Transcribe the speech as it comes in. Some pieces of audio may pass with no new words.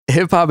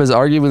Hip-hop is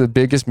arguably the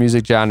biggest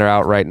music genre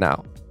out right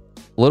now.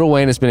 Lil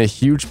Wayne has been a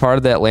huge part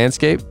of that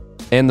landscape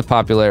and the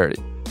popularity.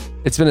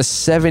 It's been a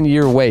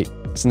 7-year wait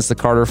since the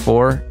Carter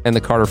 4 and the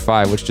Carter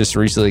 5, which just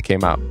recently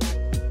came out.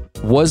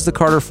 Was the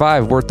Carter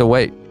 5 worth the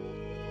wait?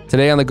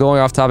 Today on the Going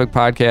Off Topic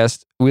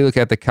podcast, we look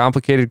at the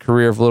complicated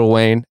career of Lil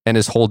Wayne and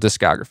his whole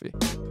discography.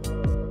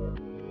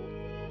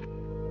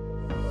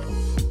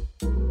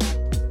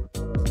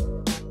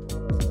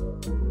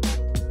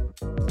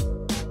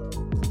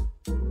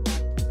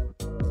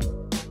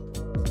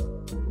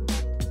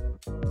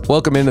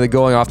 Welcome into the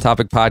Going Off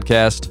Topic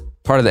podcast,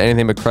 part of the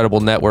Anything But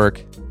Credible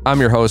network. I'm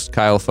your host,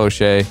 Kyle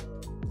Foshe.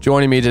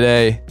 Joining me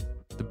today,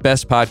 the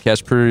best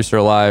podcast producer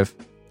alive,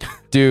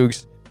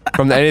 Duggs,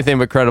 from the Anything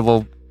But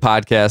Credible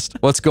podcast.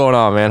 What's going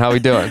on, man? How we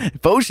doing?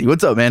 Foshe,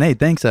 what's up, man? Hey,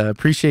 thanks. I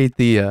appreciate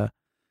the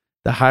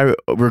high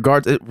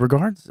regards,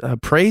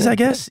 praise, I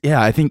guess.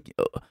 Yeah, I think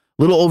a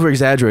little over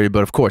exaggerated,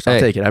 but of course, I'll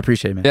take it. I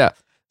appreciate it, man. Yeah.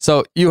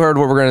 So you heard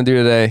what we're going to do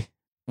today.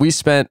 We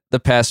spent the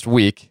past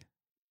week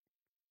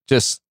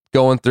just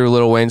going through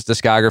Lil Wayne's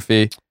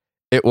discography.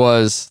 It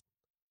was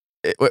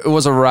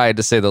a ride,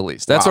 to say the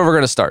least. That's where we're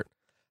going to start.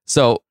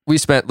 So we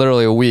spent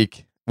literally a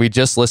week. We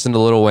just listened to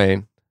Lil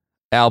Wayne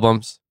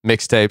albums,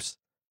 mixtapes,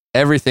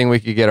 everything we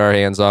could get our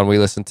hands on. We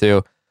listened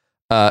to.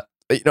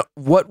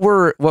 What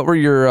were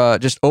your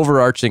just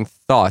overarching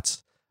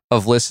thoughts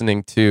of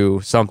listening to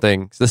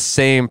something, the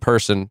same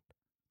person,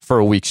 for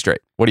a week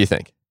straight? What do you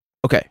think?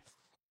 Okay.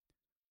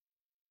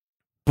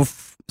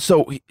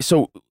 So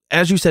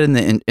as you said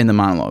in the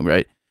monologue,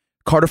 right?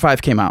 Carter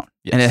 5 came out,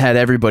 yes, and it had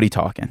everybody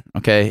talking,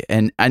 okay?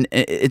 And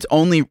it's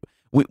only,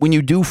 when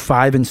you do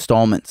 5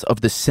 installments of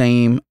the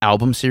same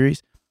album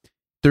series,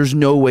 there's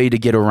no way to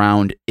get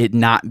around it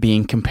not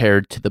being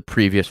compared to the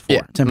previous 4.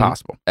 Yeah. It's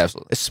impossible. Mm-hmm.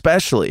 Absolutely.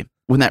 Especially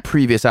when that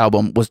previous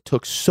album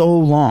took so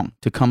long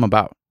to come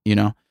about,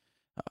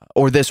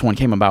 or this one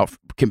came about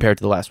compared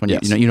to the last one,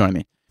 yes, you know what I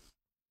mean?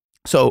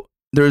 So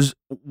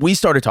we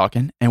started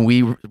talking, and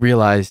we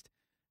realized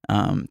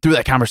through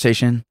that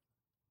conversation,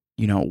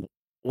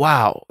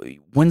 wow,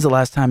 when's the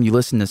last time you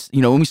listened to this?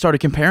 When we started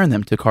comparing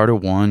them to Carter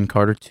 1,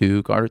 Carter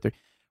 2, Carter 3,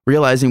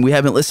 realizing we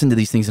haven't listened to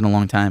these things in a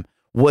long time.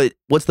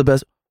 What's the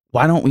best?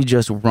 Why don't we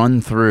just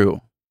run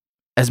through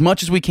as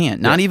much as we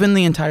can? Not even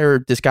the entire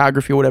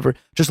discography or whatever.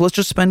 Let's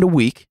just spend a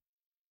week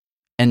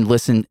and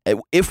listen.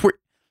 If we're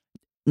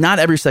not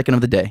every second of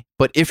the day,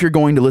 but if you're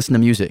going to listen to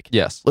music,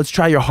 yes, let's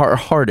try your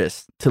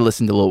hardest to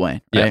listen to Lil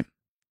Wayne, right? Yeah.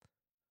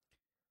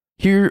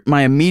 Here are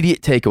my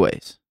immediate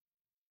takeaways.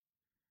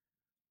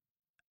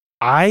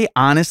 I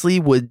honestly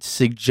would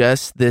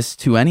suggest this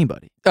to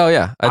anybody. Oh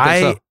yeah, I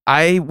think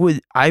so.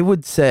 I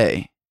would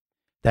say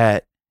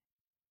that,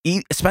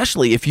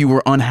 especially if you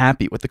were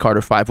unhappy with the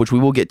Carter 5, which we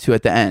will get to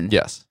at the end.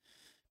 Yes.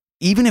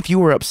 Even if you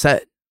were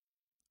upset,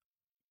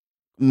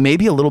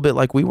 maybe a little bit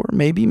like we were,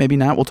 maybe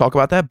not. We'll talk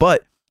about that.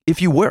 But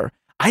if you were,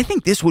 I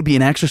think this would be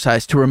an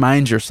exercise to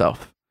remind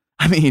yourself.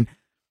 I mean,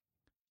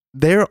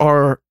 there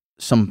are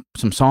some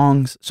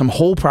songs, some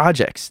whole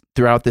projects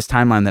throughout this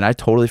timeline that I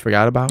totally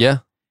forgot about. Yeah.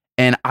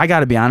 And I got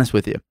to be honest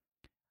with you.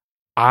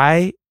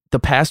 The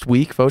past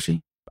week,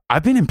 Foshe,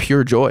 I've been in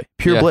pure joy,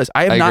 pure bliss.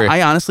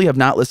 I honestly have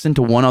not listened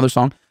to one other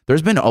song.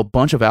 There's been a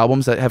bunch of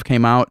albums that have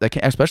came out,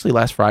 especially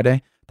last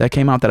Friday, that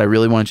came out that I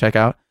really want to check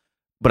out.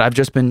 But I've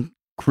just been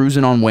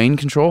cruising on Wayne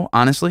control,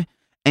 honestly.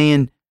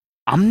 And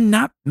I'm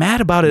not mad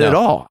about it at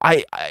all.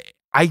 I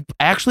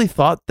actually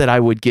thought that I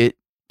would get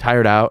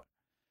tired out.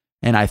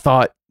 And I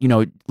thought,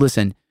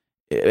 listen,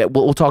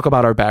 we'll talk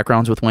about our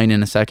backgrounds with Wayne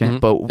in a second,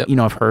 but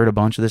I've heard a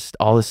bunch of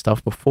all this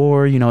stuff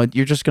before.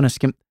 You're just gonna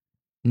skim.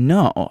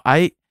 No,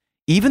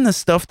 even the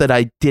stuff that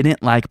I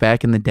didn't like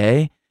back in the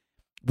day,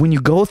 when you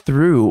go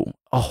through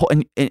a whole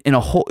in a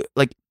whole,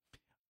 like,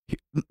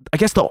 I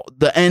guess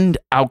the end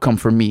outcome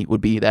for me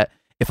would be that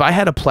if I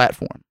had a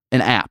platform,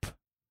 an app,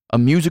 a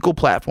musical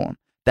platform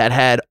that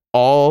had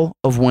all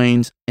of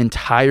Wayne's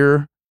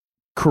entire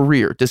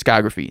career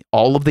discography,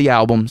 all of the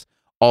albums,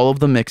 all of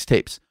the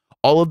mixtapes,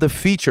 all of the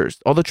features,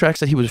 all the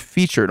tracks that he was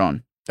featured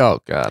on. Oh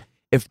God.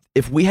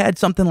 If we had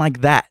something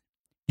like that,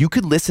 you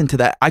could listen to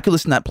that. I could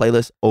listen to that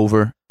playlist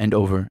over and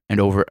over and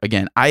over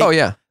again.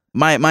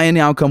 My end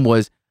outcome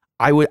was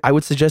I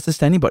would suggest this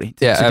to anybody.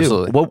 To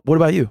absolutely. Do. What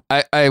about you?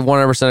 I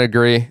 100%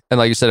 agree. And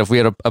like you said, if we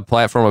had a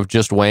platform of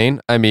just Wayne,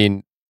 I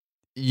mean,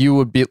 you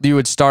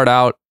would start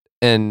out,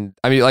 and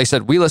I mean, like I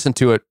said, we listened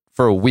to it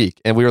for a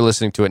week, and we were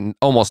listening to it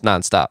almost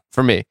nonstop.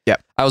 For me,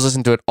 I was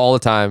listening to it all the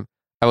time.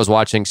 I was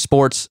watching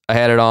sports. I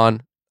had it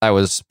on. I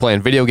was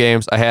playing video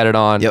games. I had it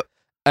on. Yep.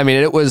 I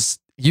mean, it was,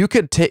 you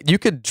could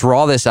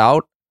draw this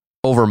out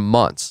over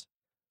months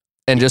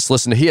and just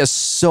listen to, he has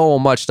so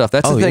much stuff.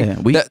 That's the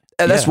thing. Yeah.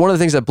 That's one of the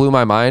things that blew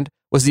my mind,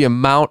 was the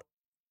amount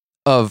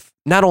of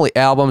not only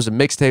albums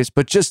and mixtapes,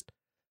 but just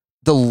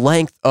the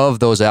length of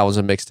those albums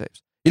and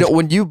mixtapes.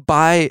 When you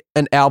buy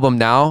an album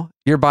now,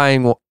 you're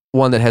buying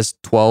one that has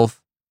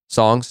 12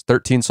 songs,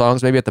 13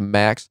 songs, maybe at the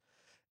max.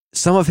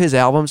 Some of his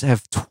albums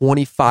have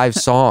 25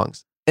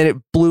 songs, and it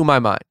blew my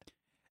mind.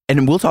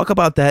 And we'll talk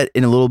about that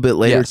in a little bit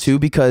later too,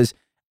 because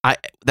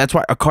That's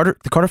why the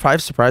Carter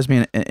 5 surprised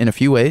me in a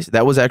few ways.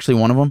 That was actually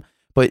one of them.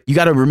 But you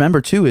got to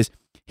remember too is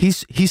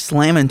he's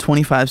slamming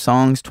 25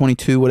 songs,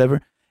 22,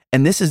 whatever.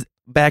 And this is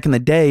back in the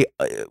day.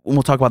 When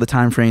we'll talk about the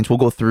time frames, we'll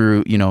go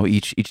through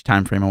each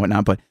time frame and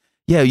whatnot. But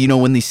yeah,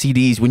 when these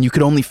CDs, when you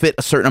could only fit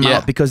a certain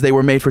amount because they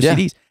were made for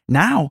CDs.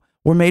 Now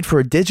we're made for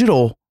a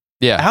digital.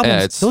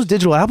 Albums. Those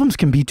digital albums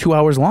can be 2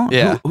 hours long.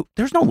 Yeah,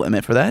 there's no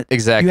limit for that.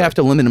 Exactly. You have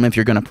to limit them if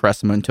you're going to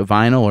press them into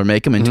vinyl or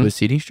make them into a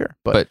CD. Sure,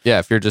 but yeah,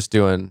 if you're just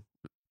doing.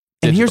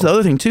 Digital. And here's the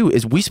other thing too: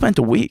 is we spent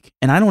a week,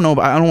 and I don't know.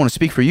 I don't want to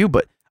speak for you,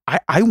 but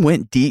I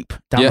went deep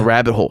down the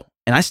rabbit hole,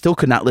 and I still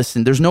could not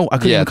listen. I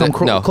couldn't even come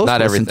close to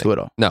listen to it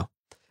all. No, and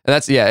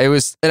that's it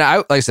was. And I,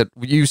 like I said,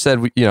 you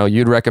said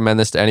you'd recommend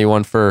this to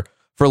anyone for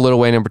Lil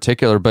Wayne in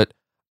particular, but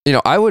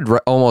I would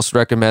almost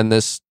recommend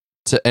this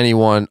to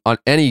anyone on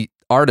any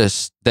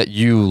artist that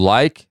you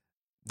like,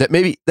 that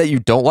you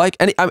don't like.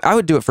 I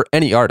would do it for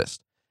any artist,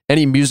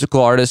 any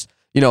musical artist.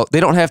 They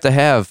don't have to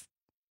have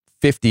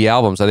 50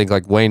 albums. I think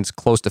like Wayne's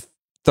close to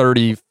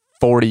 30,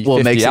 40,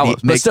 50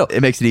 albums. But still, it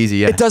makes it easy.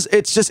 Yeah, it does.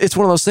 It's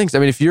one of those things. I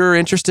mean, if you're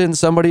interested in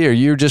somebody, or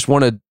you just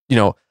want to,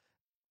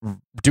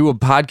 do a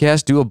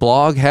podcast, do a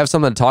blog, have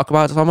something to talk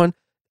about to someone.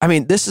 I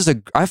mean,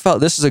 I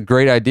felt this is a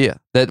great idea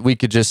that we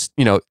could just,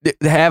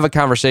 have a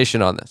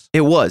conversation on this.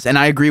 It was, and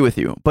I agree with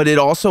you. But it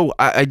also,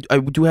 I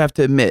do have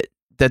to admit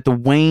that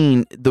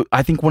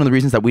I think one of the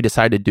reasons that we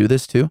decided to do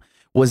this too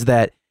was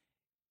that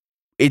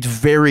it's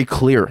very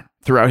clear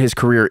throughout his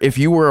career. If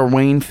you were a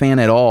Wayne fan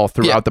at all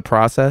throughout the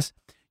process,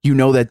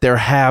 that there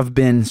have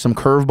been some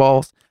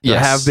curveballs, there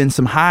have been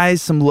some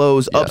highs, some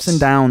lows, ups and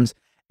downs,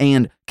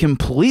 and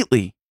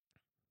completely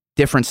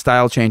different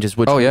style changes,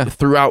 which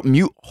throughout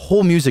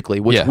whole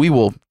musically, which we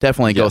will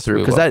definitely go through,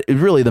 because that is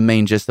really the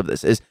main gist of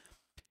this. Is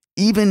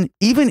even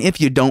if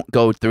you don't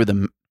go through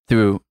the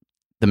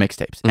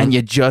mixtapes and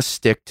you just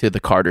stick to the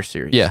Carter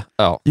series,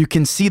 you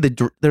can see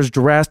there's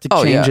drastic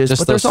changes,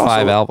 just but there's also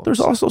 5 albums. There's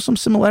also some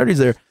similarities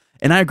there,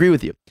 and I agree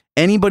with you.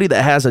 Anybody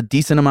that has a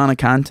decent amount of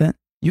content,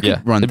 you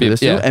can run through this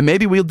too, and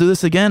maybe we'll do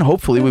this again.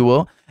 Hopefully we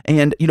will.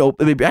 And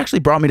it actually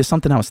brought me to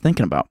something I was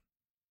thinking about.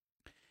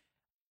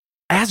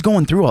 As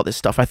going through all this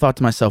stuff, I thought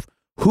to myself,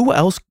 who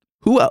else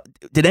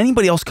did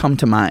anybody else come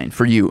to mind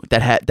for you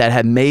that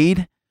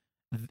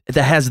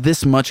has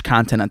this much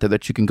content out there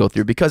that you can go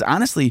through? Because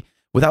honestly,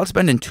 without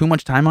spending too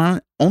much time on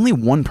it, only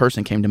one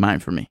person came to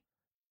mind for me.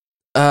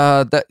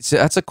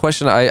 That's a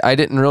question I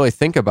didn't really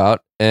think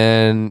about.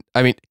 And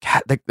I mean,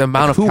 God, the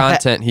amount of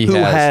content he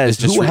has is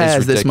just who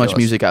has ridiculous. This much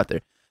music out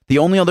there? The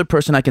only other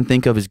person I can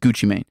think of is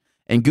Gucci Mane.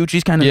 And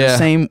Gucci's kind of the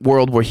same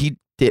world where he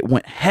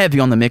went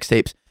heavy on the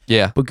mixtapes.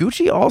 Yeah. But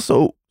Gucci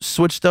also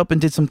switched up and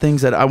did some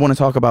things that I want to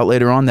talk about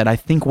later on that I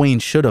think Wayne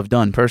should have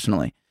done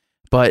personally.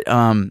 But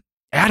I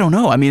don't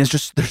know. I mean, there's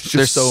just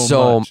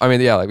so much. I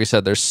mean, like we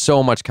said, there's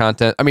so much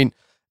content. I mean,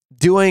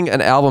 doing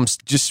an album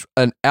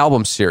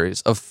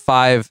series of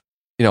 5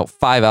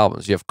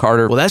 albums. You have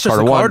Carter. Well, that's just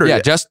Carter Carter. 1. Yeah,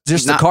 just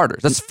the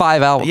Carters. That's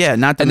 5 albums. Yeah,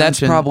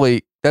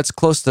 that's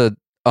close to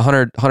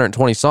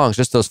 120 songs,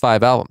 just those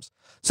 5 albums.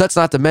 So that's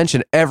not to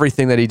mention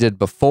everything that he did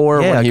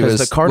before. Yeah, because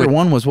the Carter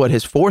 1 was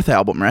his 4th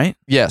album, right?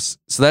 Yes.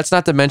 So that's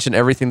not to mention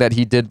everything that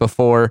he did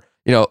before.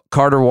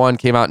 Carter 1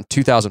 came out in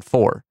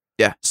 2004.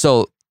 Yeah.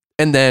 So,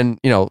 and then,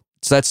 so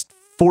that's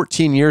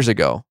 14 years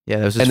ago. Yeah,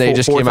 that was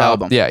his fourth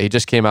album. Yeah, he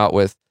just came out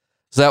with,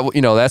 so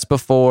that, that's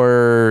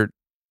before,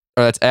 or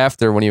that's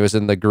after when he was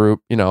in the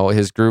group,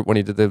 his group when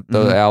he did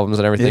the albums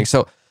and everything. Yeah.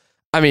 So,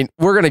 I mean,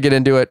 we're going to get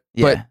into it,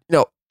 but,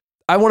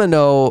 I want to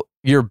know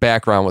your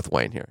background with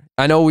Wayne here.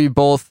 I know we were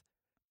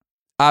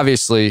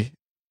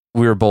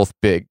both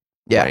big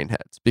Wayne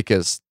heads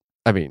because,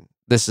 I mean,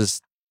 it's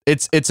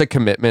a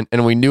commitment,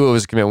 and we knew it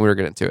was a commitment when we were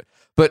getting into it.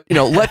 But,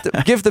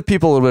 give the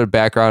people a little bit of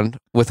background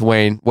with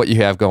Wayne, what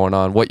you have going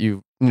on, what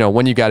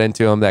when you got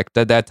into him, that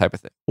type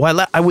of thing.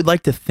 Well, I would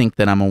like to think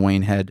that I'm a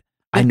Wayne head.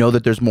 I know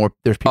that there's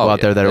people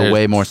out there that are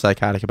way more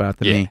psychotic about it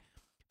than me,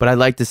 but I'd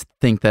like to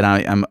think that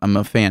I'm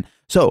a fan.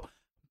 So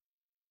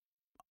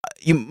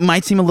you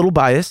might seem a little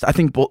biased, I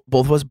think both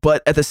of us,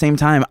 but at the same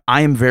time,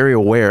 I am very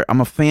aware. I'm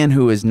a fan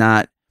who is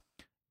not,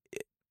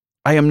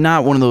 I am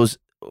not one of those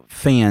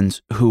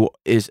fans who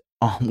is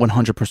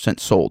 100%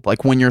 sold.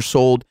 Like when you're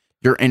sold,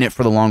 you're in it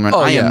for the long run.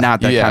 I am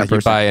not that kind of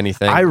person. You buy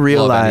anything. I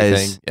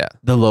realize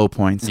the low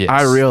points. Yes.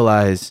 I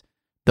realize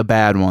the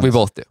bad ones. We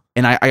both do.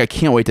 And I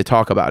can't wait to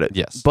talk about it.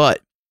 Yes.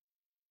 But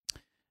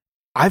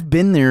I've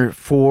been there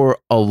for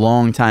a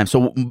long time.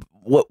 So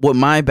what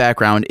my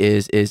background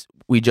is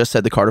we just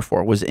said the Carter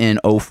 4 was in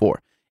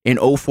 04. In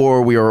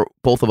 04, we were,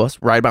 both of us,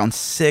 right about in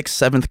 6th,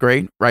 7th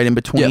grade, right in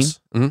between. Yes.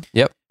 Mm-hmm.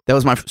 Yep. That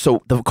was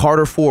so the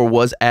Carter 4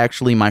 was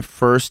actually my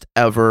first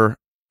ever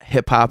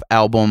hip hop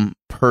album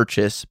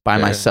purchase by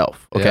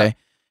myself. Okay. Yeah.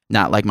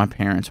 Not like my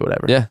parents or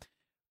whatever. Yeah.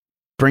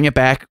 Bring It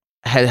Back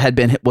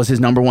was his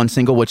 #1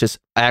 single, which is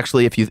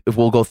actually, if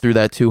we'll go through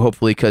that too,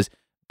 hopefully, because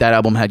that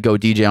album had Go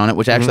DJ on it,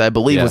 which actually I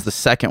believe was the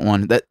second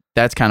one.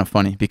 That's kind of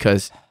funny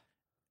because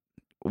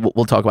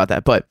we'll talk about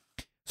that. But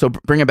so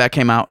Bring It Back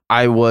came out.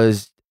 I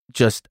was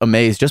just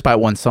amazed just by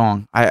one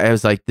song. I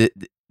was like,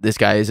 this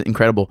guy is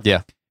incredible.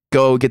 Yeah.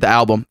 Go get the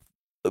album.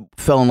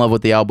 Fell in love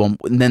with the album.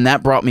 And then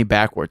that brought me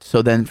backwards.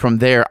 So then from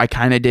there, I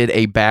kind of did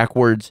a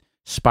backwards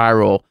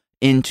spiral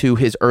into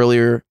his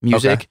earlier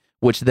music,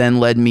 which then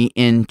led me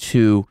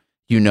into,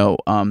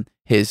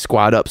 his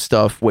Squad Up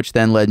stuff, which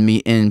then led me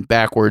in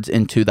backwards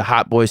into the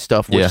Hot Boy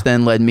stuff, which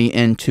then led me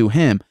into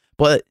him.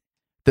 But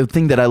the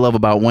thing that I love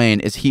about Wayne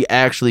is he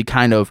actually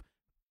kind of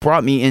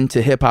brought me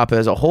into hip hop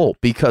as a whole,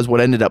 because what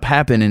ended up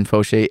happening,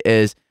 Foshe,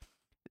 is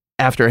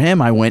after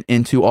him, I went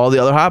into all the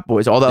other Hot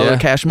Boys, all the other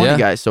Cash Money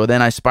guys. So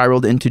then I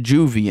spiraled into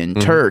Juvie and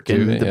Turk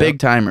and the Big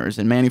Timers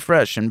and Manny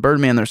Fresh and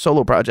Birdman, their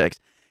solo projects.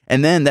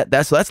 And then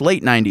that's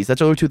late 90s.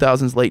 That's early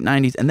 2000s, late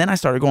 90s. And then I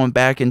started going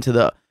back into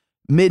the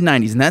mid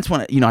 90s. And that's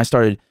when,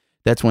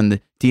 that's when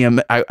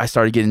I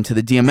started getting into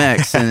the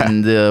DMX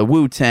and the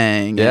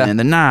Wu-Tang and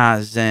the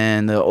Nas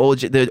and the old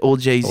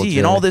Jay-Z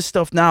and all this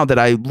stuff now that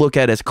I look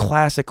at as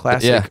classic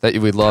that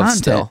we love content.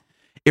 Still.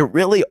 It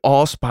really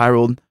all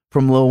spiraled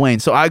from Lil Wayne.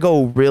 So I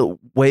go real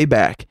way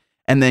back.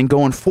 And then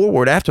going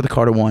forward after the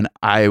Carter one,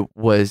 after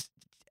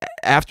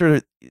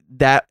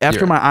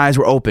my eyes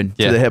were open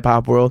to the hip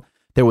hop world,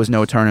 there was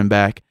no turning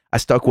back. I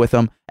stuck with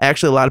them.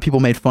 Actually, a lot of people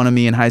made fun of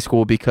me in high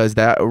school because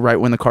that right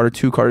when the Carter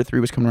 2, Carter 3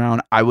 was coming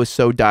around, I was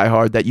so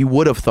diehard that you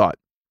would have thought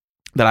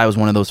that I was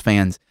one of those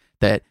fans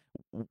that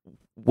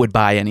would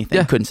buy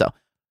anything, couldn't sell.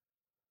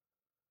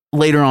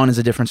 Later on is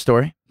a different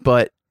story,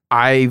 but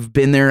I've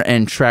been there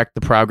and tracked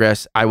the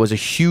progress. I was a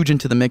huge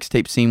into the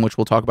mixtape scene, which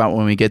we'll talk about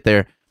when we get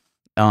there.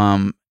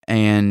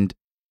 And,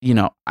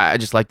 I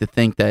just like to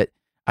think that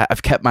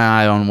I've kept my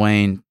eye on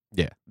Wayne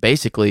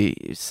basically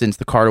since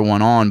the Carter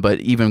one on, but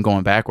even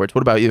going backwards.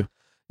 What about you?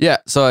 Yeah.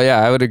 So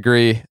I would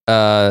agree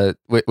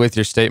with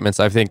your statements.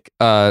 I think,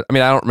 I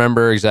don't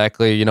remember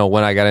exactly,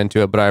 when I got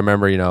into it, but I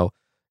remember,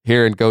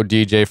 hearing Go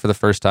DJ for the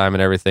first time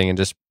and everything. And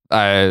just,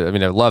 I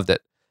loved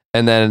it.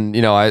 And then,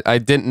 I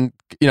didn't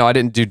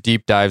do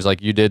deep dives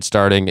like you did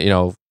starting,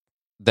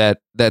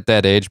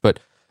 that age, but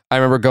I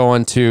remember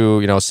going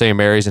to, St.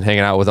 Mary's and hanging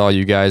out with all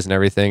you guys and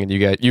everything. And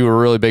you were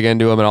really big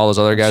into him and all those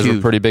other guys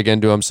were pretty big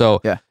into him. So,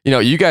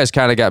 you guys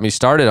kind of got me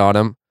started on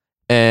him.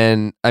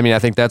 And I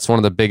think that's one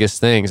of the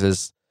biggest things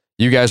is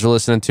you guys were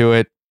listening to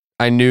it.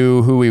 I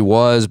knew who he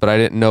was, but I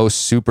didn't know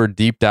super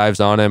deep dives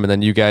on him. And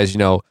then you guys,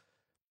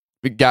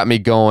 got me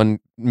going,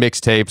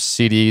 mixtapes,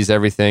 CDs,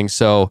 everything.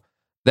 So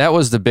that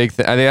was the big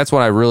thing. I think that's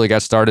when I really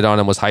got started on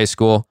him was high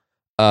school.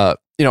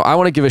 I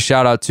want to give a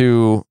shout out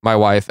to my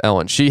wife,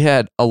 Ellen. She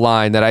had a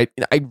line that I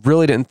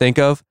really didn't think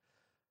of.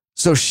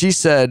 So she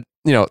said,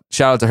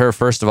 shout out to her,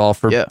 first of all,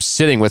 for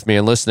sitting with me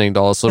and listening to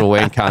all this Lil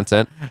Wayne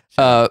content.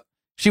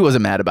 She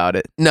wasn't mad about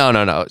it. No.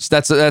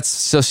 That's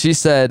so she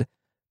said,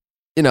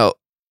 a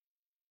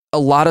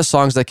lot of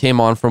songs that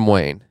came on from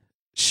Wayne,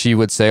 she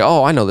would say,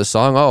 oh, I know this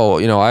song. Oh,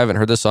 I haven't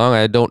heard this song.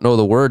 I don't know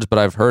the words, but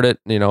I've heard it.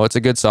 It's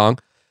a good song.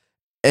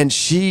 And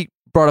she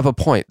brought up a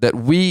point that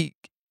we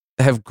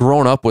have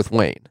grown up with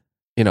Wayne.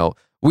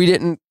 We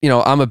didn't,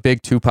 I'm a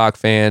big Tupac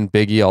fan,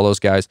 Biggie, all those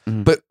guys,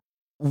 but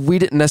we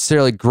didn't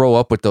necessarily grow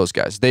up with those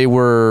guys. They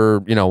were,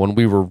 when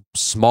we were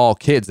small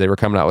kids, they were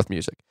coming out with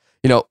music,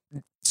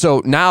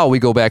 so now we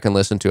go back and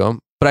listen to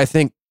them. But I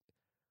think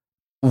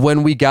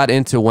when we got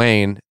into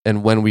Wayne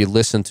and when we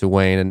listened to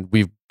Wayne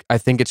and I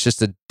think it's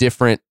just a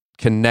different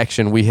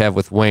connection we have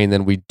with Wayne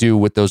than we do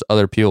with those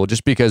other people,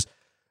 just because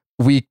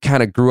we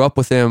kind of grew up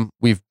with him.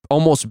 We've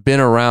almost been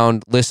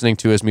around listening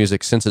to his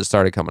music since it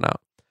started coming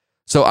out.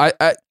 So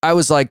I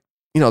was like,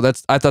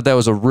 I thought that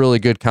was a really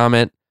good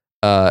comment.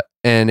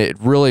 And it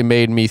really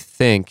made me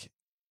think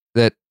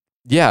that,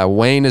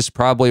 Wayne is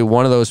probably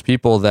one of those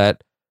people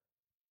that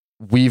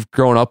we've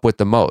grown up with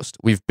the most.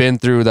 We've been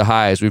through the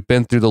highs. We've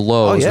been through the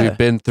lows. We've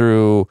been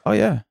through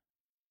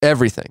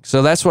everything.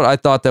 So that's what I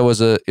thought that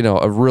was a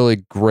really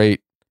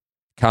great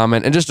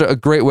comment and just a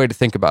great way to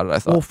think about it, I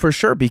thought. Well, for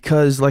sure,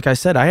 because like I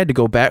said, I had to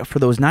go back for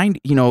those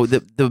 90,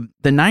 the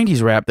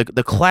 90s rap,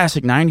 the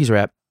classic 90s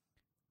rap.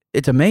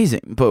 It's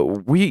amazing, but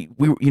we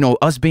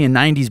us being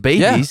 90s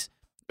babies,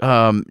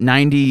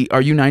 90,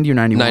 are you 90 or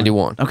 91?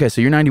 91. Okay, so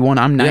you're 91,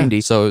 I'm 90.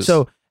 Yeah,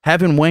 so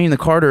having Wayne the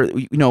Carter,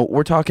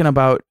 we're talking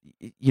about,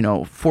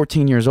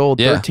 14 years old,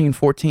 13,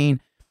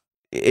 14.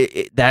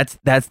 That's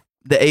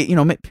the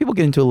age, people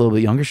get into a little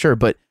bit younger, sure,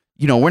 but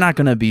we're not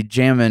going to be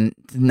jamming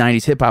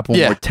 90s hip hop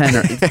when we're 10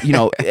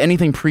 or,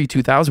 anything pre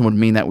 2000 would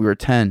mean that we were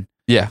 10.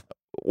 Yeah.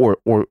 Or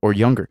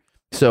younger.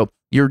 So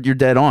you're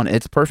dead on.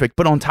 It's perfect.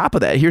 But on top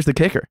of that, here's the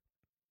kicker.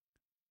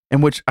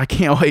 And which I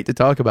can't wait to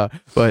talk about,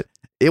 but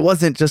it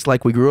wasn't just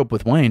like we grew up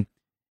with Wayne.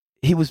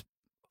 He was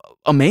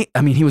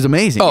he was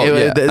amazing. Oh,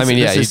 yeah.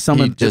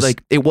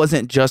 It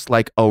wasn't just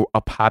like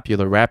a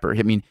popular rapper.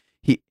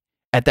 He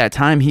at that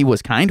time he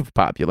was kind of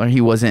popular. He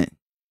wasn't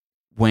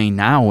Wayne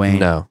now, Wayne.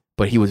 No.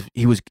 But he was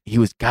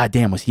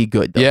goddamn was he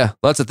good though. Yeah,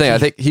 that's the thing. I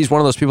think he's one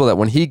of those people that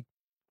when he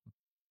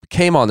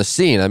came on the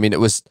scene, it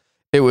was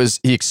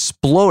he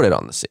exploded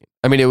on the scene.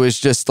 It was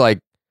just like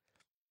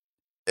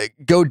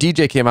Go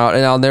DJ came out,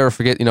 and I'll never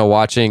forget,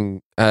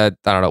 watching, I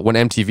don't know, when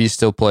MTV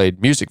still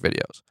played music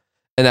videos,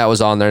 and that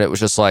was on there, and it was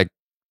just like,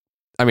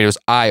 it was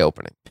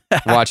eye-opening.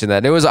 watching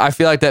that. I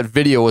feel like that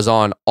video was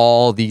on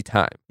all the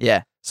time.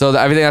 Yeah. So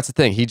I think that's the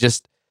thing. He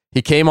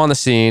came on the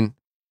scene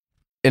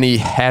and he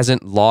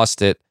hasn't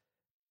lost it.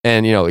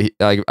 And,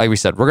 like we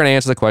said, we're going to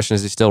answer the question,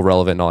 is he still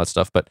relevant and all that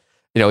stuff. But,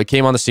 he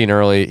came on the scene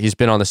early. He's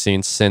been on the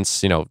scene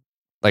since, like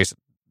I said,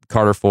 the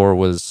Carter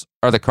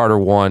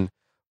 1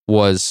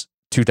 was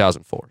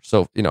 2004.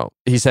 So,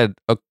 he's had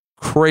a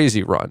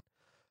crazy run.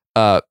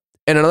 And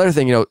another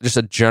thing, just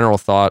a general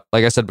thought,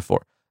 like I said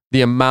before,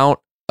 the amount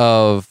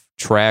of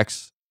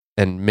tracks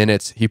and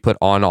minutes he put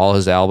on all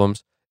his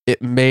albums,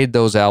 it made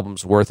those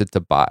albums worth it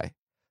to buy.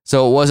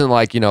 So it wasn't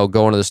like,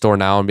 going to the store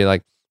now and be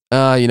like,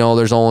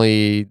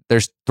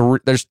 there's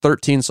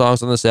 13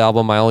 songs on this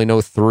album. I only know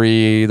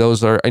 3.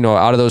 Those are,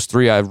 out of those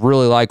 3, I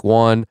really like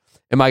one.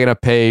 Am I going to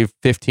pay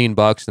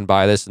 $15 and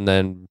buy this and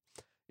then,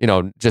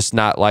 just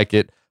not like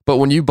it? But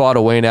when you bought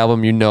a Wayne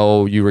album,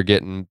 you were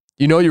getting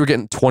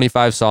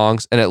 25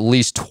 songs, and at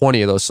least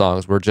 20 of those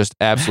songs were just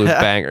absolute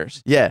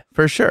bangers. Yeah,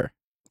 for sure.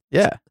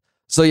 Yeah.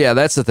 So yeah,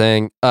 that's the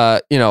thing.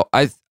 I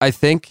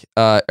think,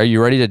 are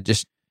you ready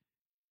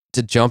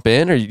to jump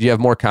in, or do you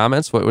have more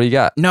comments? What do you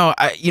got? No,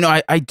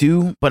 I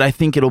do, but I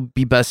think it'll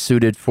be best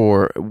suited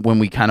for when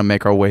we kind of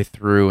make our way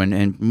through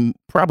and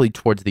probably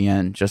towards the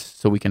end, just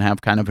so we can have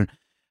kind of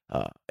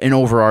an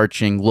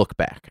overarching look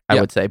back, I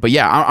would say. But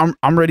yeah,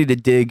 I'm ready to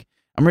dig.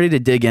 I'm ready to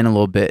dig in a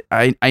little bit.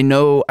 I don't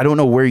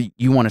know where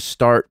you want to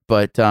start,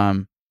 but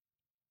I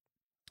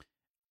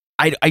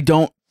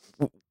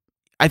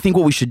think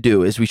what we should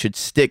do is we should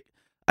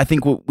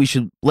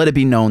let it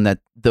be known that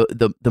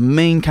the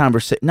main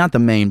conversation, not the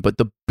main, but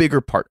the bigger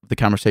part of the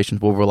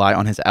conversations will rely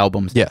on his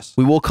albums. Yes.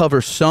 We will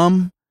cover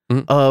some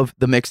of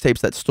the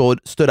mixtapes that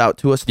stood out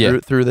to us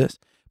through this,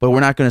 but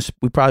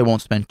we probably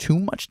won't spend too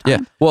much time. Yeah.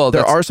 Well,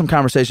 there are some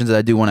conversations that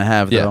I do want to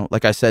have, though,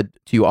 like I said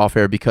to you off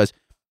air, because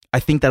I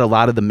think that a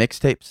lot of the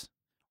mixtapes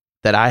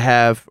that I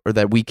have or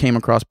that we came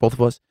across, both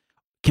of us,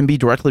 can be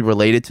directly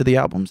related to the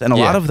albums. And a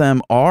lot of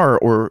them are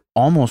or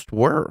almost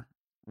were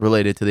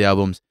related to the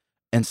albums.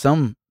 And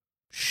some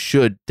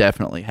should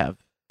definitely have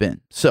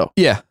been. So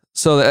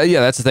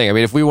that's the thing. I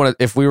mean, if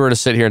we were to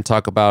sit here and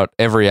talk about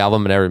every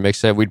album and every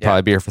mixtape, we'd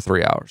probably be here for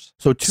 3 hours.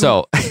 So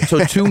two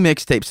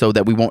mixtapes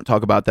that we won't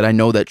talk about that I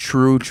know that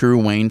true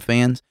Wayne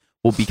fans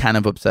will be kind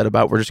of upset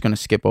about. We're just going to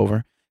skip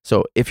over.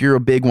 So if you're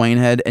a big Wayne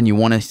head and you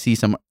want to see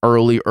some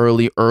early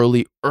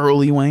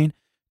Wayne,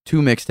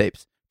 2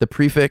 mixtapes, The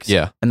Prefix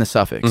and The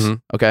Suffix. Mm-hmm.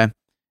 Okay,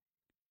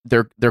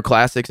 they're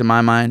classics in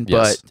my mind,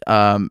 but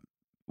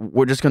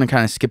we're just gonna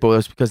kind of skip over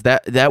this because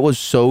that was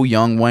so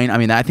young Wayne. I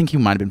mean, I think he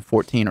might have been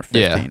 14 or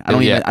 15.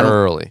 Yeah,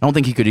 I don't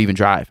think he could even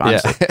drive,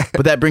 honestly.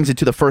 But that brings it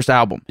to the first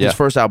album, his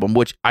first album,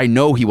 which I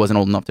know he wasn't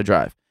old enough to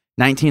drive.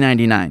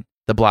 1999,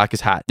 The Block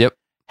Is Hot. Yep.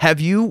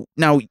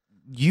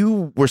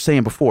 You were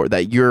saying before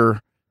that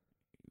your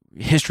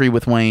history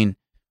with Wayne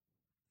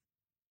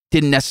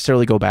didn't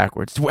necessarily go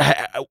backwards.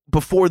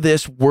 Before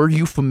this, were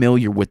you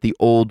familiar with the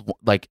old,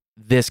 like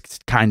this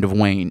kind of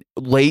Wayne,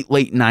 late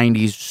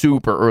 90s,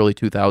 super early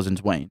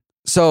 2000s Wayne?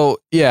 So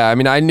yeah, I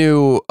mean, I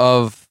knew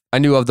of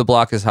The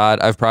Block Is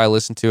Hot. I've probably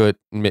listened to it,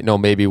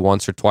 maybe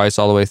once or twice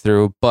all the way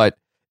through, but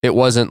it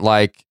wasn't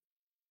like,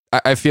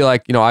 I feel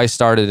like, I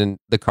started in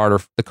the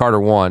Carter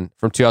 1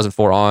 from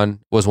 2004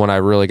 on was when I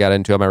really got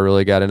into him. I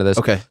really got into this.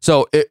 Okay.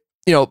 So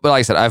but like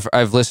I said,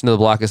 I've listened to The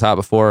Block Is Hot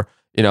before,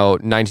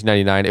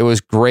 1999. It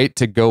was great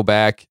to go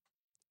back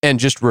and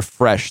just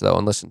refresh though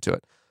and listen to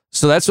it.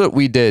 So that's what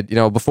we did,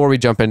 before we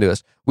jump into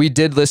this. We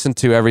did listen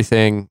to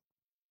everything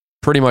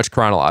pretty much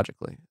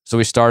chronologically. So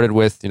we started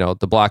with,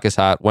 The Block Is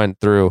Hot, went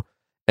through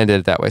and did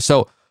it that way.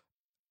 So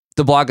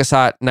The Block Is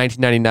Hot,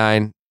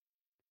 1999.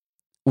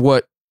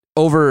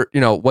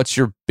 What's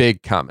your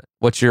big comment?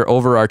 What's your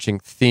overarching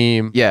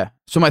theme? Yeah.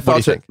 So my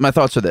thoughts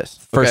are this.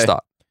 First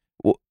thought.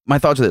 My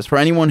thoughts are this. For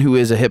anyone who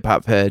is a hip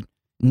hop head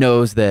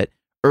knows that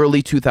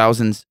early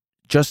 2000s,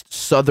 just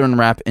Southern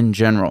rap in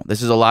general,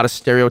 this is a lot of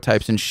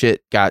stereotypes and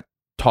shit got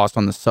tossed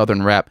on the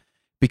Southern rap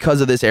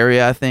because of this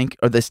area, I think,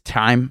 or this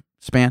time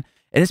span.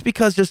 And it's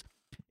because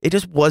it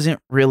just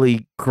wasn't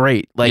really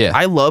great. Like,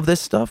 I love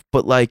this stuff,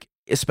 but like,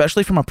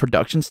 especially from a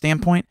production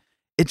standpoint,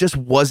 it just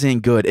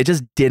wasn't good. It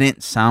just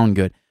didn't sound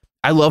good.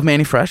 I love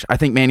Manny Fresh. I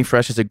think Manny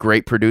Fresh is a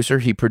great producer.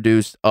 He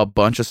produced a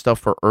bunch of stuff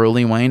for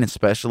early Wayne,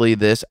 especially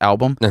this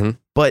album. Mm-hmm.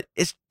 But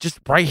it's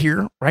just right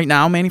here, right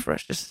now, Manny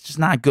Fresh, just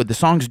not good. The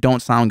songs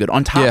don't sound good.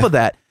 On top of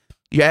that,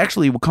 you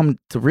actually will come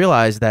to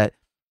realize that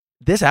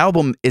this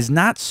album is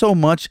not so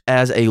much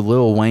as a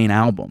Lil Wayne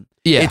album.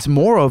 Yeah. It's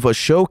more of a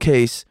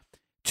showcase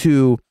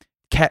to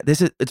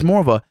this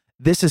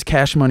is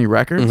Cash Money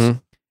Records. Mm-hmm.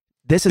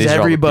 This is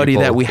everybody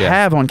that we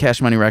have on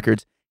Cash Money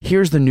Records.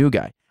 Here's the new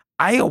guy.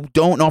 I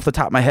don't know off the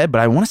top of my head,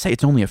 but I want to say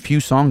it's only a few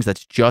songs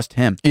that's just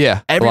him.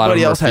 Yeah.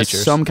 Everybody else has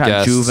some kind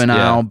of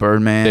Juvenile,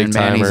 Birdman,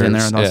 Manny's in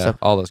there and all stuff.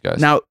 All those guys.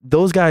 Now,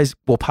 those guys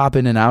will pop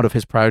in and out of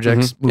his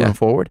projects moving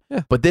forward.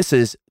 Yeah. But this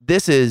is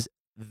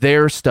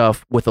their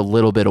stuff with a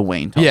little bit of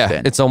Wayne tossed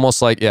in. It's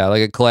almost like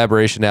like a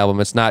collaboration album.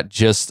 It's not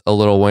just a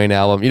Lil Wayne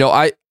album.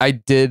 I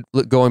did,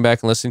 going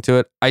back and listening to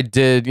it, I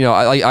did,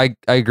 I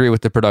agree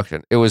with the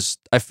production.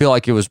 I feel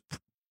like it was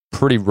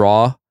pretty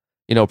raw,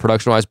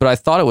 production wise, but I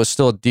thought it was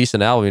still a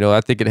decent album.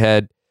 I think it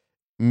had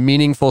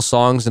meaningful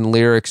songs and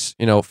lyrics,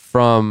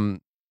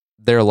 from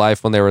their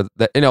life when they were,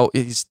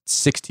 he's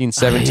 16,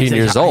 17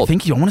 years old. I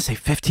think you want to say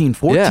 15,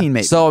 14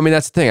 maybe. So,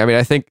 that's the thing.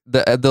 I think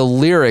the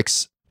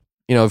lyrics,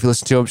 if you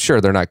listen to them, sure,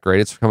 they're not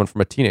great. It's coming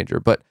from a teenager,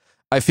 but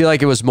I feel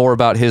like it was more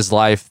about his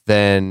life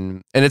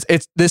than, and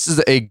this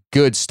is a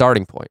good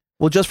starting point.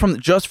 Well, just from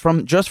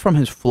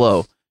his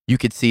flow, you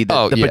could see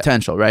the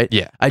potential, right?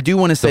 Yeah. I do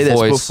want to say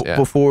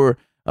before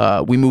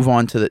we move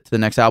on to the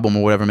next album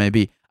or whatever it may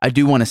be. I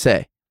do want to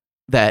say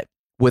that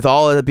with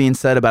all of it being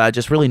said about it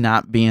just really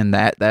not being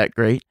that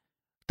great,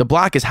 The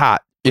Block is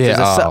Hot, which is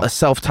a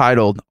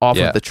self-titled off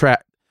of the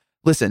track.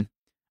 Listen,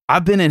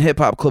 I've been in hip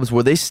hop clubs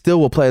where they still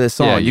will play this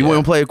song. You want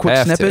to play a quick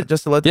snippet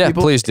just to let the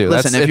people? Please do.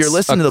 Listen, if you're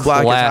listening to The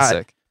Block is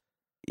Hot,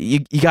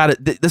 you got to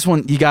this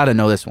one. You got to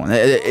know this one.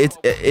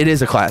 It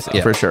is a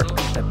classic for sure.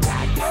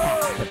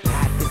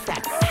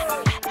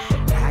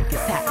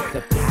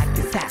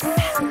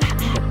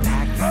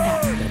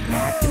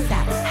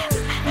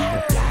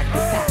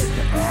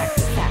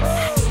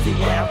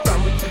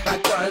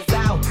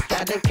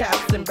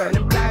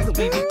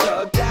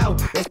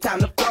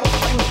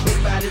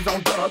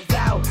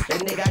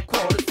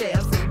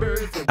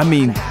 I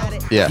mean,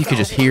 you could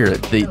just hear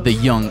it,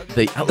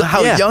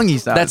 how young he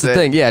sounds. That's the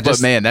thing,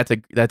 but man, that's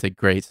a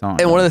great song.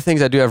 And one of the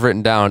things I do have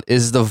written down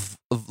is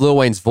Lil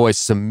Wayne's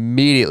voice is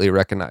immediately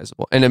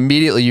recognizable, and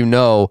immediately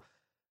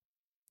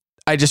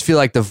I just feel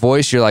like the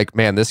voice. You're like,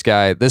 man, this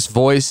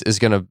voice is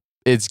gonna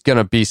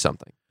be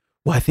something.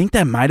 Well, I think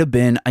that might have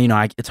been,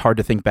 it's hard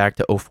to think back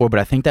to 2004, but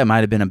I think that might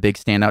have been a big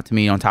standout to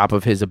me on top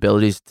of his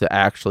abilities to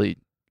actually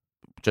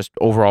just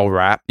overall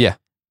rap. Yeah.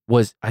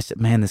 I said,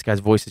 man, this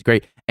guy's voice is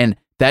great. And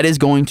that is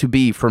going to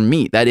be, for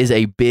me, that is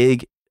a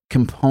big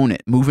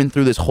component moving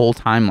through this whole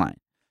timeline.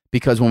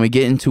 Because when we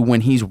get into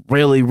when he's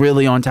really,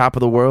 really on top of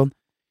the world,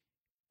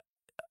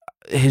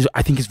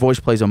 I think his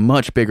voice plays a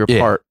much bigger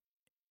part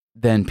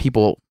than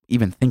people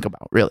even think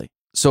about, really.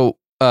 So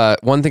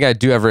one thing I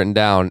do have written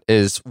down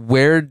is,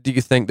 where do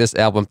you think this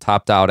album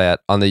topped out at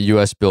on the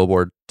U.S.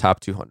 Billboard Top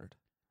 200?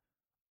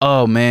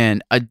 Oh,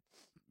 man.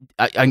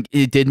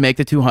 It did make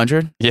the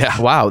 200. Yeah.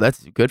 Wow,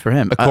 that's good for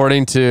him.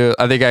 According to,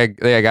 I think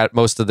I got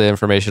most of the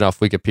information off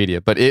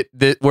Wikipedia, but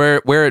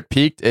where it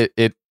peaked,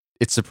 it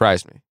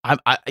surprised me.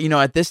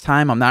 At this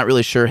time, I'm not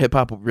really sure. Hip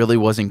hop really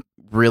wasn't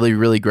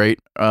really great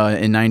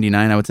in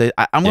 '99. I would say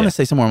I'm going to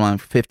say somewhere around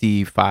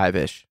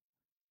 55-ish,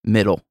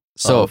 middle.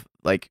 So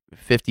like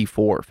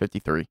 54,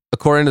 53.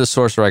 According to the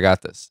source where I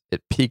got this,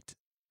 it peaked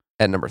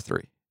at number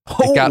 3.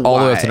 It got all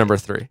the way up to number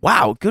 3.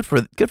 Wow, good.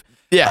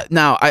 Yeah.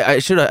 Now I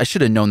should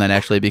have known that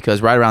actually,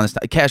 because right around this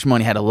time, Cash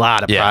Money had a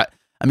lot of.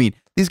 I mean,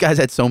 these guys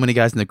had so many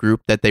guys in the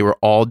group that they were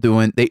all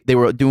doing. They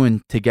were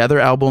doing together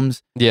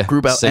albums,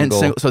 group albums, and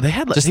single. So they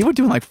had they were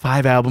doing like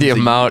 5 albums. The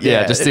amount,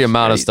 the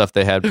amount of stuff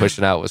they had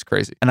pushing out was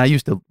crazy. And I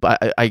used to,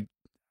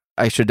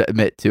 I should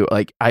admit too,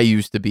 like I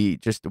used to be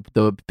just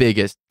the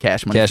biggest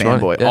Cash Money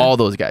fanboy. All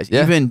those guys,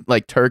 even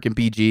like Turk and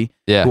BG,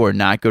 who are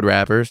not good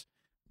rappers.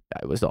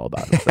 I was all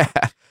about it.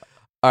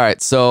 All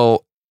right,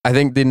 so I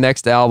think the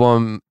next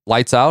album,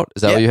 Lights Out,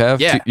 is that what you have?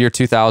 Yeah. Year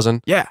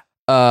 2000. Yeah.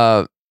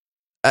 I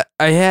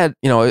had,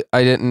 I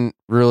didn't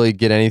really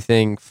get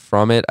anything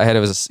from it. I had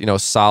it was a,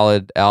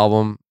 solid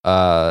album.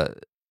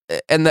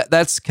 And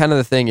that's kind of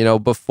the thing,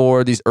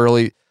 before these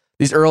early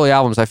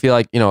albums, I feel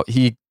like,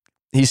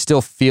 he's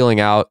still feeling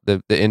out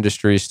the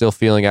industry, still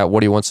feeling out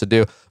what he wants to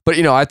do. But,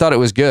 I thought it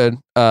was good.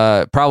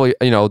 Probably,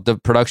 the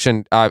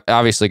production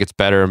obviously gets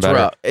better and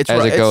better as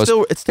it goes.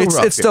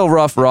 It's still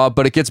rough, raw,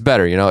 but it gets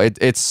better.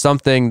 It's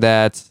something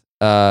that,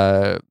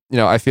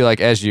 I feel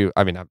like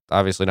I'm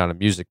obviously not a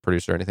music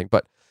producer or anything,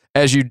 but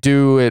as you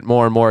do it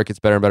more and more, it gets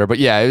better and better. But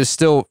yeah, it was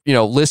still,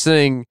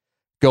 listening,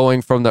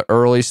 going from the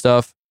early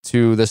stuff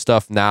to the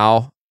stuff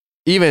now,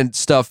 even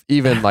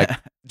like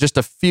just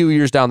a few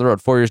years down the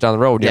road, 4 years down the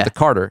road, when you have the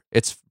Carter,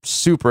 it's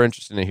super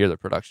interesting to hear the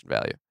production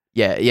value.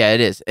 Yeah,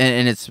 it is.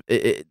 And it's,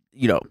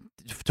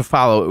 to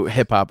follow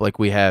hip hop like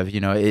we have,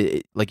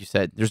 like you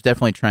said, there's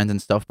definitely trends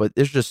and stuff, but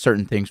there's just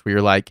certain things where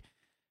you're like,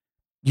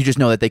 you just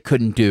know that they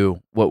couldn't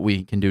do what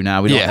we can do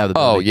now. We don't have the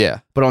ability. Oh, yeah.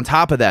 But on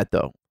top of that,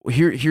 though,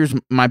 here's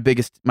my big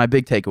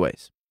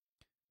takeaways.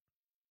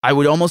 I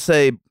would almost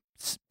say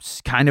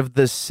kind of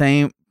the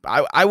same.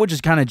 I would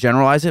just kind of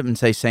generalize it and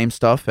say same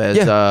stuff as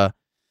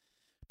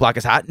Block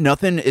is Hot.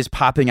 Nothing is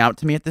popping out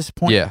to me at this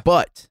point. Yeah.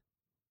 But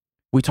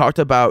we talked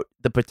about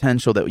the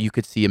potential that you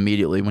could see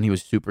immediately when he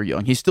was super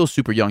young. He's still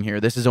super young here.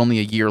 This is only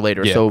a year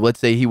later. Yeah. So let's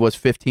say he was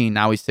 15.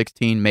 Now he's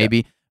 16.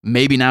 Maybe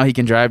now he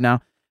can drive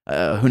now.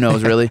 Who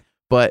knows really?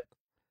 But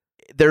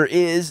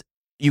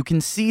you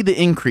can see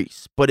the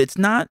increase, but it's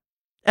not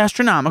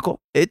astronomical.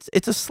 It's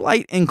a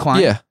slight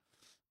incline. Yeah.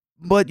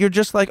 But you're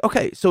just like,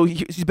 okay, so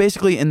he's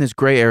basically in this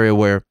gray area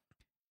where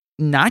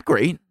not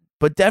great,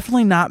 but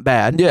definitely not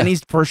bad. Yeah. And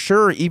he's for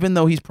sure, even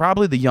though he's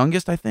probably the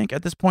youngest, I think,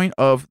 at this point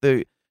of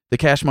the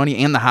Cash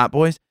Money and the Hot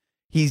Boys,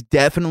 he's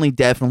definitely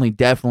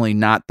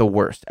not the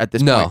worst at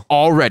this point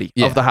already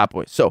of the Hot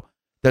Boys. So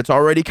that's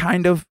already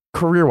kind of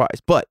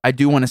career-wise. But I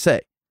do want to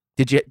say,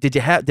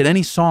 did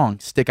any song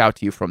stick out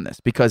to you from this?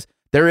 Because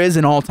there is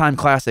an all-time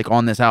classic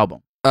on this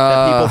album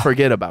that people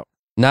forget about.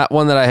 Not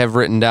one that I have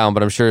written down,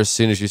 but I'm sure as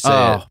soon as you say it.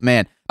 Oh,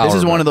 man. This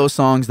is one of those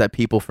songs that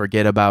people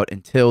forget about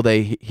until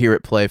they hear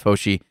it play,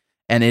 Foshe.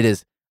 And it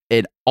is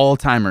an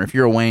all-timer. If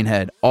you're a Wayne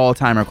head,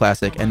 all-timer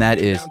classic. And that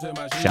is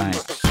Shine.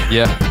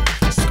 Yeah.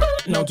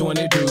 No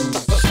 22.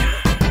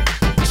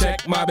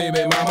 Check my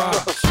baby mama.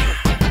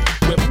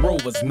 Whip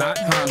Rovers, not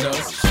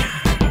Hondas.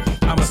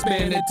 I'ma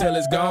spend it till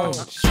it's gone.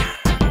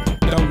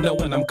 Don't know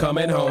when I'm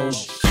coming home.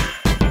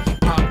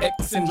 Pop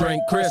X and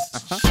drink Chris.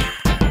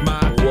 My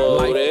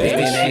life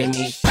Baby name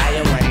me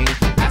Fire Wayne.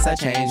 As I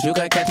change, you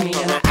could catch me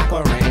in an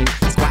aqua rain.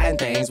 Squatting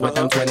things with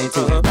them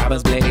 22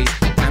 robbers blaze.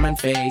 Diamond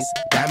face,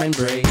 diamond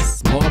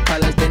brace. More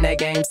colors than that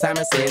game,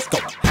 Simon says. Go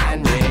high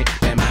and red.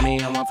 And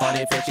mommy on my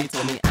 40-50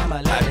 told me I'm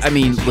a I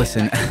mean,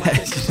 listen.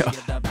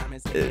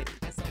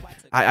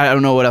 I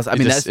don't know what else. I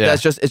mean,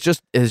 that's just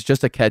it's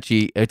just a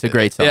catchy. It's a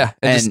great song. Yeah,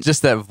 and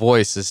just that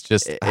voice is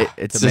just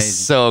it's just amazing.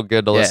 so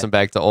good to listen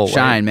back to old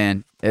Shine,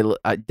 Wayne.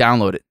 man.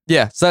 Download it.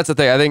 Yeah, so that's the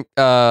thing. I think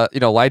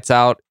Lights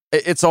Out.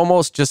 It's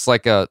almost just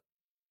like The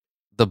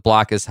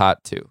Block is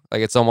Hot too.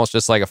 Like it's almost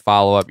just like a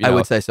follow up. I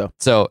would say so.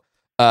 So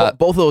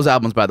both of those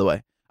albums, by the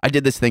way, I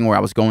did this thing where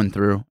I was going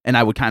through and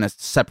I would kind of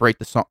separate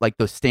the song, like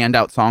the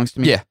standout songs to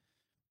me. Yeah,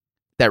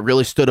 that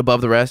really stood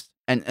above the rest.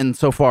 And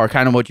so far,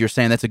 kind of what you're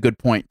saying, that's a good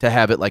point to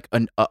have it like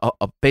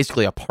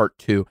basically a part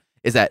two.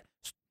 Is that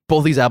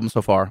both these albums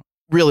so far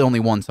really only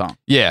one song?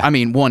 Yeah, I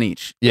mean one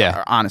each.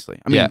 Yeah,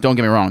 honestly, I mean don't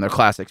get me wrong, they're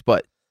classics,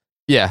 but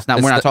yeah,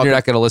 we're not talking. You're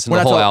not going to listen to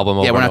the whole album.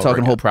 Yeah, we're not talking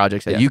again. whole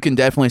projects. You can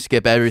definitely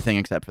skip everything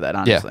except for that.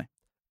 Honestly.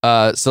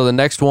 Yeah. So the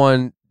next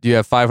one, do you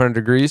have 500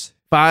 Degrees?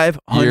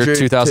 500 Year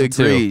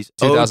 2002. Degrees.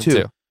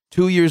 2002.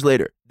 2 years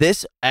later.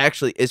 This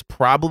actually is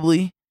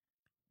probably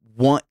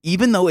one,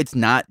 even though it's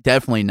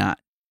definitely not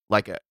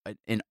like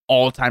an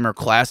all-timer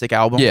classic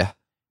album. Yeah.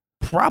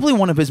 Probably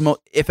one of his most,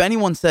 if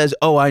anyone says,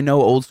 oh, I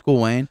know old school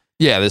Wayne,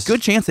 this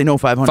good chance they know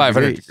 500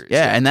 Degrees.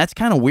 Yeah, and that's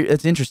kind of weird.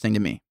 That's interesting to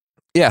me.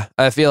 Yeah,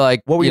 I feel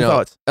like, what were your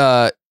thoughts?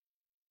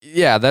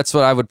 Yeah, that's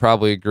what I would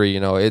probably agree.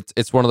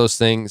 It's one of those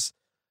things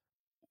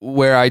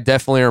where I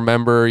definitely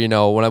remember,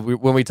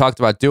 when we talked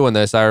about doing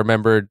this, I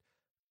remembered,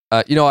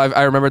 I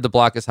remembered The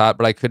Block is Hot,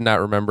 but I could not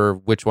remember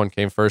which one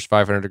came first,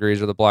 500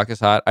 Degrees or The Block is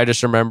Hot. I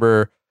just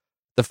remember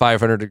the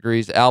 500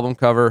 Degrees album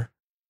cover.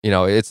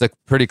 It's a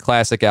pretty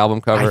classic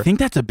album cover. I think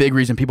that's a big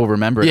reason people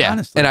remember it,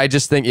 honestly. And I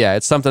just think,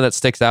 it's something that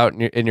sticks out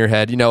in your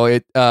head.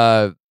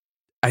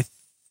 I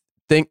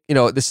think,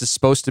 this is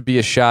supposed to be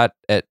a shot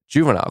at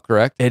Juvenile,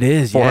 correct? It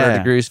is, 400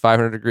 Degrees,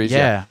 500 Degrees.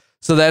 Yeah.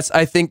 So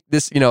I think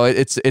this,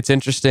 it's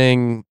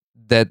interesting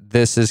that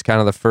this is kind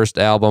of the first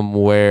album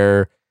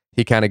where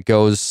he kind of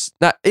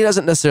he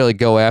doesn't necessarily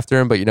go after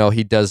him, but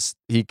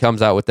he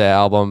comes out with the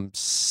album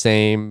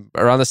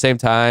around the same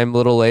time, a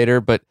little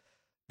later, but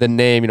the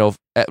name,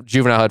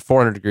 Juvenile had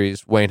 400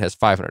 Degrees, Wayne has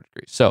 500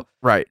 Degrees. So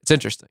right. It's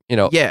interesting,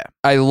 Yeah.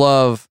 I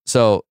love,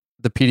 the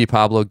P.D.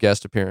 Pablo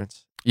guest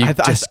appearance. You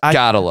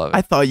gotta love it.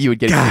 I thought you would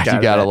get God,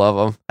 you gotta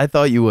love him. I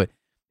thought you would.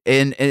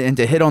 And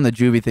to hit on the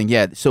Juvie thing,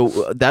 yeah. So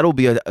that'll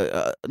be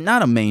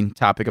not a main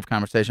topic of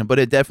conversation, but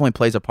it definitely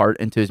plays a part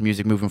into his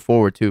music moving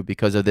forward too,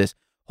 because of this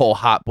whole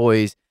Hot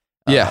Boys,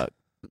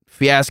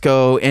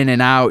 fiasco, in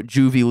and out,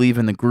 Juvie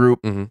leaving the group,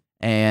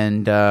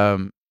 and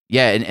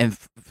and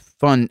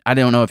fun. I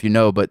don't know if you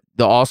know, but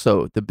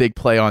the big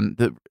play on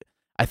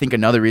I think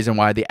another reason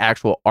why the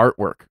actual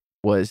artwork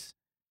was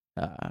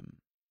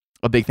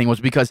a big thing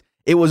was because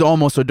it was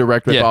almost a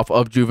direct ripoff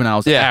of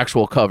Juvenile's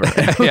actual cover.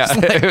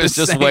 It was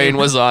just Wayne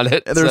was on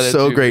it. They're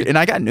so great. And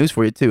I got news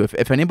for you too.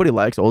 If anybody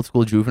likes old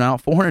school Juvenile,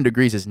 400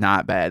 Degrees is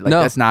not bad.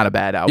 That's not a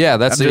bad album. Yeah,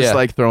 I'm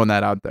just throwing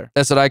that out there.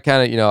 That's what I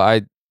kind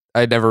of,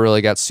 I never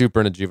really got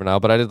super into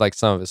Juvenile, but I did like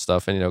some of his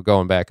stuff, and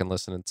going back and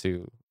listening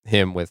to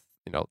him with,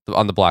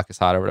 on The Block is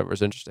Hot or whatever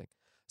is interesting.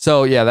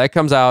 So yeah, that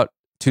comes out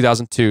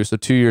 2002, so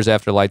 2 years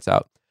after Lights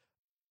Out.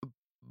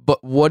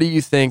 But what do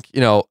you think,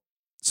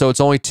 so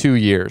it's only 2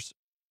 years,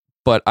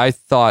 but I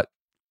thought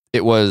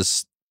it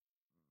was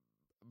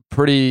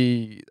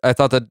I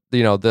thought that,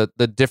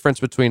 the difference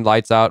between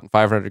Lights Out and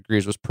 500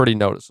 Degrees was pretty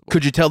noticeable.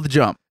 Could you tell the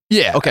jump?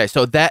 Yeah. Okay,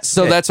 so that's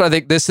what I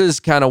think. This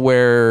is kind of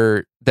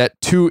where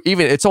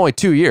it's only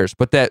 2 years,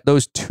 but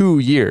those 2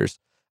 years,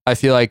 I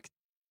feel like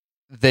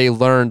they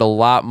learned a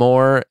lot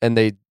more and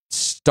they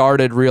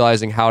started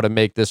realizing how to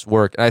make this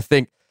work. And I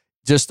think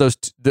just those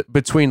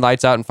between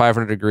Lights Out and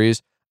 500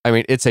 Degrees, I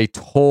mean, it's a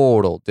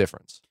total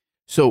difference.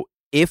 So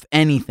if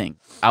anything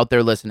out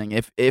there listening,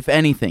 if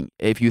anything,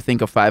 if you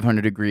think of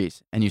 500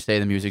 Degrees and you say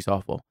the music's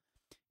awful,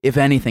 if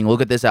anything,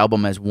 look at this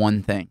album as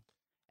one thing.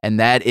 And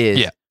that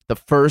is the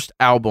first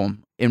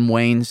album in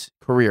Wayne's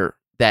career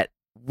that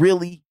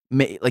really,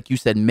 like you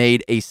said,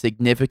 made a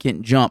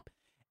significant jump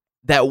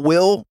that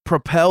will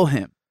propel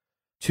him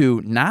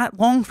to not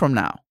long from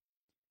now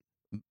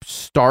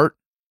start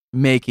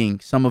making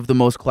some of the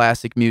most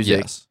classic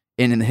music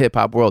in the hip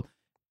hop world.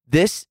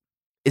 This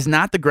is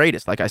not the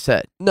greatest, like I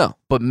said. No.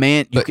 But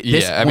man,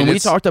 when we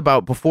talked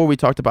about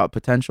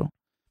potential,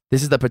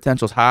 this is the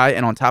potential's high.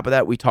 And on top of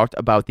that, we talked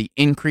about the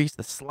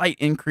slight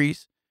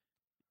increase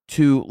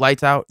to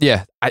Lights Out.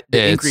 Yeah.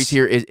 The increase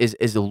here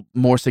is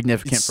more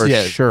significant for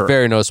sure.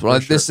 Very noticeable.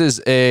 For sure. This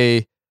is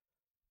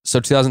so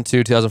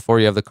 2002, 2004,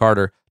 you have the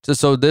Carter.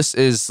 So this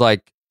is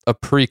like a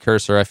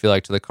precursor, I feel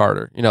like, to the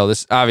Carter. You know,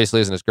 this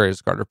obviously isn't as great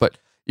as Carter, but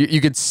you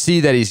could see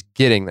that he's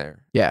getting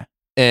there. Yeah.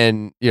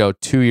 And,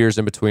 2 years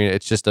in between,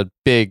 it's just a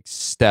big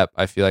step,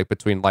 I feel like,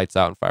 between Lights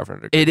Out and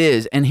 500 Degrees. It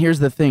is. And here's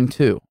the thing,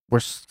 too. We're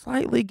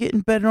slightly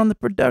getting better on the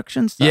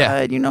production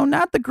side. Yeah.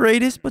 Not the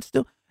greatest, but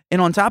still. And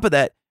on top of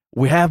that,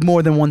 we have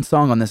more than one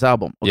song on this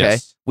album, okay?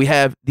 Yes. We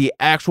have the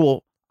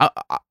actual...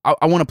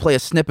 I want to play a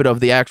snippet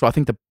of the actual... I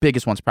think the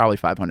biggest one's probably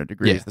 500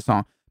 Degrees, the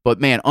song. But,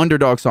 man,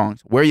 underdog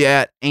songs, Where You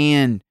At,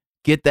 and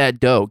Get That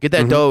Dough. Get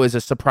That Dough is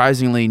a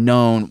surprisingly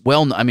known...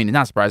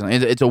 not surprisingly.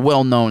 It's a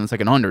well-known... It's like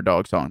an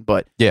underdog song.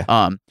 But,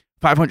 500...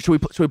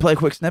 Should we play a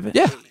quick snippet?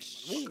 Yeah.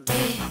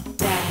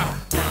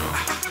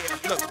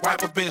 Look,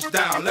 wipe a bitch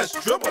down. Let's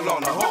dribble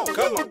on the hole.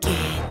 Come on.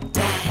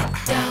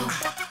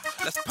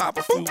 Let's pop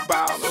a food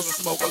ball. Let's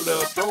smoke a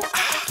little dope.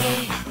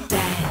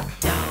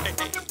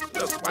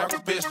 Let's wipe a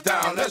bitch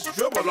down. Let's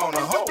dribble on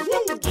the hole.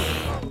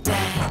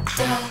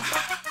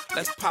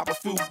 Let's pop a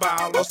food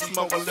ball. Let's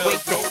smoke a little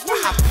dope.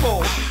 I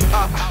pull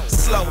up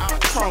slow,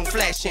 chrome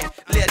flashing,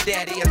 little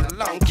daddy in the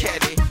long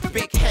caddy,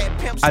 big head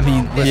pimp. I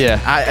mean, listen,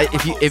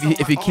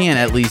 if you can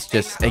at least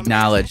just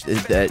acknowledge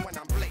that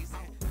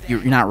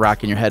you're not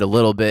rocking your head a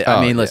little bit.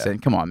 I mean, listen,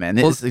 come on, man.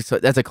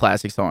 That's a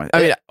classic song.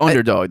 I mean,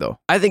 underdog though.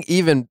 I think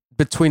even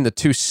between the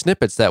two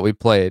snippets that we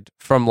played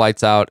from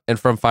Lights Out and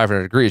from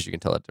 500 Degrees, you can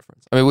tell that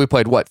difference. I mean, we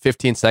played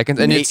 15 seconds,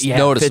 and it's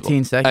noticeable.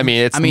 15 seconds. I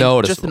mean, it's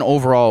noticeable. Just an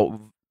overall.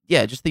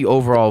 Yeah, just the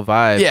overall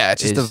vibe. Yeah,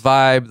 it's just the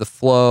vibe, the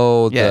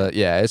flow.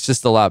 It's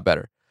just a lot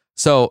better.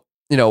 So,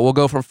 we'll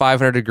go from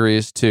 500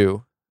 Degrees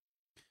to...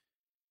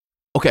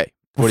 Okay,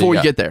 before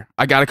we get there,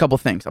 I got a couple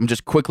things I'm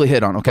just quickly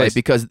hit on, okay? Please.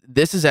 Because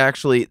this is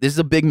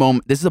a big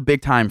moment. This is a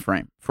big time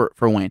frame for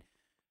Wayne.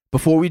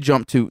 Before we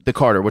jump to the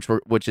Carter,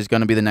 which is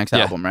going to be the next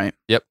album, right?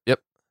 Yep.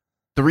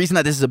 The reason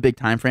that this is a big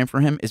time frame for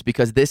him is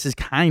because this is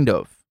kind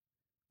of...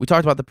 We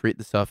talked about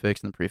the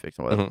suffix and the prefix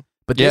and whatever. Mm-hmm.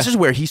 But this is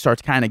where he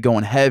starts kind of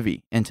going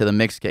heavy into the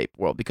mixtape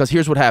world. Because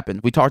here's what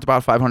happened. We talked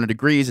about 500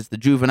 Degrees. It's the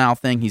juvenile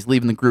thing. He's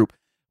leaving the group.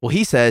 Well,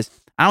 he says,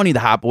 I don't need the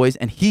Hot Boys.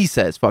 And he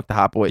says, fuck the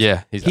Hot Boys.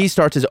 Yeah. He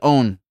starts his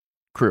own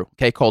crew,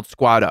 okay, called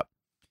Squad Up.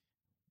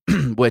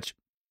 Which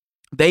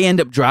they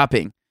end up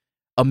dropping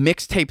a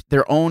mixtape,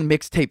 their own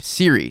mixtape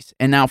series.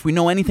 And now if we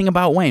know anything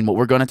about Wayne, what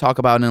we're going to talk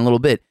about in a little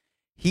bit,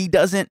 he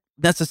doesn't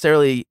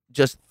necessarily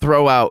just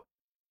throw out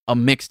a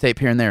mixtape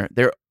here and there.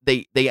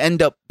 They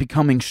end up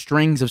becoming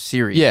strings of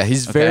series. Yeah,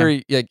 he's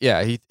very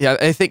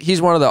I think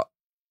he's one of the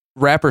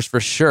rappers for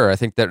sure. I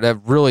think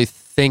that really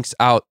thinks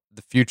out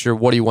the future,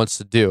 what he wants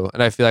to do,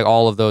 and I feel like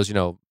all of those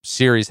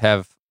series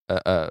have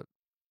a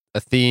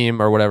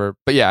theme or whatever.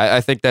 But yeah,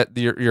 I think that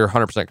you're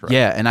 100% correct.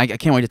 Yeah, and I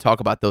can't wait to talk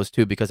about those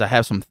too because I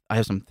have some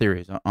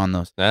theories on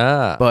those.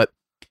 But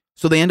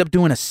so they end up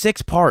doing a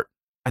 6-part.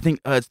 I think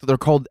they're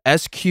called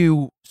SQ.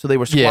 So they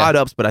were Squad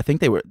Ups, but I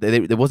think they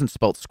wasn't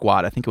spelled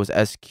squad. I think it was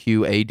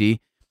SQAD.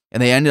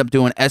 And they ended up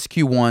doing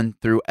SQ1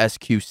 through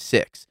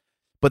SQ6.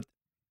 But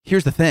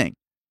here's the thing.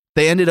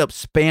 They ended up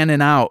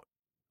spanning out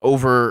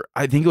over,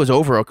 I think it was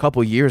over a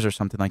couple years or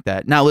something like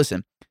that. Now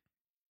listen,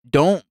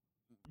 don't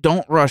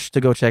rush to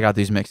go check out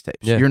these mixtapes.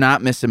 Yeah. You're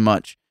not missing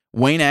much.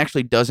 Wayne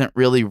actually doesn't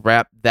really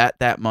rap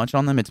that much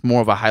on them. It's more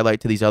of a highlight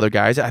to these other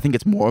guys. I think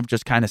it's more of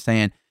just kind of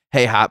saying,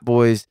 hey, Hot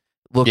Boys,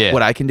 look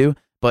what I can do.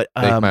 But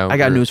I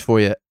got news for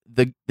you.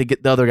 The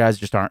other guys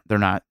just aren't, they're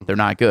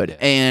not good. Yeah.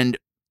 And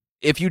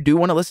if you do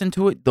want to listen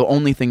to it, the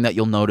only thing that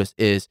you'll notice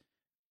is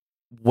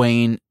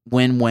when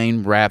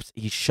Wayne raps,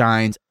 he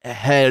shines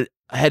head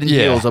and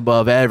heels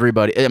above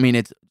everybody. I mean,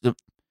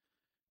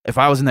 if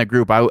I was in that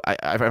group,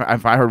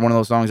 if I heard one of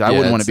those songs, I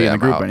wouldn't want to be in the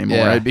group anymore.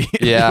 Yeah. I'd be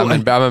I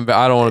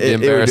don't want to be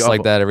embarrassed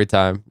like that every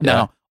time. Yeah.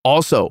 Now,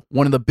 also,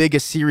 one of the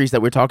biggest series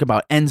that we're talking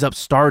about ends up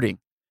starting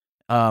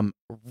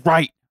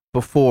right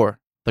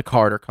before the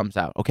Carter comes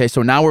out. Okay,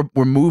 so now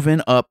we're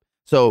moving up.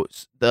 So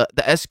the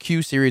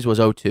SQ series was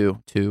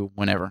 02 to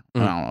whenever. I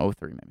don't know,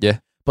 03 maybe. Yeah.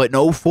 But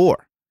in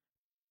 04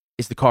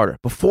 is the Carter.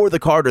 Before the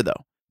Carter,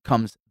 though,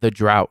 comes the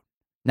Drought.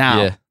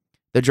 Now,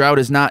 the Drought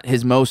is not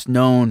his most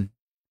known,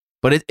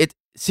 but it's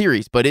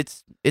series, but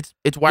it's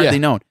widely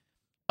known.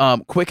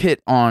 Quick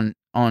hit on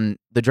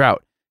the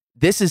Drought.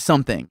 This is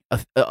something,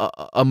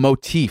 a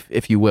motif,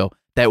 if you will,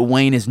 that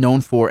Wayne is known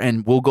for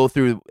and will go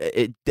through,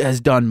 it has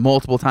done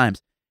multiple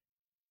times.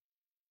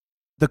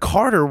 The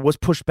Carter was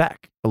pushed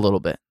back a little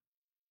bit.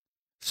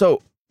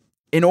 So,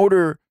 in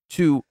order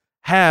to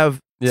have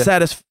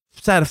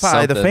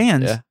satisfy the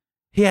fans,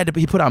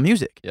 he put out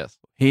music. Yes,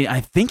 I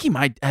think he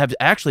might have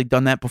actually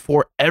done that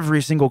before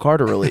every single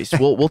Carter release.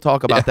 We'll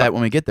talk about that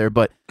when we get there.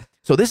 But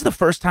so this is the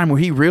first time where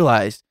he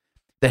realized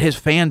that his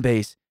fan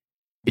base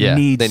they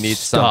needs need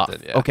stuff.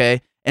 something. Yeah.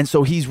 Okay, and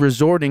so he's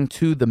resorting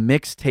to the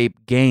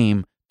mixtape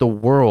game, the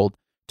world,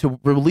 to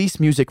release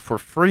music for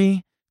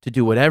free, to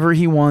do whatever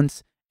he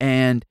wants,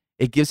 and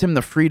it gives him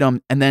the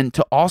freedom. And then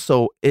to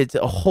also, it's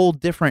a whole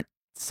different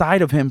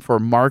side of him for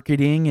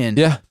marketing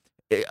and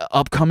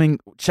upcoming.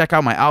 Check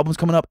out my albums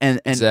coming up,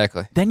 and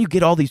exactly. Then you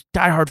get all these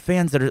diehard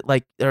fans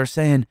that are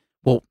saying,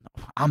 "Well,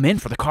 I'm in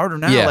for the Carter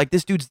now." Yeah. Like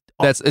this dude's.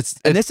 This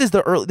is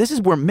the early. This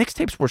is where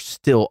mixtapes were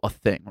still a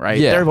thing, right?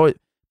 Yeah.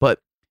 But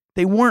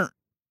they weren't.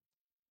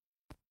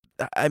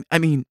 I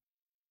mean,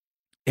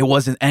 it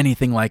wasn't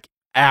anything like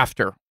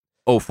after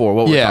 04,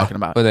 what we're talking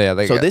about.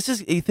 But so this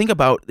is, you think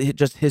about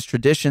just his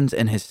traditions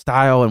and his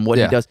style and what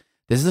he does.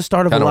 This is the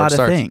start of Kinda a lot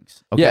of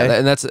things. Okay? Yeah,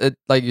 and that's it,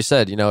 like you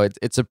said,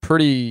 it's a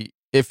pretty,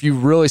 if you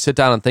really sit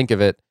down and think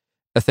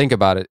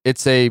about it,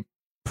 it's a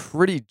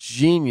pretty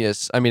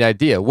genius,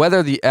 idea.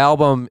 Whether the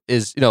album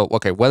is,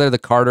 whether the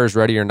Carter is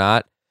ready or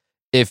not,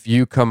 if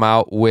you come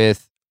out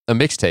with a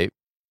mixtape,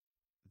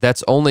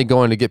 that's only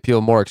going to get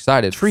people more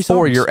excited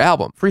for your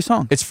album. Free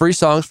songs. It's free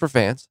songs for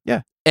fans.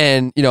 Yeah.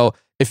 And,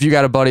 if you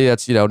got a buddy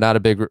that's, not a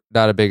big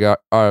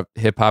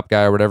hip hop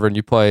guy or whatever, and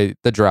you play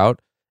The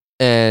Drought,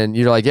 and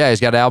you're like, yeah, he's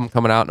got an album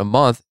coming out in a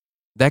month,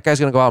 that guy's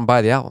going to go out and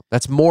buy the album.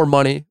 That's more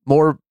money,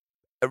 more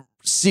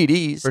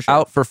CDs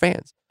out for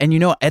fans. And,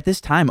 at this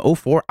time,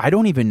 04, I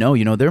don't even know,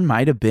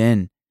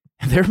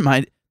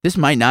 this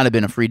might not have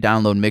been a free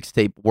download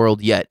mixtape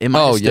world yet. It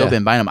might have still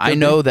been buying them. I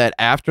know that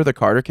after the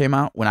Carter came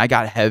out, when I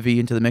got heavy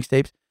into the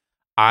mixtapes,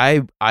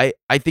 I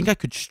think I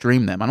could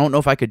stream them. I don't know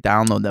if I could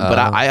download them, but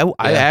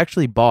I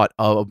actually bought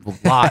a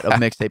lot of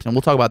mixtapes, and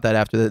we'll talk about that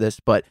after this.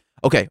 But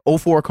okay,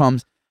 04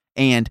 comes,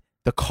 and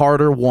the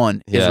Carter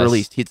 1 is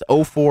released. It's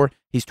 04.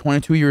 He's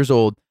 22 years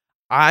old.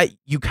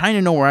 You kind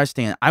of know where I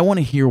stand. I want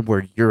to hear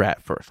where you're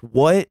at first.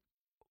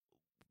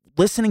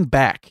 Listening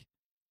back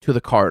to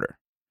the Carter,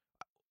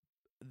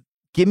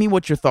 give me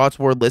what your thoughts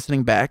were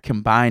listening back,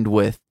 combined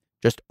with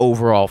just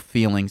overall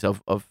feelings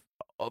of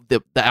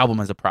the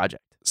album as a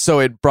project. So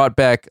it brought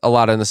back a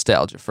lot of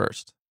nostalgia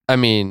first.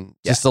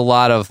 Just a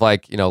lot of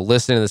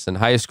listening to this in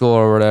high school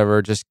or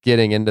whatever, just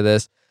getting into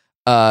this.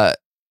 It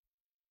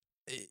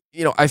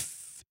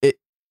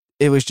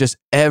was just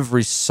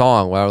every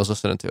song while I was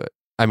listening to it.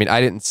 I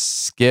didn't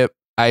skip.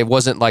 I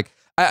wasn't I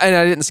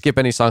didn't skip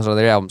any songs on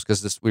their albums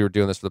because we were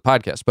doing this for the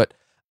podcast, but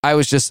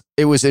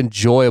it was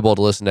enjoyable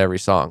to listen to every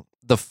song.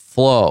 The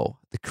flow,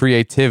 the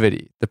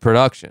creativity, the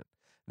production.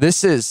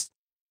 This is,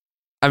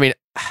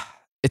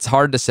 it's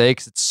hard to say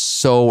because it's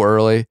so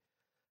early,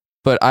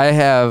 but I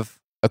have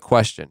a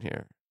question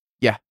here.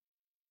 Yeah.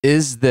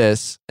 Is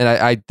this, and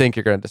I think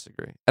you're going to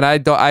disagree, and I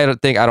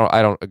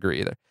don't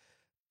agree either.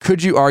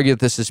 Could you argue that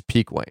this is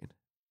peak Wayne?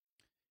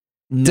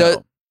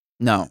 No.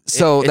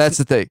 So that's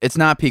the thing. It's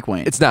not peak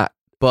Wayne. It's not.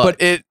 God,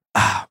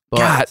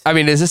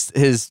 is this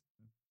his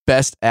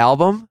best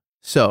album?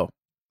 So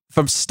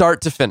from start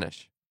to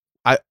finish.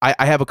 I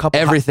have a couple.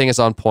 Everything is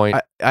on point.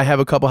 I have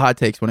a couple hot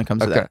takes when it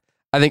comes to that.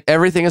 I think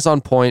everything is on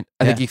point.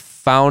 I think he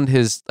found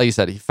his, like you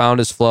said, he found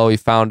his flow. He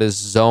found his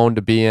zone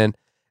to be in.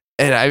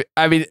 And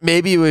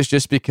maybe it was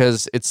just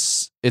because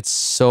it's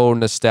so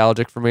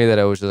nostalgic for me that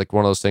it was just like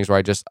one of those things where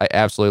I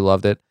absolutely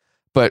loved it.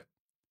 But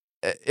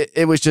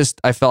it was just,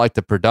 I felt like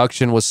the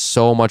production was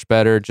so much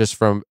better just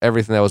from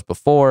everything that was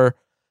before.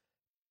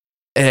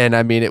 And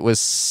it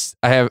was,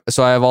 I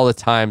have all the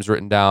times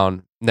written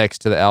down next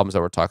to the albums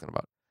that we're talking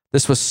about.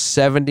 This was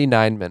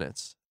 79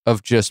 minutes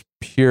of just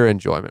pure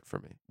enjoyment for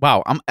me.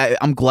 Wow,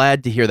 I'm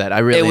glad to hear that. I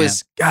really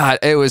am.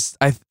 It was.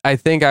 I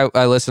think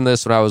I listened to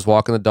this when I was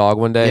walking the dog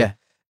one day. Yeah.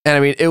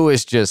 And it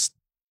was just.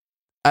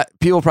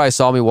 People probably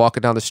saw me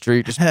walking down the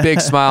street, just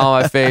big smile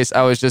on my face.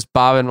 I was just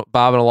bobbing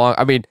along.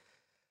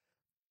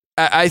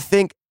 I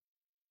think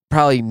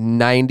probably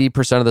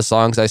 90% of the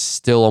songs I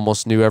still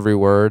almost knew every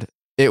word.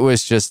 It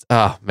was just,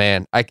 oh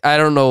man, I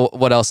don't know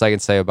what else I can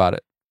say about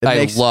it.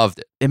 I loved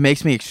it. It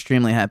makes me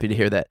extremely happy to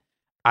hear that.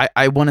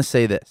 I want to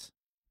say this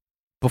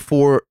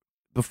before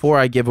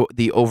I give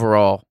the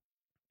overall,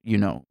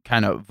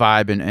 kind of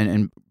vibe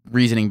and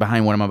reasoning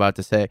behind what I'm about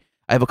to say.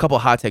 I have a couple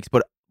of hot takes,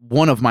 but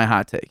one of my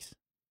hot takes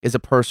is a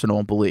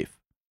personal belief.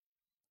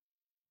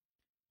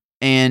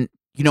 And,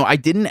 I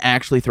didn't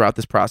actually throughout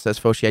this process,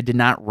 Foshe, I did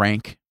not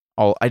rank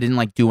I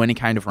didn't do any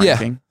kind of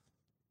ranking. Yeah.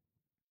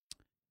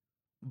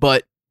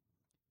 But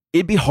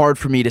it'd be hard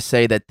for me to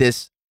say that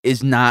this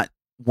is not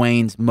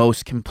Wayne's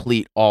most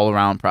complete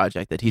all-around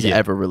project that he's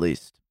ever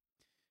released.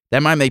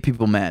 That might make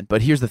people mad,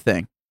 but here's the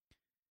thing.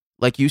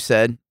 Like you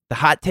said, the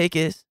hot take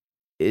is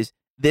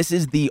this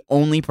is the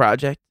only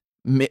project,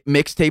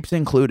 mixtapes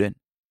included,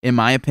 in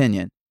my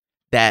opinion,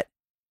 that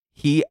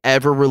he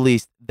ever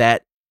released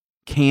that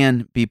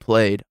can be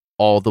played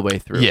all the way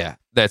through. Yeah,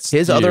 that's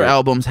his other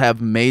albums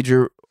have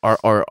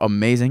are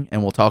amazing,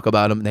 and we'll talk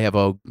about them. They have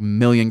a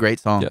million great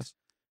songs. Yes.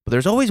 But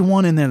there's always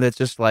one in there that's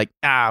just like,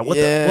 what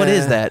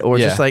is that? Or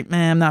just like,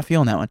 man, I'm not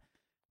feeling that one.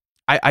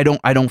 I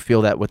don't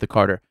feel that with the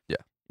Carter. Yeah.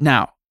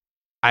 Now,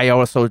 I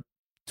also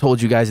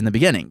told you guys in the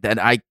beginning that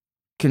I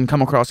can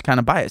come across kind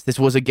of biased. This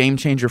was a game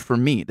changer for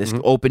me. This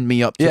opened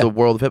me up to the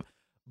world of hip.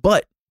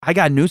 But I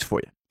got news for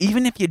you.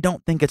 Even if you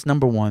don't think it's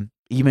number one,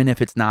 even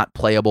if it's not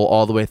playable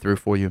all the way through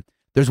for you,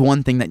 there's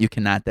one thing that you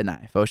cannot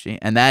deny, Foshe,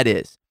 and that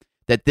is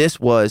that this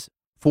was,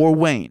 for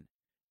Wayne,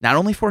 not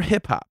only for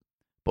hip hop,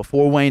 but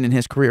for Wayne in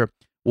his career,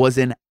 was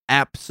an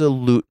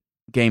absolute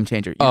game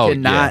changer. You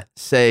cannot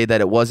say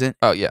that it wasn't.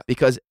 Oh, yeah.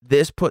 Because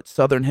this put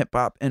Southern hip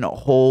hop in a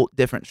whole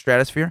different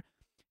stratosphere.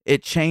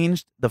 It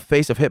changed the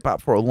face of hip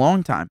hop for a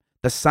long time.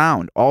 The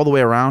sound all the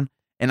way around.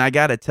 And I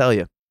got to tell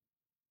you,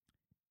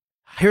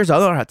 here's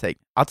another hot take.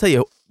 I'll tell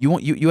you,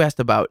 you asked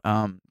about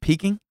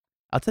peaking.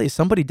 I'll tell you,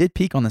 somebody did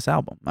peak on this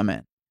album, my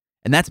man.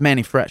 And that's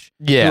Manny Fresh.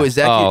 Yeah.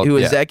 Who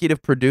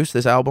executive produced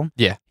this album.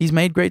 Yeah. He's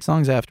made great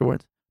songs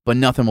afterwards, but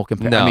nothing will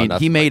compare. No, I mean,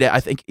 he made like it. I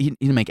think he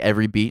didn't make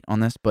every beat on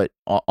this, but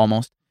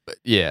almost.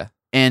 Yeah.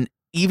 And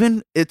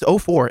even it's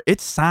 04, it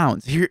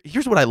sounds,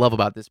 here's what I love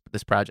about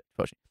this project,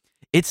 Foshe.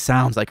 It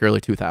sounds like early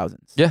 2000s.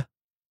 Yeah.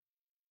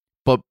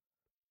 But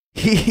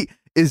he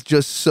is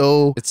just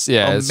so amazing.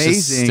 It's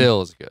just still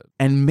as good.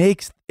 And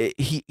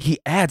he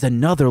adds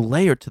another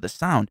layer to the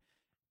sound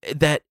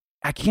that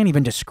I can't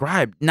even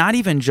describe. Not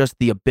even just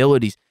the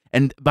abilities.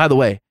 And by the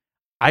way,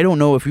 I don't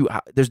know if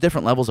there's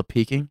different levels of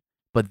peaking,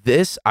 but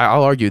this,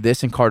 I'll argue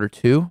this and Carter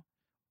 2,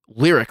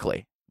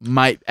 lyrically,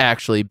 might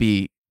actually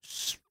be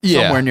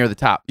somewhere near the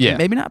top. Yeah.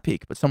 Maybe not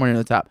peak, but somewhere near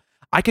the top.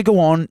 I could go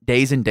on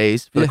days and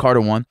days for the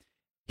Carter 1.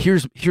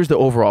 Here's the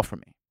overall for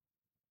me.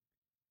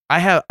 I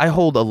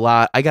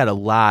got a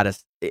lot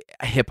of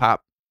hip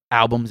hop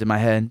albums in my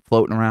head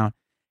floating around.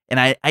 And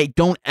I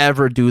don't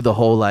ever do the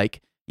whole,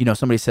 like,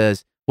 somebody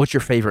says, what's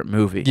your favorite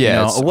movie?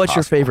 Yeah. Or what's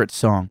your favorite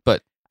song?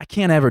 But I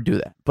can't ever do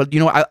that. But,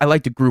 I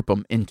like to group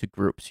them into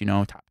groups,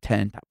 top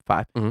 10, top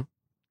 5. Mm-hmm.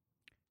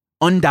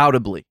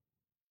 Undoubtedly,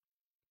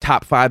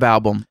 top 5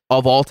 album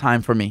of all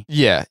time for me.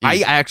 Yeah.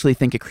 I actually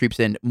think it creeps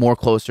in more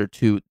closer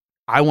to,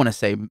 I want to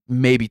say,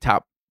 maybe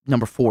top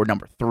number 4,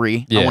 number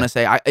 3. Yeah. I want to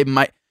say, it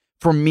might,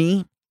 for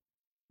me,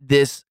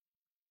 this,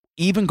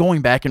 even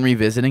going back and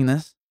revisiting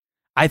this,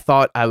 I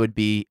thought I would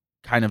be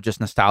kind of just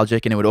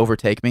nostalgic and it would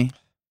overtake me.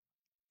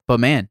 But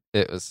man,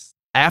 it was,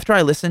 after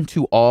I listened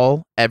to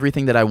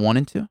everything that I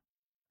wanted to,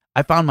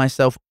 I found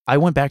myself, I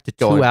went back to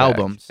 2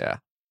 albums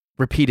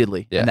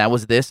repeatedly. Yeah. And that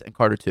was this and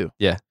Carter 2.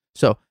 Yeah.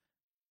 So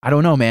I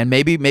don't know, man.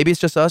 Maybe it's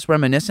just us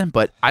reminiscing,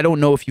 but I don't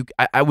know if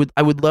I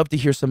would love to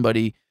hear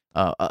somebody,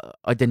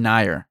 a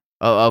denier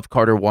of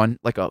Carter 1,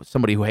 like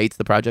somebody who hates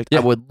the project. Yeah.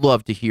 I would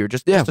love to hear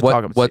just to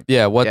talk about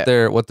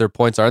what their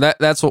points are. And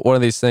that's what one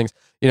of these things,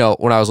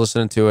 when I was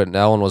listening to it and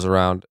Ellen was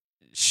around,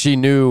 she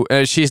knew,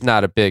 and she's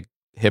not a big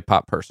hip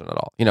hop person at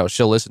all.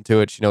 She'll listen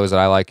to it. She knows that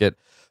I like it.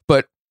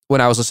 But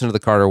when I was listening to the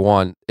Carter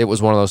 1, it was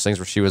one of those things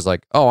where she was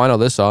like, oh, I know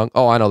this song.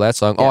 Oh, I know that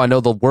song. Oh, I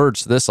know the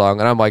words to this song.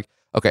 And I'm like,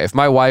 okay, if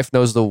my wife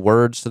knows the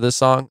words to this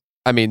song,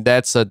 I mean,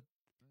 that's a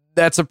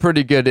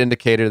pretty good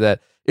indicator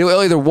that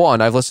either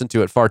one, I've listened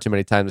to it far too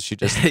many times. She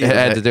just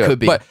had to do it.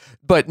 Be.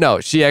 But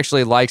no, she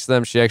actually likes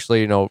them. She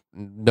actually,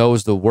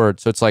 knows the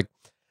words. So it's like,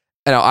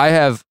 I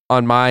have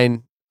on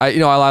mine, I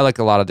like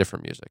a lot of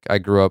different music. I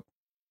grew up,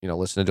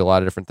 listening to a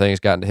lot of different things,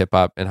 got into hip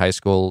hop in high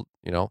school,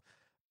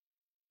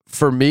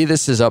 For me,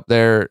 this is up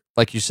there,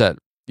 like you said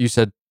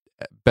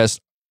best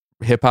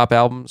hip hop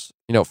albums.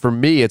 For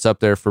me, it's up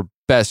there for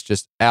best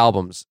just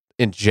albums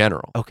in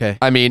general. Okay.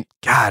 I mean,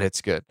 God,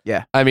 it's good.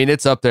 Yeah. I mean,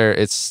 it's up there.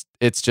 It's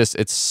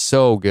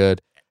so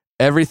good.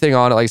 Everything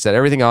on it, like I said,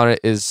 everything on it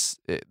is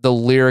the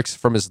lyrics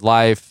from his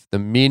life, the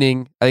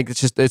meaning. I think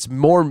it's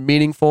more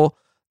meaningful,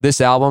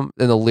 this album,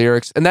 than the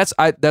lyrics. And that's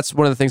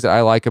one of the things that I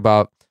like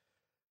about,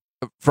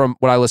 from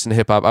when I listen to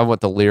hip hop, I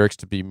want the lyrics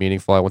to be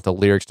meaningful. I want the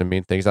lyrics to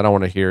mean things. I don't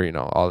want to hear,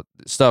 all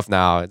stuff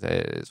now. It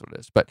is what it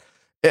is. But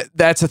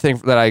that's a thing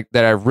that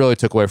I really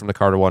took away from the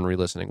Carter 1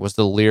 re-listening, was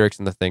the lyrics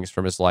and the things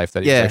from his life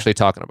that he's actually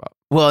talking about.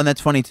 Well, and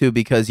that's funny too,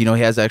 because he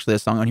has actually a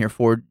song on here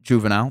for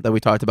Juvenile that we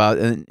talked about,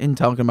 and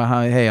talking about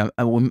how, hey,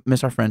 I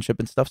miss our friendship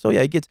and stuff. So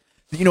yeah, it gets.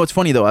 It's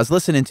funny though. I was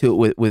listening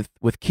to it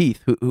with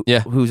Keith,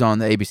 who's on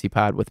the ABC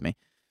pod with me,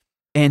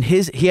 and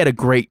he had a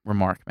great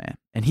remark, man.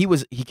 And he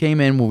came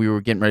in when we were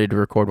getting ready to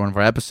record one of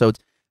our episodes.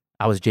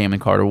 I was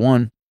jamming Carter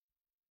 1,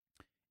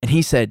 and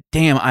he said,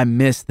 "Damn, I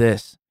miss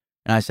this."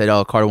 And I said,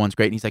 "Oh, Carter 1's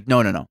great." And he's like,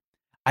 "No.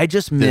 I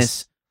just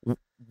miss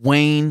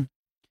Wayne.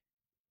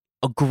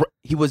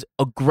 He was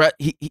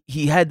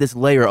he had this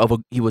layer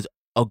of he was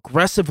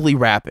aggressively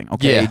rapping.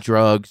 Okay,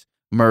 drugs,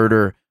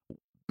 murder,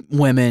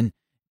 women,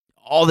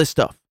 all this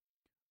stuff.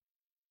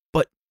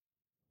 But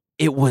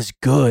it was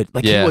good.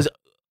 Like he was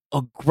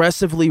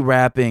aggressively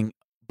rapping,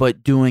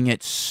 but doing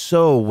it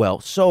so well.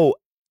 So,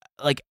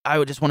 like, I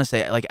would just want to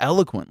say, like,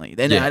 eloquently.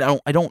 And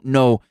I don't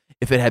know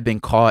if it had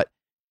been caught.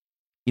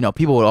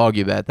 People would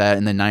argue about that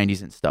in the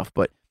 90s and stuff,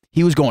 but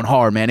he was going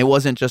hard, man. It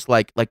wasn't just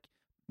like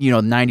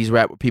 90s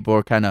rap where people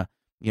were kind of,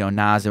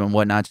 Nas and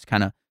whatnot, just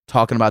kind of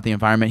talking about the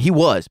environment. He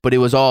was, but it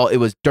was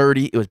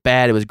dirty, it was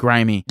bad, it was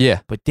grimy.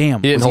 Yeah. But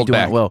damn, he didn't hold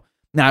back. Well,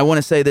 now I want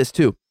to say this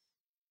too.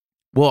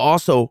 Well,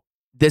 also,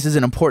 this is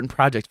an important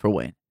project for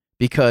Wayne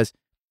because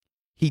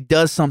he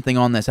does something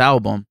on this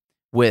album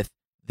with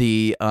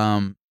the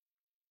that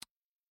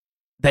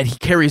he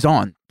carries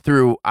on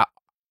through.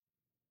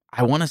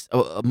 I want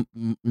to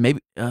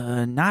maybe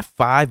not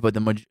 5, but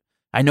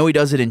I know he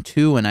does it in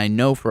 2, and I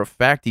know for a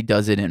fact he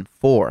does it in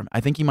 4. I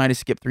think he might have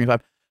skipped 3 and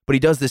 5, but he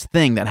does this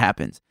thing that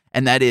happens,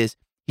 and that is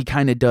he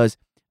kind of does.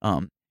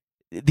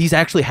 These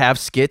actually have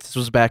skits. This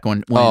was back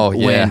when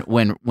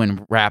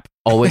rap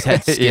always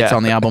had skits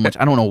on the album, which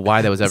I don't know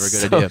why that was ever a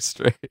good idea.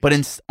 Straight.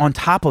 But on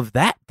top of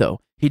that, though,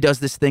 he does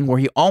this thing where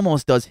he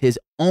almost does his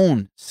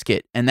own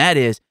skit, and that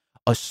is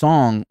a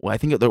song. I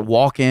think they're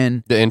walk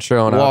in, the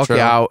intro and walk outro.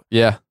 out,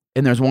 Yeah,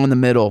 and there's one in the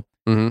middle.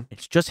 Mm-hmm.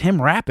 It's just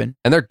him rapping,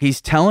 and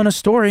he's telling a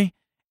story,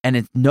 and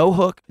it's no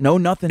hook, no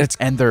nothing,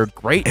 and they're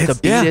great. The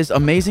beat is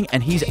amazing,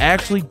 and he's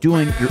actually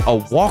doing a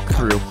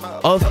walkthrough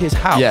of his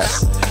house.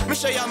 Yes. Let me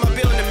show y'all my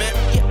building, man.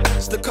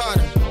 It's the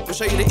Carter. I'll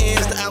show you the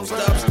ins, the outs, the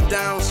ups, the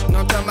downs. You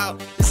know what I'm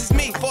talking about? This is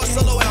me, 4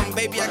 solo album,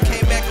 baby. I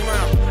came back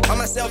around by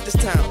myself this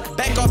time.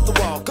 Back off the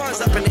wall, guns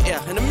up in the air,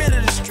 in the middle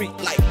of the street,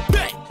 like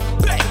bang,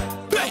 bang,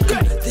 bang,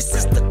 bang. This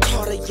is the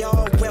Carter,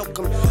 y'all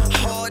welcome.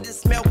 Hard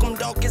as Malcolm,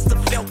 dark as the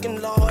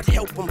Falcon, Lord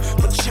help him.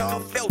 But y'all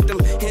felt them,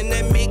 and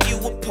that make you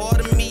a part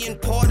of me,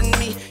 and pardon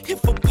me.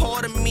 If a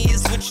part of me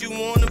is what you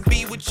wanna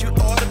be, what you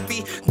ought to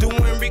be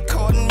doing,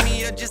 recording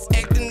me, or just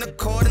acting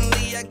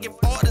accordingly. I give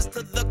orders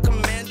to the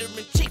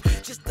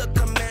commander-in-chief, just the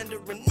commander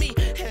and me.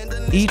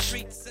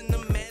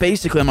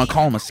 Basically, I'm gonna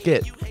call him a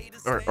skit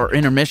or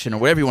intermission or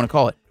whatever you want to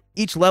call it.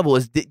 Each level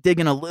is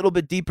digging a little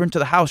bit deeper into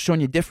the house,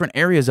 showing you different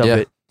areas of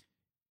it.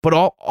 But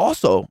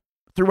also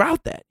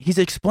throughout that, he's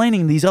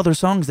explaining these other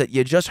songs that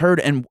you just heard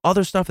and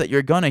other stuff that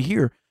you're gonna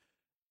hear.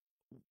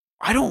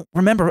 I don't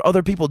remember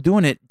other people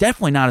doing it.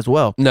 Definitely not as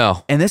well.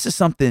 No. And this is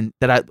something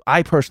that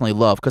I personally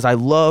love, because I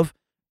love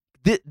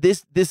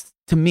this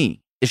to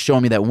me is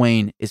showing me that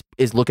Wayne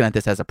is looking at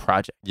this as a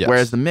project. Yes.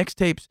 Whereas the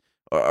mixtapes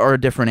are a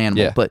different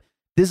animal. Yeah. But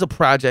this is a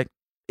project.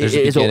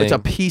 It's a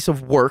piece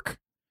of work,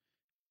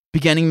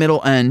 beginning,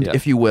 middle, end,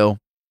 if you will.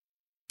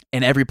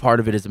 And every part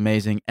of it is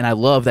amazing. And I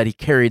love that he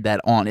carried that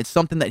on. It's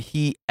something that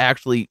he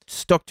actually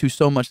stuck to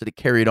so much that it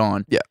carried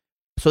on. Yeah.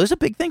 So this is a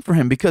big thing for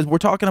him, because we're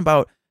talking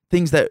about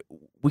things that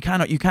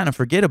you kind of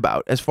forget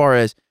about, as far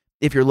as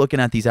if you're looking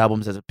at these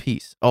albums as a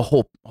piece, a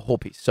whole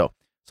piece. So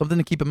something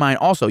to keep in mind.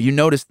 Also, you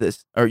noticed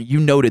this, or you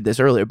noted this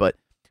earlier, but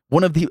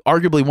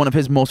arguably one of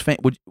his most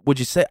famous, would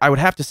you say, I would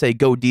have to say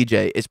Go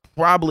DJ is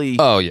probably,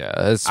 oh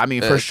yeah,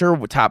 for sure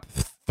top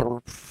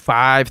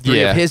 5,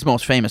 3 of his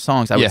most famous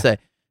songs, I would say.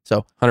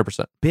 So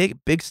 100%.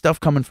 Big stuff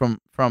coming from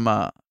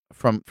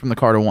the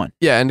Carter 1.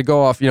 Yeah, and to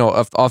go off,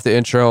 off the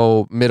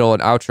intro, middle,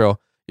 and outro,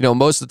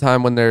 most of the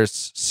time when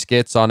there's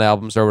skits on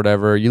albums or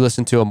whatever, you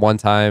listen to them one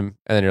time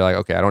and then you're like,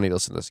 okay, I don't need to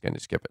listen to this again, you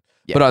skip it.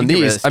 Yeah, but on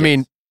these, I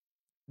mean,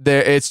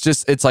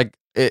 it's like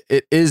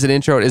it is an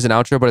intro, it is an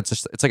outro, but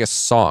it's like a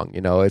song,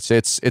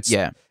 it's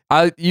yeah.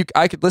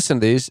 I could listen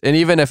to these, and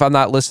even if I'm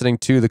not listening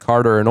to the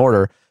Carter in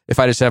order, if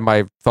I just have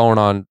my phone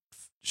on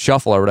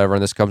shuffle or whatever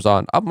and this comes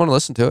on, I'm gonna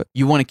listen to it.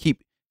 You want to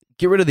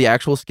get rid of the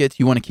actual skits.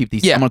 You want to keep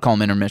these. Yeah. I'm gonna call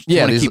them intermissions.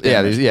 Yeah,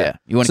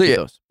 You want to keep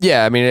those.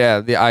 Yeah, I mean,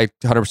 I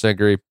 100%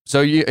 agree.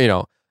 So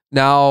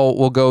now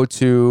we'll go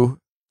to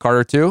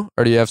Carter 2,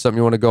 or do you have something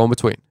you want to go in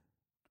between?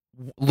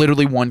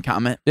 Literally one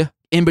comment. Yeah.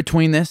 In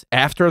between this,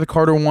 after the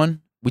Carter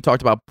 1, we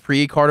talked about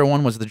pre-Carter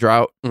 1 was the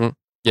drought. Mm-hmm.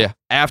 Yeah.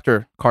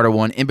 After Carter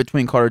 1, in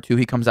between Carter 2,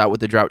 he comes out with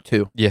the drought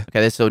 2. Yeah.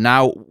 Okay. So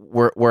now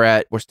we're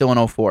still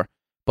in 04,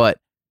 but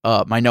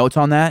my notes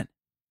on that,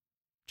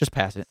 just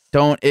pass it.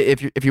 Don't,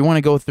 if you want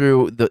to go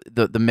through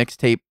the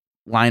mixtape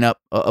lineup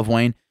of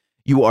Wayne,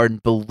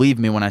 believe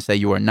me when I say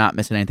you are not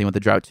missing anything with the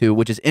drought 2,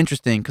 which is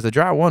interesting because the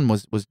drought 1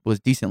 was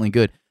decently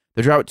good.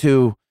 The drought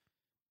 2,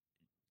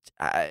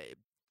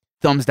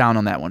 thumbs down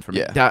on that one for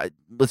me. Yeah.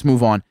 Let's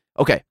move on.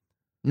 Okay.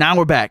 Now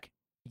we're back.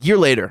 Year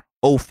later,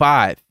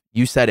 05.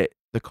 You said it.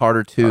 The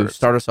Carter 2.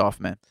 Start us off,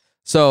 man.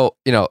 So,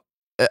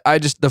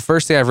 the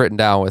first thing I've written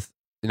down with,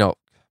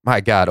 my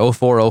God,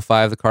 04,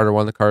 05, the Carter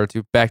 1, the Carter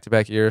 2,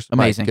 back-to-back years.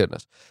 Amazing. My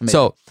goodness. Amazing.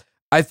 So,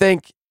 I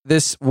think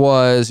this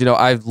was,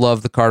 I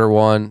love the Carter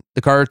 1.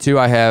 The Carter 2,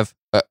 I have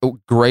a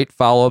great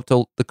follow-up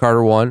to the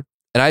Carter 1.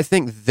 And I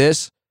think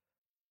this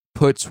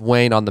puts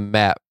Wayne on the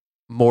map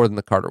more than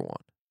the Carter 1.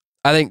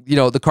 I think,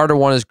 the Carter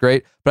 1 is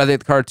great, but I think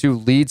the Carter 2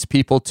 leads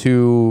people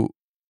to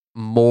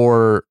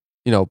more,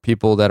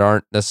 people that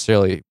aren't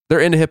necessarily,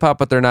 they're into hip-hop,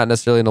 but they're not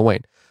necessarily into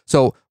Wayne.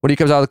 So, when he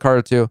comes out of the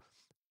Carter 2,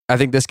 I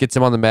think this gets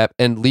him on the map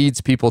and leads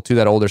people to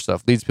that older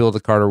stuff. Leads people to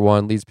Carter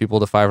 1, leads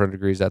people to 500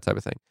 Degrees, that type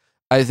of thing.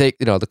 I think,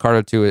 the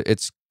Carter 2,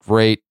 it's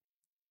great.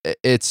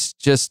 It's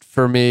just,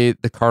 for me,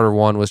 the Carter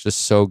 1 was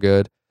just so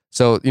good.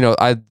 So,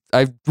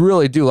 I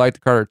really do like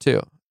the Carter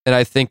 2. And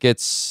I think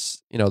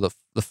it's,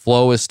 the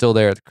flow is still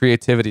there. The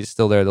creativity is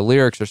still there. The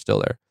lyrics are still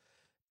there.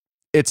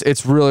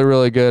 It's really,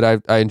 really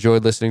good. I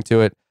enjoyed listening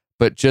to it.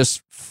 But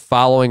just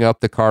following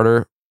up the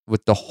Carter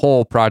with the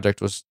whole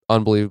project was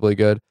unbelievably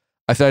good.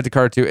 I feel like the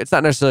Carter 2, it's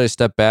not necessarily a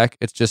step back.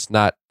 It's just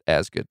not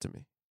as good to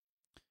me.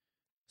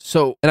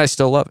 So, and I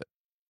still love it.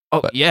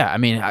 Oh, but, yeah. I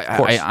mean,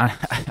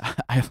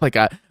 I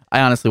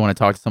I honestly want to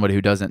talk to somebody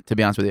who doesn't, to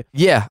be honest with you.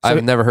 Yeah, so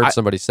I've never heard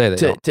somebody say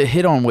that. To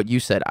hit on what you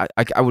said,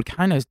 I would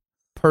kind of,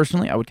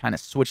 personally, I would kind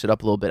of switch it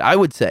up a little bit. I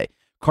would say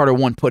Carter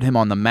 1 put him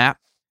on the map,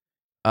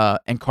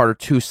 and Carter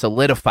 2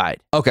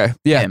 solidified. Okay,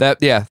 yeah, him.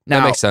 that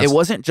makes sense. It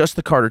wasn't just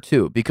the Carter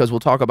 2, because we'll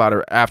talk about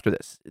it after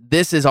this.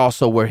 This is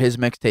also where his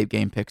mixtape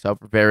game picks up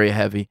very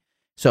heavy.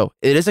 So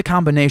it is a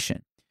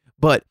combination,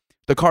 but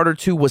the Carter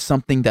 2 was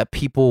something that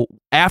people,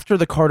 after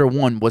the Carter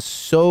 1 was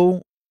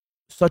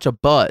such a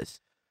buzz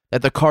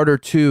that the Carter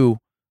 2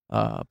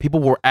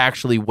 people were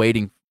actually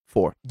waiting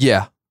for.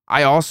 Yeah.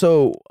 I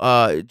also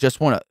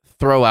just want to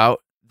throw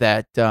out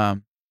that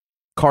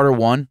Carter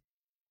 1,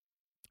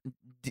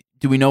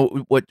 do we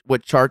know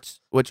what charts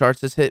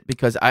this hit?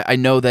 Because I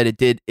know that it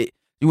did.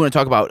 You want to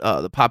talk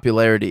about the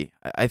popularity.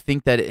 I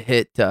think that it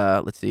hit,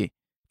 let's see,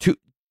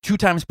 two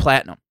times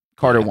platinum.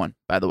 Carter 1,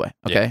 by the way.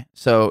 Okay, yeah.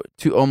 So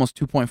almost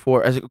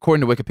 2.4, as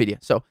according to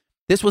Wikipedia. So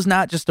this was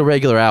not just a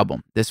regular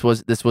album. This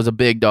was a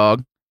big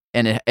dog,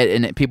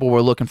 and people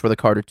were looking for the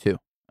Carter 2.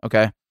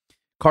 Okay,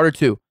 Carter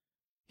 2.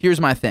 Here's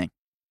my thing.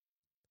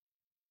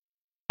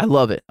 I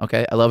love it.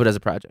 Okay, I love it as a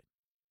project.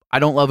 I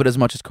don't love it as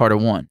much as Carter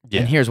 1,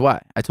 and here's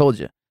why. I told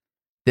you,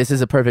 this is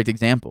a perfect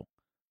example.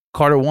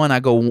 Carter 1, I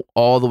go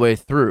all the way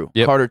through.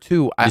 Yep. Carter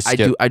 2,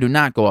 I do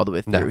not go all the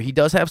way through. No. He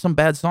does have some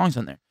bad songs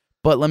in there.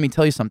 But let me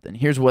tell you something.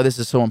 Here's why this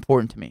is so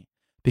important to me.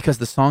 Because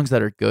the songs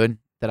that are good,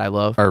 that I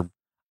love,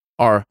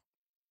 are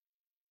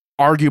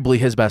arguably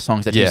his best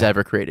songs that he's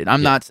ever created.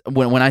 I'm not,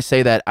 when I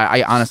say that,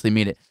 I honestly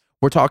mean it.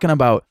 We're talking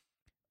about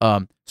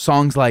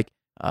songs like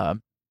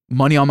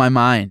Money on My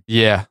Mind.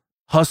 Yeah.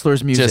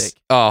 Hustler's Music.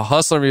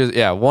 Hustler Music.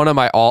 Yeah, that's one of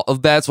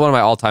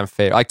my all-time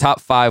favorite. Like top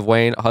 5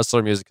 Wayne,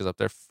 Hustler Music is up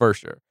there for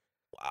sure.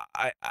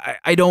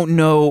 I don't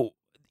know.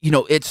 You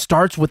know, it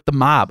starts with the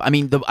mob. I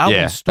mean, the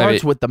album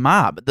starts with the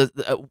mob.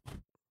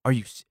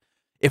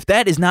 If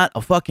that is not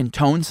a fucking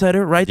tone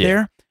setter right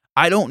there,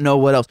 I don't know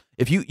what else.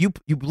 If you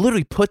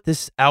literally put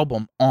this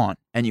album on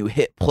and you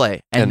hit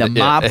play and the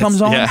mob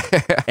comes on,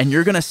 and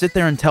you're gonna sit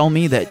there and tell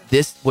me that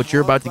what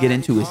you're about to get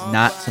into is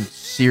not some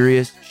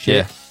serious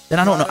shit, then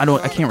I don't know.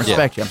 I can't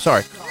respect you. I'm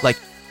sorry. Like,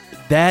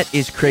 that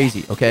is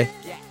crazy. Okay.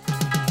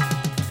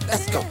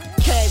 Let's go.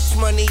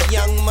 Money,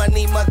 young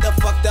money,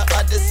 motherfuck the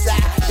other side.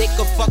 They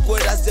can fuck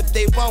with us if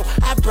they won't.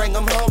 I bring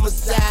them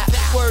homicide.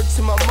 Word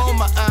to my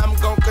mama, I'm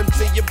gon'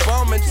 continue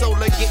bombing. Told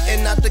her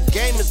getting out the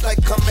game is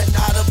like coming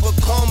out of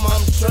a coma.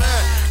 I'm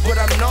trying, but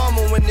I'm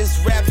normal when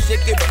this rap shit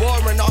get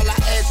boring. All I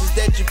ask is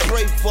that you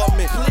pray for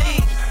me,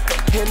 please.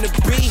 And the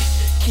beat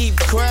keep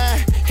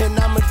crying, and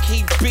I'ma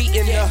keep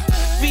beating her.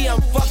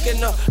 I'm fucking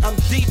her, I'm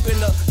deep in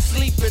her,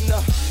 sleeping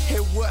her.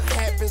 And what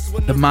happens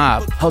when the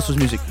mob, Hustler's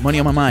Music, Money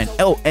on My Mind.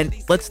 Oh, and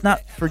let's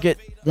not forget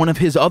one of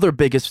his other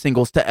biggest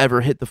singles to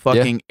ever hit the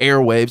fucking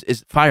airwaves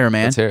is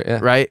Fireman.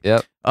 Right?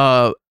 Yep.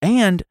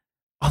 And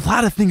a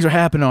lot of things are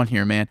happening on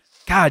here, man.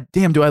 God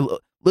damn, do I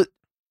look?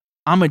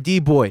 I'm a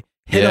D-boy.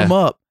 Hit him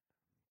up.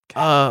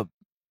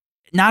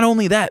 Not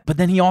only that, but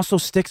then he also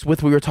sticks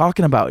with what we were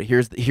talking about.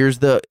 Here's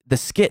the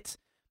skits.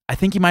 I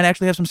think he might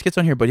actually have some skits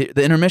on here, but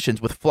the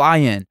intermissions with Fly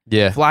In,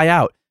 Fly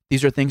Out.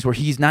 These are things where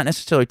he's not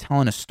necessarily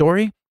telling a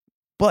story,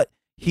 but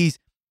he's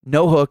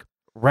no hook,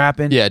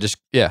 rapping.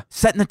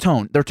 Setting the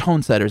tone. They're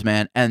tone setters,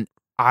 man. And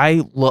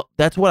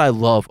that's what I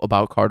love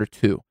about Carter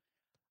 2.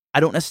 I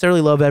don't necessarily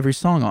love every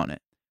song on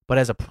it, but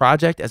as a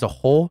project, as a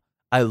whole,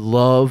 I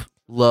love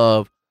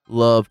the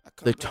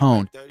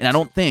tone. And I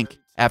don't think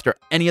after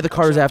any of the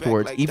Carters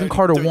afterwards, even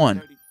Carter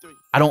 1,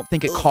 I don't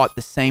think it caught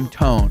the same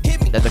tone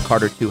that the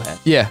Carter 2 had.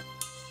 Yeah.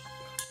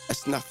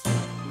 That's nothing.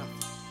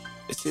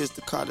 This is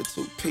the Carter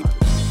 2 people.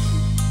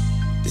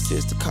 This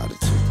is the Carter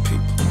 2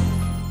 people.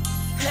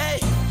 Hey,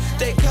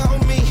 they call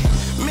me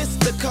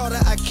Mr. Carter.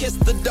 I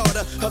kissed the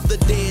daughter of the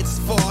dead's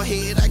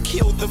forehead. I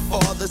killed the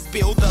father,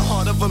 spilled the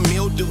heart of a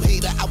mildew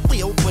hater. I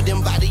will put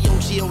him body on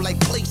jail like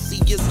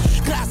Glacius.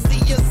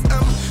 Glacius,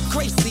 I'm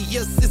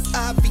gracious, it's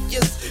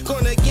obvious.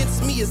 Going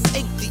against me is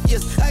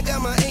atheist. I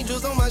got my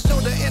angels on my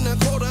shoulder and a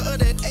quarter of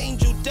that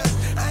angel dust.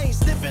 I ain't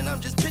sniffing,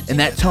 I'm just pitching. And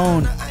that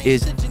tone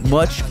is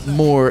much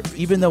more,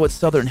 even though it's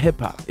Southern hip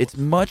hop, it's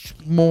much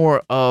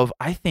more of,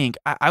 I think,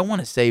 I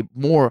want to say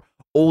more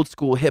old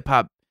school hip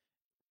hop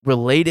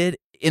related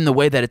in the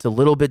way that it's a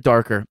little bit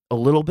darker, a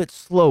little bit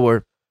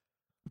slower,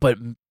 but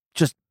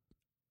just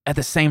at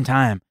the same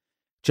time,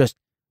 just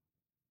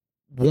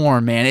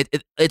warm, man.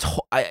 It's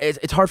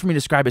hard for me to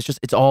describe.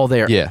 It's all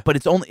there. Yeah. But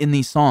it's only in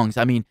these songs.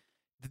 I mean,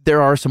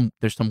 there's some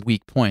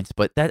weak points,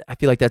 but I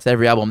feel like that's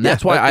every album.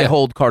 That's why I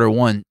hold Carter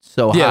 1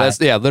 so high. That's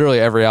literally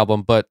every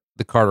album, but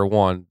the Carter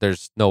 1,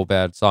 there's no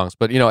bad songs.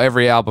 But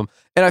every album,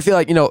 and I feel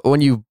like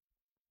when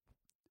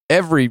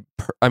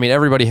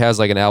everybody has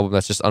like an album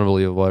that's just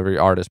unbelievable, every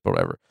artist, but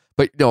whatever.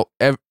 But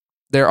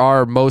there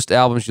are most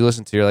albums you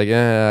listen to, you're like,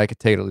 I could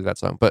take it or leave that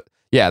song. But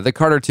yeah, the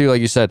Carter 2,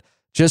 like you said,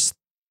 just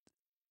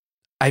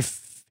I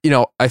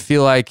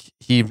feel like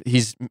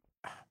he's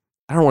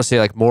I don't want to say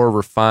like more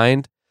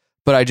refined,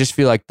 but I just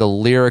feel like the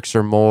lyrics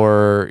are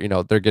more,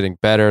 they're getting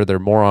better, they're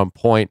more on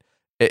point.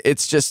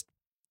 It's just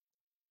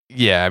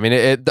Yeah, I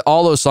mean,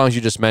 all those songs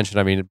you just mentioned,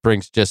 I mean, it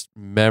brings just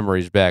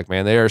memories back,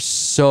 man. They are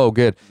so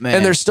good. Man.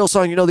 And they're still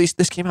songs,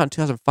 this came out in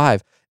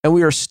 2005, and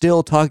we are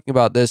still talking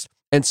about this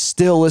and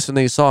still listening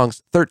to these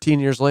songs 13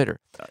 years later.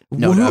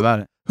 No doubt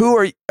about it.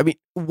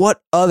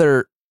 What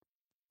other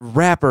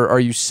rapper are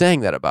you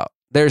saying that about?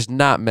 There's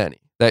not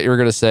many that you're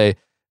going to say,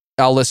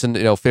 I'll listen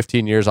to,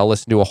 15 years, I'll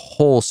listen to a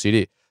whole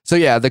CD. So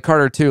yeah, the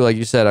Carter 2, like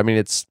you said, I mean,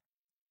 it's,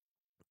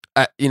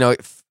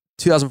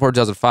 2004,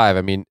 2005,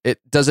 I mean,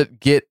 does it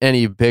get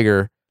any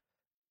bigger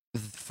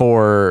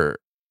for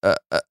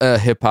a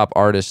hip-hop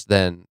artist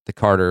than the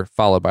Carter,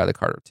 followed by the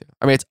Carter 2?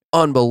 I mean, it's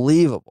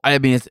unbelievable. I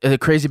mean, it's a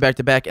crazy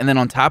back-to-back. And then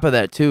on top of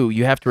that, too,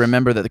 you have to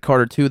remember that the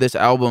Carter 2, this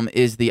album,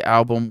 is the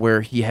album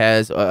where he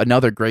has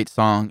another great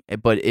song,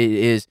 but it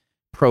is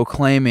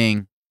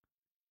proclaiming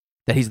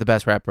that he's the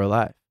best rapper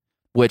alive,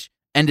 which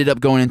ended up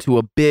going into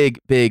a big,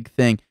 big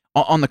thing.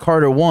 On the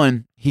Carter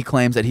 1, he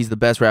claims that he's the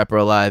best rapper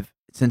alive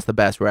since the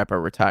best rapper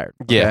retired.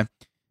 Okay? Yeah.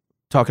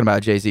 Talking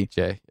about Jay-Z.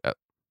 Jay, yep.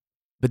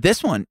 But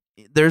this one,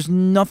 there's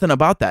nothing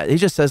about that. He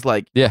just says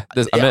like,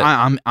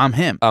 I'm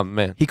him. Oh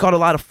man, he caught a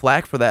lot of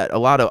flack for that. A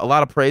lot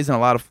of praise and a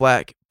lot of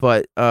flack.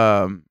 But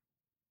was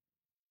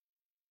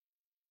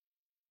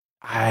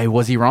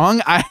he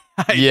wrong? I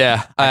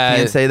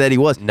can't say that he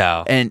was.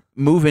 No. And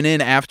moving in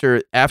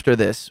after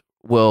this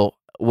will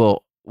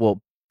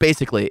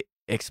basically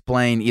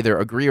explain either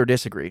agree or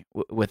disagree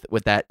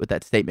with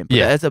that statement. But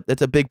yeah,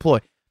 that's a big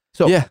ploy.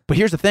 So yeah. But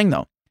here's the thing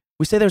though.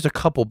 We say there's a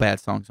couple bad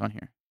songs on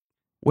here.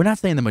 We're not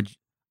saying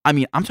I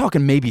mean, I'm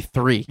talking maybe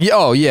 3. Yeah,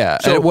 oh yeah.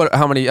 So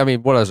how many? I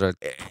mean, what is there?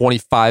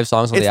 25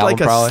 songs on the album,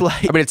 like probably.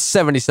 I mean, it's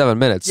 77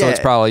 minutes, so it's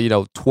probably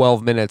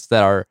 12 minutes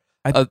that are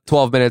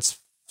 12 minutes,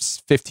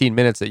 15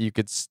 minutes that you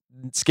could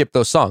skip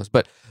those songs.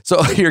 But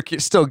so you're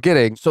still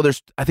getting. So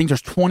I think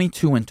there's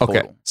 22 in total.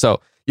 Okay,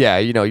 so yeah,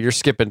 you're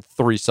skipping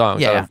 3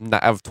 songs out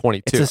of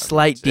 22. It's a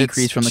slight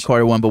decrease from the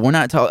Carter 1, but we're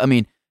not talking. I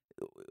mean,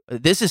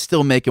 this is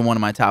still making one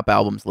of my top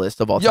albums list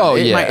of all time. Oh,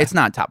 It's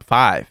not top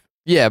 5.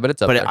 Yeah, but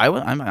it's up there.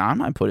 I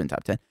might put it in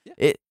top 10.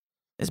 Yeah.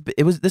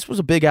 This was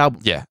a big album.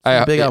 Yeah,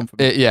 a big album for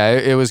me.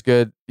 It was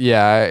good.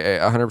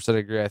 Yeah, I 100%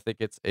 agree. I think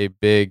it's a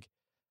big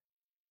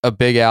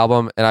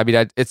album, and I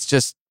mean, it's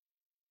just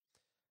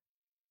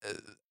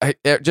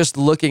just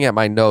looking at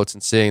my notes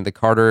and seeing the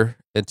Carter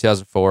in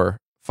 2004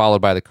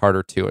 followed by the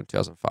Carter 2 in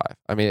 2005.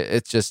 I mean,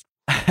 it's just,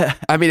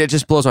 it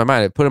just blows my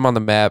mind. It put him on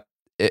the map.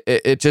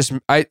 It just,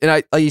 like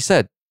you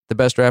said, the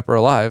best rapper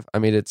alive. I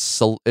mean,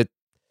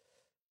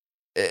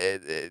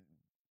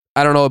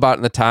 I don't know about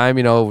in the time,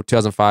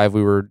 2005,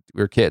 we were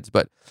kids,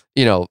 but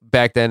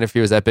back then if he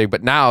was that big,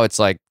 but now it's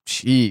like,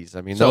 geez,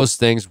 I mean, those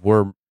things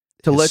were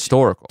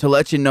historical. To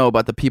let you know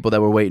about the people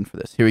that were waiting for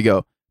this. Here we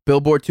go.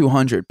 Billboard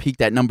 200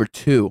 peaked at number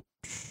 2.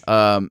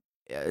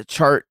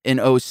 Chart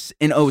in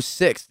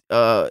 06.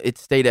 It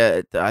stayed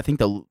at, I think,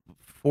 the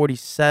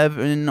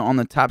 47 on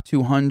the top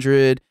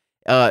 200.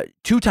 2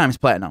 times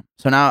platinum.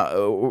 So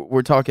now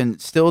we're talking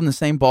still in the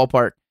same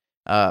ballpark.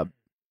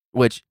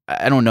 Which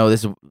I don't know.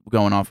 This is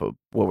going off of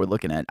what we're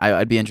looking at.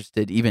 I'd be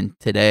interested even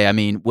today. I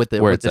mean, with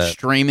the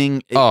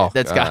streaming,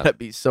 that's got to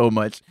be so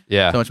much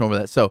more of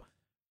that. So,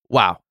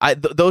 wow,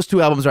 those 2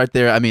 albums right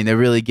there. I mean, they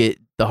really get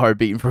the heart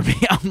beating for me.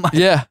 I'm like,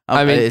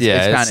 it's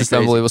just crazy.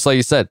 unbelievable. So like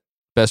you said,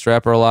 best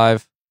rapper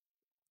alive.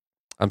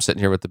 I'm sitting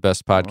here with the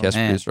best podcast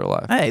producer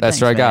alive. Hey, that's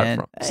thanks, where I got man.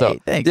 it from. Hey, So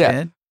thanks, man.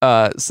 Man.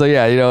 A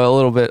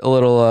little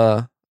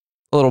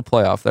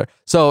playoff there.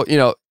 So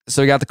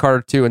so we got the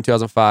Carter 2 in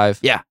 2005.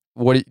 Yeah.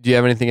 Do you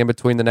have anything in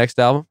between the next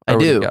album? I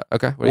do.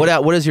 Okay.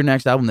 What is your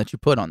next album that you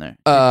put on there?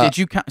 Did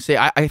you count? Say,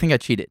 I think I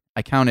cheated.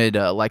 I counted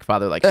Like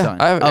Father, Like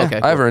Son. Okay.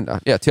 I have written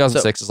down. Yeah,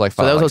 2006 is Like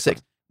Father. So that was like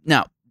 06.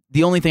 Now,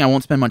 the only thing I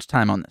won't spend much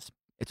time on this.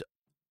 It's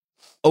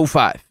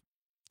 05.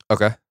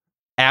 Okay.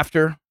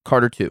 After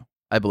Carter 2,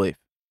 I believe.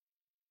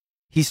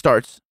 He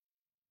starts.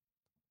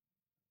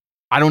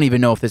 I don't even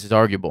know if this is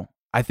arguable.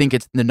 I think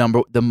it's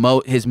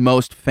his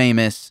most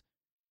famous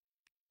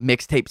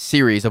mixtape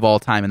series of all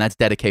time, and that's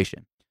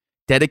Dedication.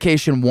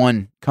 Dedication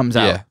 1 comes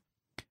out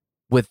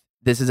with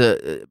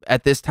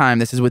at this time,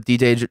 this is with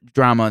DJ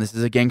Drama. This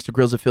is a Gangsta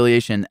Grillz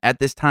affiliation. At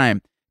this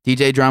time,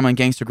 DJ Drama and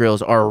Gangsta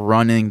Grillz are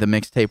running the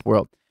mixtape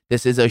world.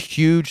 This is a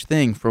huge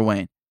thing for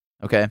Wayne.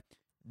 Okay.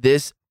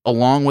 This,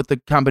 along with the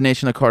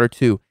combination of Carter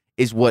 2,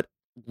 is what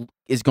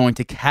is going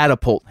to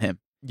catapult him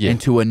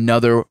into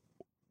another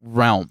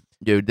realm.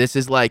 Dude, this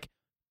is like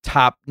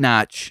top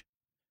notch.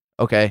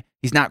 Okay.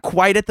 He's not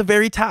quite at the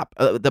very top,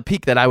 the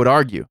peak that I would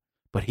argue,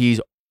 but he's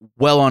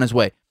well on his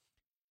way.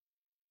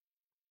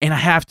 And I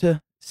have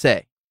to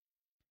say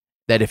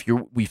that if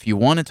you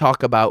want to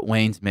talk about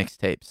Wayne's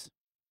mixtapes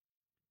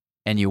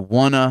and you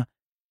want to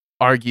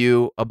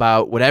argue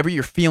about whatever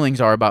your feelings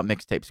are about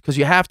mixtapes, because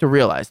you have to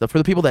realize that for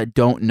the people that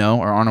don't know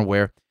or aren't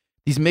aware,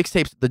 these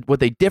mixtapes, what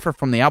they differ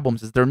from the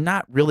albums is they're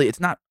not really,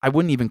 I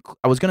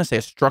was going to say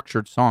a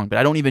structured song, but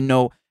I don't even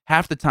know,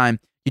 half the time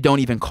you don't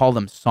even call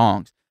them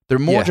songs. They're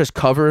more just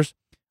covers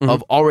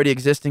of already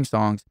existing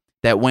songs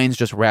that Wayne's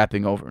just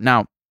rapping over.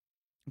 Now,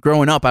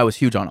 growing up, I was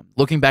huge on him.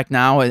 Looking back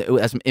now,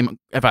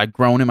 if I'd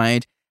grown in my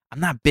age, I'm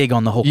not big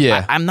on the whole.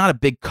 Yeah. I'm not a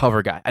big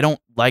cover guy. I don't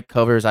like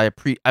covers. I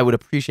would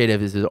appreciate it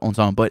if it's his own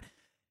song, but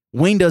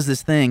Wayne does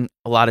this thing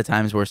a lot of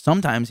times where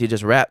sometimes he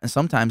just rap and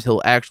sometimes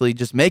he'll actually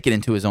just make it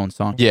into his own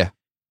song. Yeah.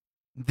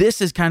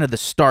 This is kind of the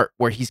start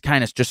where he's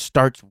kind of just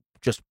starts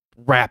just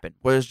rapping,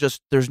 where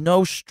there's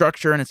no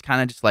structure and it's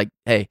kind of just like,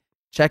 hey,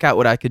 check out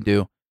what I could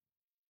do.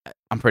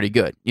 I'm pretty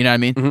good. You know what I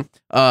mean?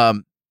 Mm-hmm.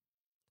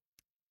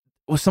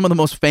 With some of the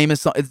most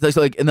famous songs, it's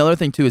like another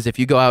thing too is if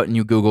you go out and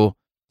you Google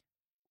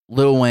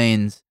Lil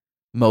Wayne's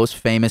most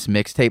famous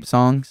mixtape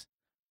songs,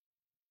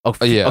 a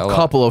few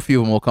of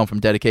them will come from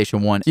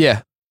Dedication 1.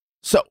 Yeah.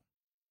 So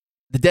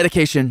the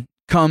Dedication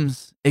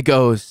comes, it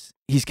goes,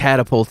 he's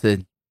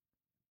catapulted.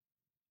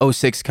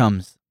 06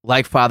 comes,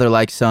 Like Father,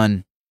 Like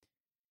Son.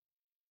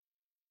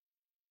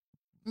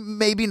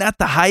 Maybe not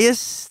the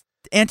highest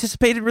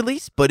anticipated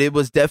release, but it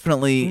was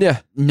definitely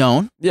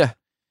known. Yeah.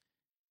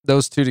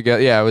 Those two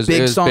together. Yeah, it was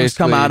big songs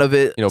come out of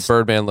it. You know,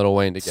 Birdman, Lil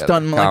Wayne together.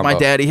 Stunting Like My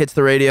Daddy hits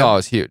the radio. Oh,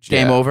 it's huge.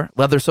 Game over.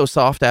 Leather So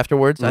Soft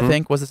afterwards, I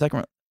think, was the second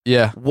one.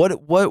 Yeah.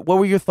 What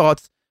were your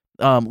thoughts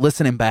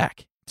listening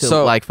back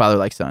to Like Father,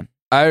 Like Son?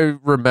 I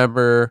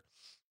remember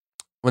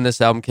when this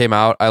album came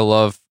out, I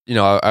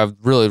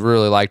really,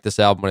 really liked this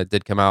album when it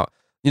did come out.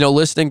 You know,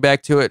 listening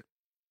back to it,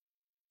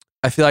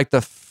 I feel like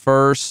the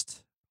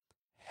first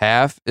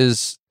half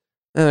is,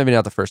 maybe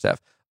not the first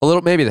half.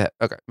 Maybe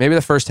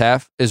the first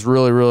half is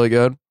really, really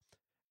good.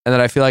 And then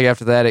I feel like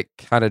after that, it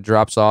kind of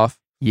drops off.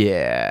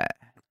 Yeah.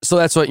 So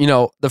that's what,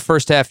 the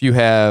first half you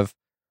have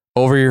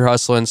Over Here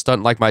Hustling,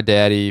 Stunting Like My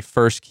Daddy,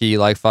 First Key,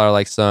 Like Father,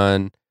 Like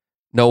Son,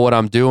 Know What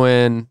I'm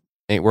Doing,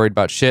 Ain't Worried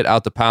About Shit,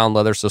 Out the Pound,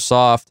 Leather So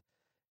Soft.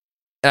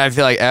 And I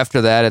feel like after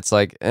that, it's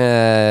like,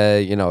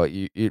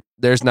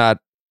 there's not,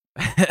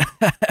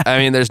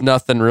 there's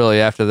nothing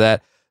really after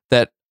that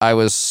I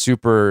was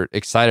super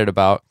excited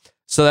about.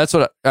 So that's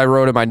what I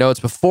wrote in my notes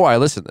before I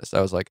listened to this.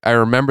 I was like, I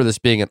remember this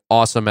being an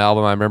awesome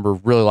album. I remember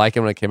really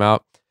liking it when it came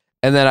out.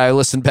 And then I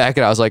listened back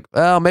and I was like,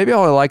 well, maybe I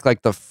only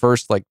like the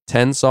first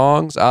 10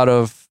 songs out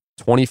of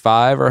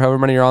 25 or however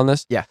many are on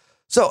this. Yeah.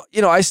 So,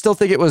 I still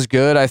think it was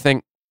good. I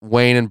think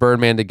Wayne and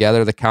Birdman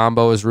together, the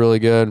combo is really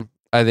good.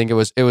 I think it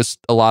was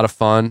a lot of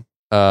fun.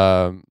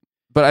 But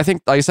I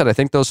think, like I said, I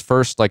think those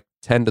first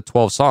 10 to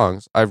 12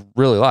 songs I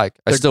really like.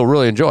 I still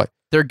really enjoy.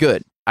 They're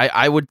good.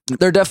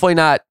 They're definitely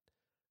not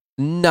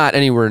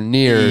anywhere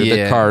near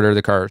the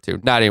Carter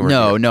 2. Not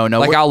anywhere near.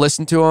 No. I'll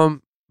listen to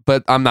them,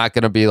 but I'm not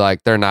going to be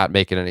like, they're not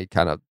making any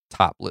kind of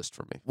top list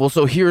for me. Well,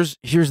 so here's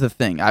the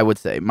thing. I would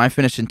say my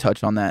finishing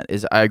touch on that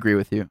is I agree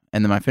with you.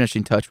 And then my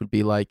finishing touch would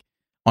be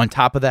on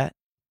top of that,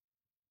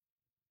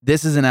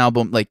 this is an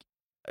album,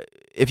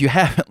 if you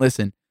haven't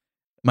listened,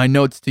 my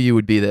notes to you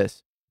would be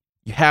this.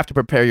 You have to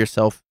prepare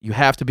yourself. You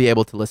have to be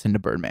able to listen to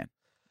Birdman.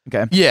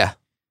 Okay? Yeah.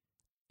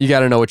 You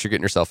got to know what you're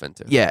getting yourself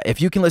into. Yeah, if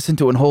you can listen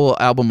to a whole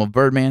album of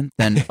Birdman,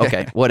 then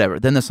okay, whatever.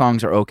 Then the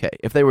songs are okay.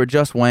 If they were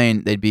just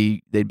Wayne, they'd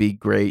be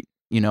great,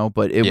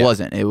 but it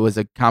wasn't. It was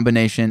a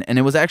combination, and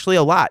it was actually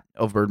a lot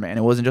of Birdman.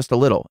 It wasn't just a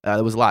little.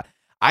 It was a lot.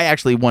 I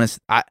actually want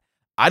to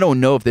I don't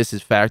know if this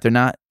is fact or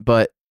not,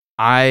 but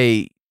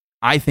I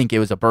think it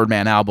was a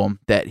Birdman album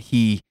that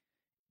he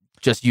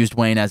just used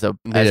Wayne as a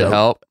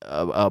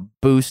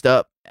boost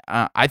up.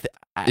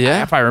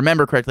 If I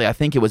remember correctly, I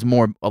think it was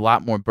a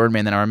lot more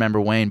Birdman than I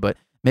remember Wayne, but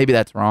maybe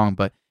that's wrong.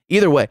 But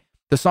either way,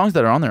 the songs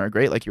that are on there are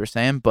great, like you were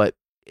saying, but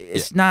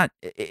it's not.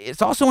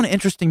 It's also an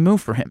interesting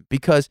move for him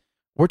because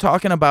we're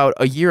talking about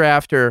a year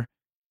after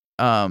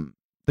the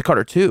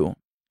Carter 2,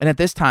 and at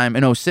this time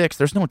in 06,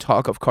 there's no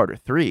talk of Carter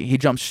 3. He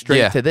jumps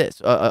straight to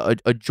this,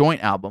 a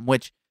joint album,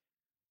 which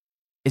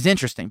is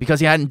interesting because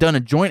he hadn't done a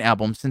joint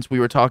album since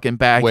we were talking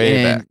back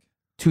in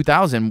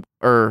 2000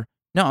 or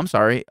no, I'm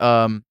sorry.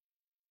 Well,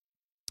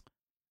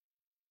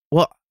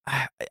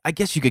 I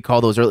guess you could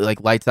call those early,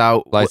 Lights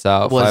Out.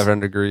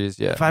 500 Degrees,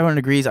 yeah. 500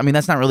 Degrees. I mean,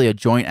 that's not really a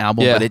joint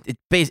album, but it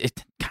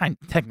kind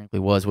of technically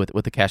was with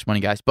the Cash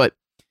Money guys. But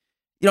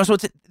so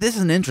this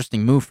is an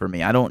interesting move for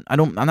me. I'm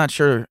not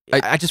sure.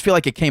 I just feel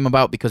like it came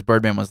about because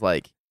Birdman was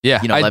like,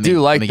 I do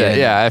like that.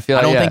 Yeah,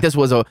 I don't think this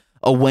was a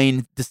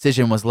Wayne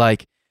decision. Was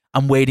like,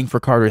 I'm waiting for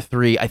Carter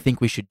 3. I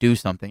think we should do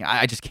something.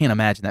 I just can't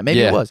imagine that. Maybe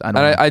it was. I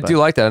don't know. I do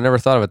like that. I never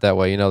thought of it that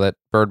way. That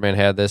Birdman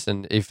had this,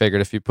 and he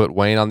figured if you put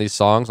Wayne on these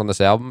songs on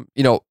this album,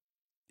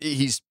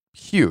 he's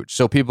huge.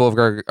 So people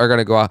are going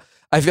to go out.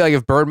 I feel like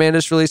if Birdman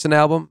just released an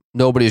album,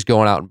 nobody's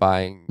going out and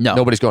buying. No.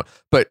 Nobody's going.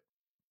 But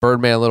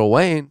Birdman and Lil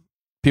Wayne,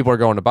 people are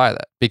going to buy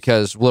that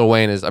because Lil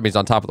Wayne is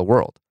on top of the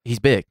world. He's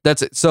big.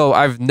 That's it. So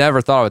I've never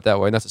thought of it that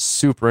way. And that's a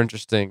super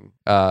interesting.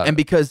 And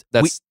because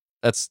that's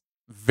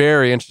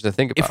very interesting to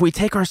think about. If we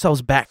take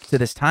ourselves back to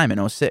this time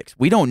in 06,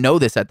 we don't know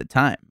this at the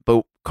time,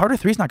 but Carter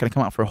 3 is not going to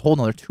come out for a whole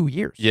another 2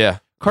 years. Yeah.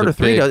 Carter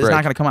 3 is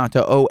not going to come out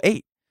until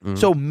 08. Mm-hmm.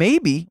 So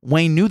maybe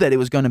Wayne knew that it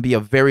was going to be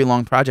a very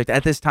long project.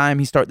 At this time,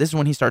 this is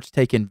when he starts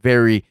taking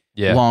very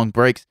long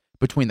breaks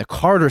between the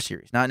Carter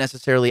series, not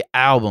necessarily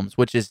albums,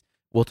 which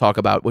we'll talk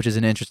about, which is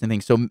an interesting thing.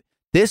 So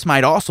this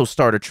might also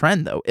start a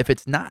trend, though, if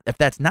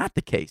that's not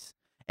the case,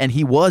 and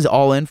he was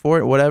all in for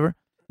it, whatever.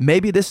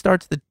 Maybe this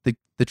starts the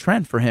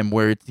trend for him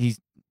where he's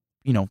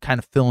kind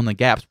of fill in the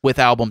gaps with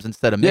albums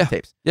instead of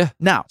mixtapes. Yeah.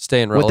 Now,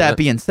 Staying relevant. with that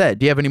being said,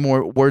 do you have any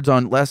more words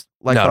on less?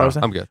 Like No, what I was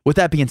saying? I'm good. With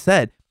that being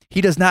said,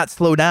 he does not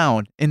slow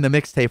down in the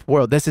mixtape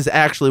world. This is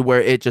actually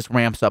where it just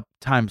ramps up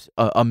times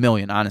a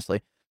million,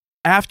 honestly.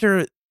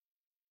 After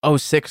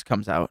 06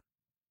 comes out,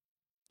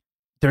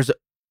 the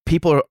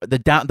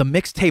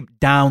mixtape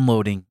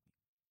downloading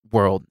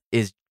world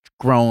is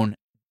grown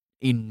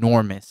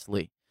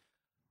enormously.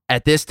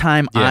 At this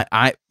time,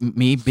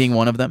 me being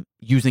one of them,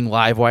 using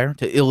LiveWire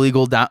to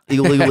illegally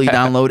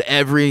download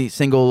every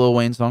single Lil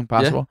Wayne song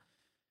possible. Yeah.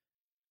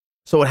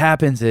 So what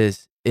happens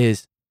is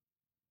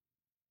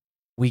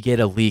we get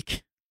a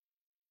leak.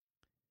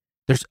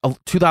 There's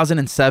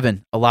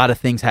 2007, a lot of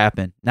things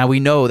happen. Now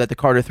we know that the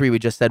Carter 3 we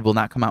just said will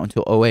not come out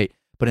until 08,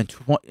 but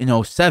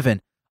in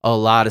 07, a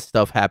lot of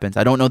stuff happens.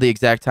 I don't know the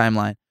exact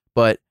timeline,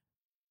 but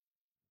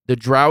the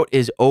drought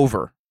is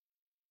over.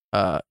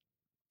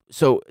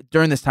 So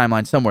during this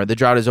timeline somewhere, the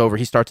drought is over.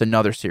 He starts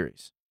another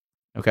series.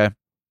 Okay.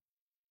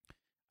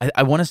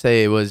 I want to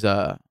say it was,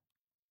 that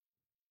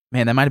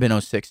might have been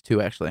 06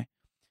 too, actually.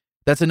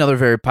 That's another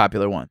very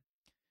popular one.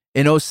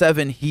 In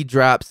 07, he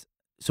drops,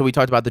 so we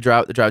talked about the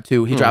drought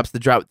 2. He drops the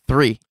drought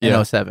 3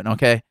 in 07,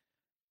 okay?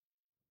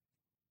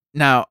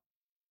 Now,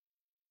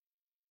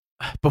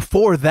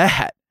 before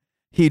that,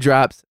 he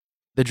drops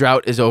the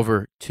drought is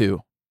over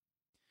 2,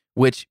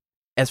 which,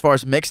 as far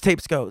as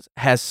mixtapes goes,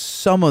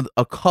 has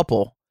a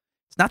couple.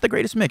 It's not the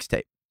greatest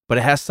mixtape, but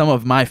it has some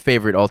of my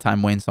favorite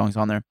all-time Wayne songs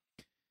on there.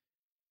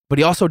 But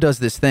he also does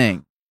this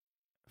thing,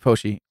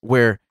 Foshe,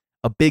 where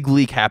a big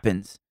leak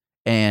happens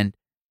and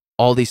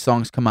all these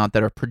songs come out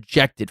that are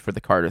projected for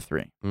the Carter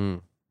 3.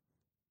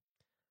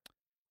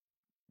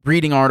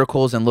 Reading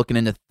articles and looking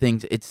into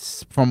things,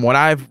 it's from what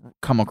I've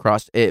come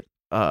across, it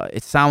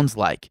sounds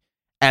like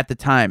at the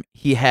time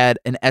he had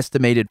an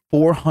estimated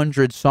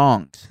 400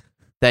 songs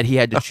that he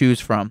had to choose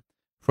from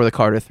for the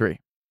Carter 3.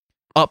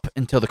 Up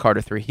until the Carter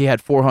 3. He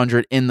had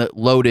 400 in the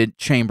loaded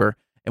chamber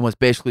and was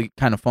basically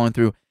kind of falling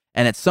through.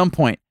 And at some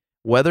point,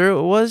 whether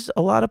it was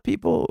a lot of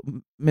people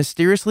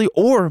mysteriously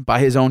or by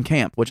his own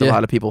camp, which a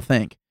lot of people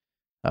think,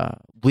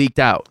 leaked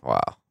out.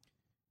 Wow.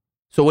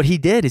 So what he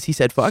did is he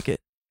said, fuck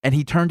it. And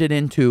he turned it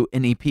into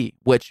an EP,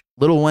 which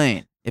Lil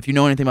Wayne, if you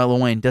know anything about Lil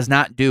Wayne, does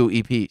not do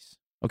EPs.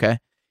 Okay?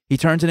 He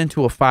turns it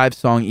into a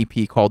 5-song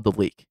EP called The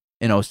Leak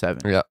in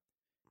 07. Yeah.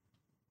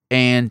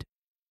 And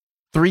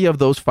 3 of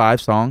those 5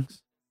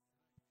 songs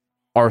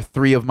are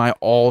 3 of my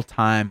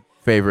all-time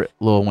favorite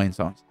Lil Wayne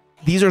songs.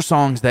 These are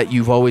songs that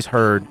you've always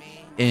heard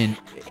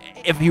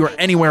if you were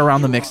anywhere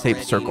around the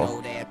mixtape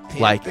circle.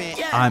 Like,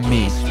 I'm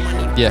Me.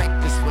 Yeah.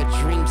 This where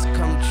dreams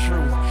come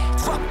true.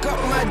 Fuck up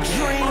my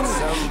dreams.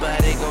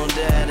 Somebody gon'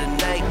 die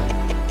tonight.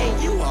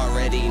 And you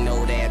already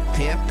know that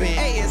pimpin'.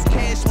 Hey, it's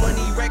Cash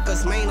Money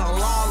Records, man, a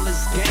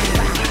lawless game.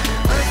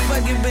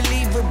 Unfucking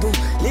believable.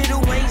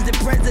 Lil Wayne's the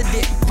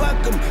president.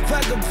 Fuck him,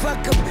 fuck him,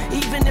 fuck him.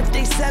 Even if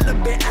they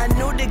celibate, I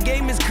know the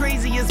game is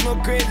crazy. It's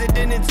more crazy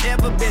than it's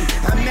ever been.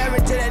 I'm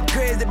married to that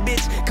crazy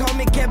bitch. Call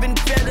me Kevin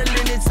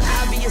Federline. It's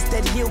obvious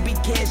that he'll be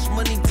Cash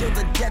Money till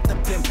the death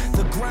of him.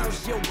 The ground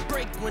she'll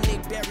break when they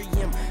bury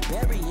him.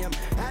 Bury him.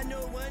 I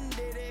know one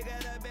day they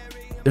gotta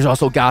bury him. There's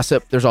also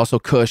Gossip. There's also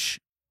Kush.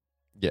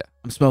 Yeah.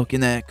 I'm smoking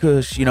that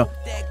Kush,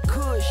 That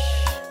Kush.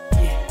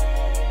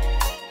 Yeah.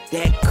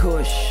 That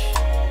Kush.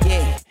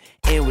 Yeah.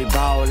 And we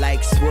ball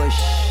like swoosh.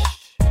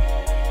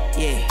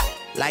 Yeah.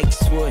 Like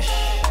swoosh.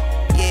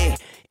 Yeah.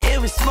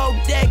 And we smoke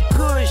that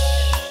Kush.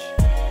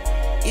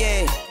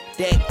 Yeah.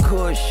 That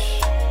Kush.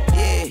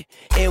 Yeah.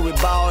 And we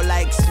ball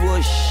like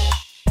swoosh.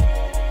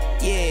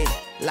 Yeah.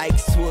 Like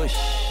swoosh.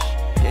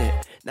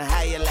 Yeah. Now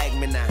how you like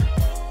me now?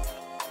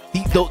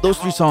 Those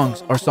 3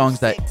 songs are songs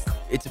that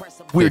it's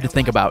weird to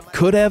think about.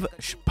 Could have,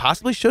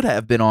 possibly should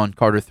have been on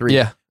Carter 3.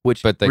 Yeah.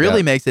 Which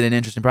really makes it an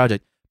interesting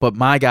project. But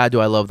my God, do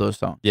I love those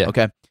songs. Yeah.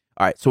 Okay.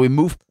 All right. So we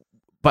move.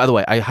 By the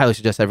way, I highly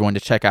suggest everyone to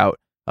check out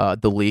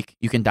The Leak.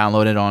 You can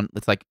download it on,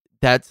 it's like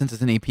that, since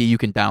it's an EP, you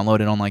can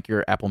download it on like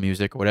your Apple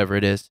Music or whatever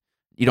it is.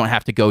 You don't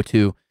have to go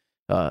to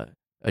a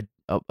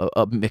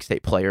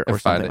mixtape player or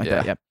something like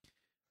that. Yeah.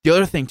 The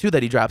other thing too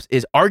that he drops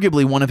is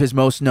arguably one of his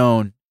most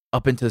known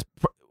up into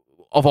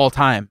of all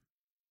time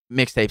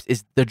mixtapes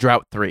is the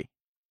Drought 3.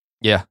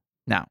 Yeah.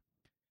 Now,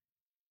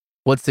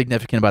 what's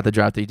significant about the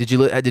Drought 3? Did you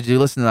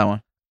listen to that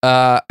one?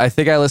 I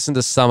think I listened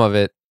to some of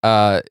it.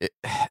 I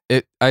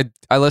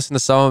listened to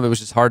some of it. It was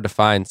just hard to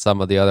find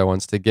some of the other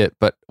ones to get.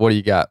 But what do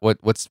you got?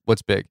 What's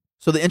big?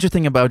 So the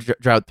interesting about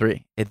Drought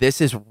 3,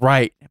 this is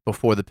right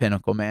before the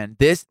pinnacle, man.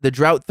 The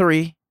Drought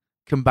 3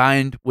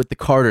 combined with the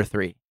Carter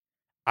 3,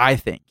 I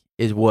think,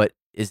 is what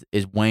is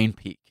Wayne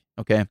peak.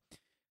 Okay.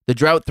 The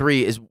Drought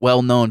 3 is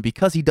well known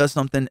because he does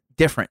something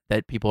different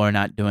that people are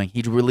not doing.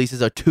 He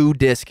releases a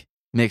 2-disc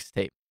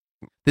mixtape.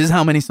 This is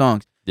how many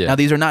songs. Yeah. Now,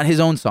 these are not his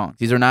own songs.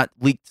 These are not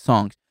leaked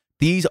songs.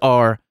 These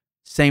are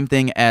same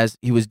thing as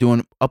he was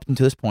doing up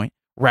until this point,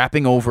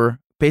 rapping over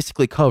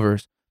basically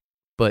covers,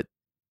 but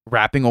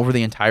rapping over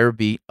the entire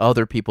beat,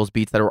 other people's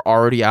beats that are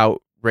already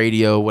out,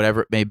 radio,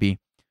 whatever it may be,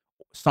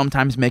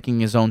 sometimes making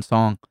his own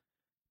song.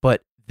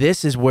 But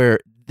this is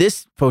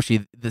this,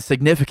 Foshe, the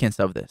significance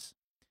of this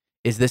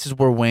is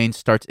where Wayne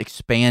starts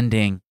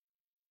expanding.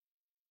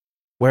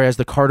 Whereas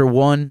the Carter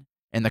 1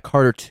 and the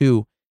Carter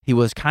 2, he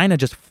was kind of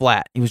just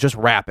flat. He was just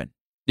rapping.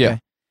 Yeah.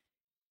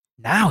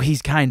 Now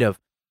he's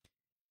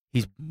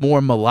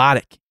more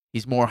melodic.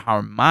 He's more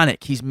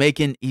harmonic. He's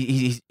making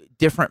he's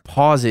different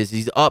pauses.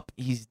 He's up,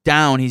 he's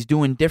down. He's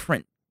doing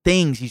different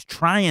things. He's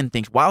trying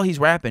things while he's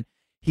rapping.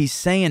 He's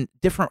saying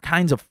different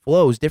kinds of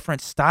flows,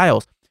 different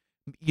styles.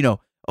 You know,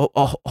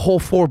 a whole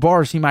 4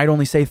 bars, he might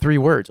only say 3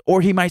 words,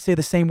 or he might say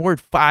the same word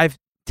 5,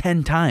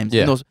 10 times.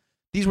 Yeah. And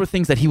these were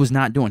things that he was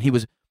not doing. He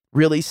was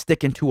really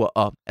sticking to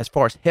as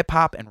far as hip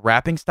hop and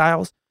rapping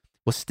styles,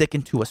 was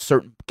sticking to a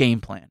certain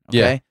game plan. Okay.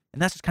 Yeah.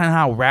 And that's just kind of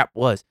how rap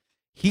was.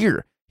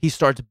 Here, he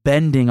starts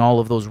bending all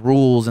of those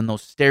rules and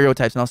those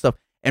stereotypes and all stuff.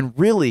 And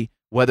really,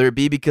 whether it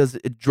be because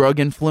it's drug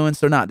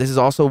influenced or not, this is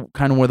also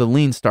kind of where the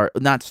lean starts,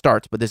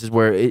 but this is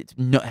where it's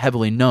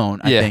heavily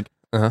known, I think.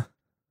 Uh-huh.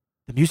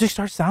 The music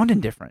starts sounding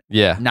different.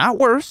 Yeah. Not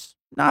worse,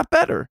 not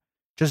better,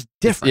 just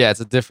different. Yeah, it's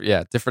a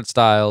different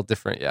style,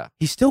 different, yeah.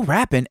 He's still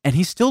rapping and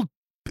he's still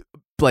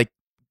like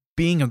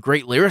being a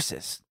great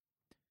lyricist.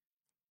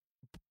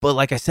 But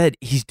like I said,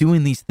 he's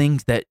doing these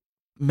things that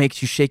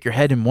makes you shake your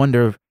head and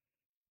wonder,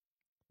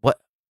 what?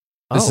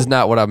 This is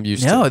not what I'm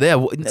used to. No, It's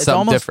it's something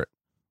almost different.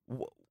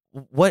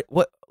 What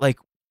like,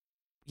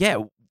 yeah,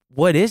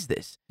 what is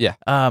this? Yeah.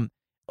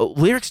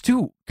 Lyrics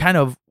too, kind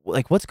of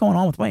like what's going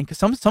on with Wayne? Because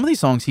some of these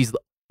songs he's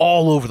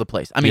all over the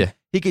place. I mean,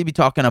 he could be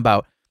talking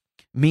about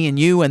me and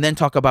you, and then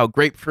talk about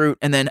grapefruit,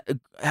 and then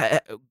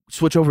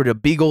switch over to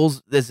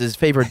beagles. This is his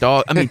favorite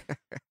dog. I mean,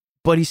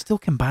 but he still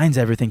combines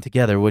everything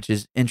together, which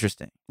is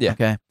interesting. Yeah.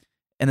 Okay.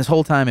 And this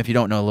whole time, if you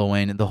don't know Lil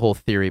Wayne, the whole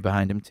theory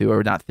behind him too,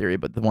 or not theory,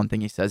 but the one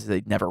thing he says is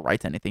he never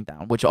writes anything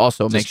down, which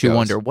also makes you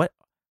wonder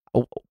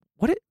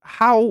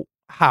how,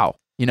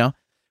 you know,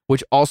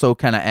 which also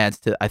kind of adds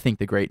to, I think,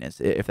 the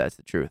greatness, if that's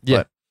the truth. Yeah.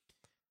 But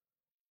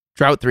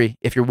Drought 3,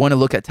 if you want to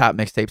look at top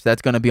mixtapes,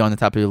 that's going to be on the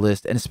top of your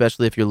list. And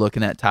especially if you're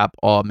looking at top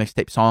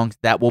mixtape songs,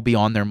 that will be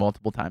on there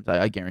multiple times.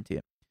 I guarantee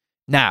it.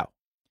 Now,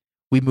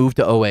 we move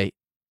to 08.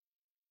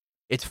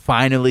 It's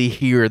finally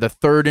here, the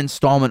 3rd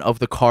installment of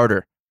the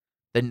Carter.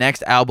 The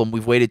next album,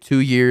 we've waited 2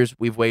 years.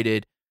 We've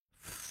waited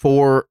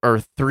 4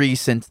 or 3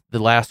 since the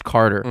last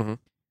Carter. Mm-hmm.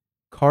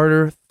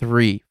 Carter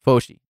 3.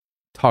 Foshe,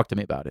 talk to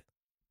me about it.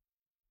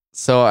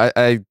 So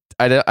I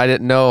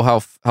didn't know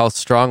how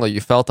strongly you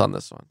felt on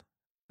this one.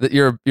 That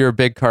you're a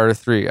big Carter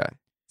 3 guy.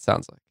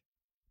 Sounds like.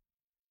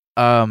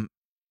 I'm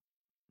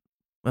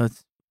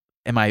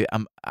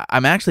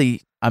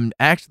actually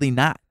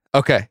not.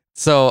 Okay,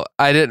 so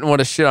I didn't want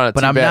to shit on it,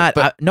 but too I'm bad,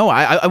 not.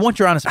 I want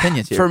your honest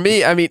opinions here. For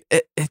me, I mean,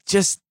 it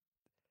just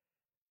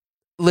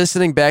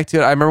listening back to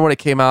it. I remember when it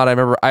came out.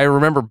 I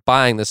remember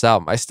buying this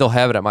album. I still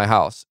have it at my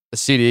house, a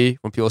CD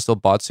when people still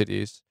bought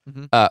CDs.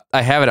 Mm-hmm.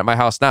 I have it at my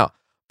house now,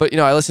 but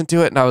I listened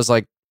to it and I was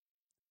like,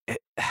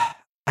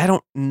 I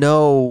don't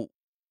know.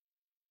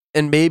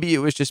 And maybe it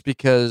was just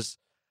because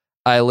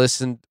we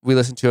listened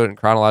to it in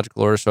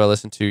chronological order. So I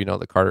listened to,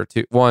 the Carter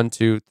 2, 1,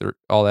 2, 3,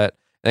 all that.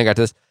 And I got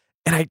to this.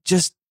 And it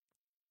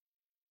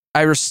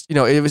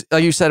was,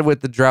 like you said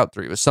with the Drought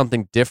 3, it was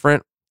something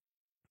different.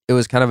 It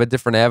was kind of a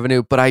different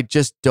avenue, but I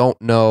just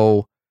don't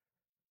know.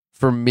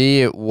 For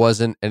me, it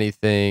wasn't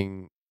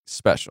anything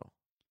special.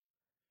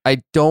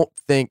 I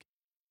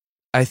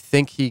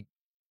think he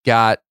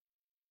got,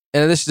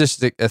 and this is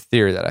just a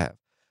theory that I have.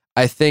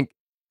 I think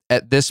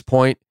at this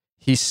point,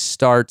 he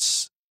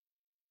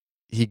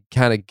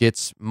kind of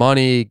gets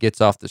money,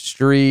 gets off the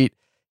street.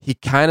 He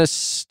kind of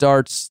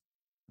starts,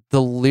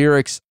 the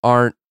lyrics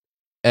aren't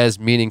as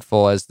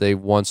meaningful as they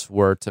once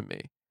were to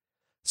me.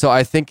 So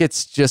I think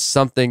it's just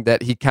something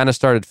that he kind of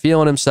started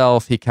feeling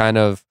himself. He kind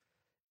of,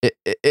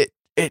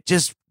 it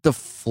just, the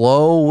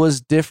flow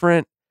was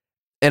different.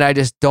 And I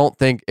just don't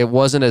think it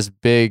wasn't as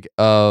big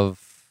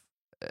of,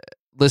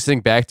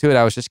 listening back to it,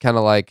 I was just kind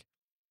of like,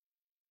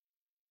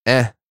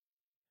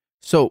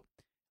 So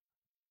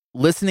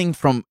listening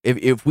from,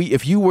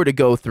 if you were to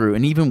go through,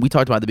 and even we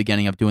talked about at the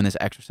beginning of doing this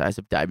exercise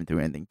of diving through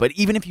anything, but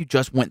even if you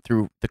just went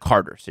through the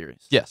Carter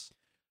series. Yes.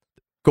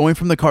 Going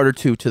from the Carter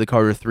 2 to the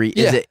Carter 3,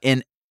 is it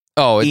an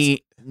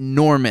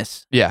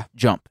enormous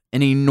jump?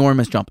 An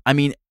enormous jump. I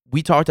mean,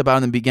 we talked about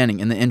in the beginning,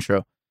 in the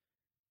intro,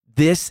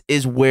 this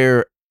is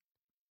where,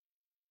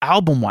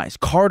 album-wise,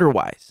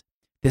 Carter-wise,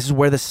 this is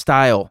where the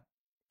style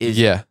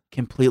is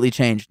completely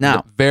changed.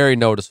 Now, very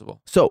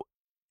noticeable. So,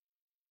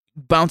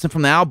 bouncing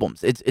from the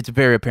albums, it's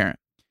very apparent.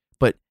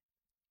 But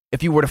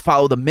if you were to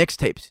follow the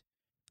mixtapes,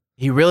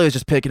 he really is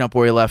just picking up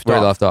where he left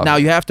off. Now,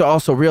 you have to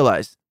also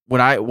realize,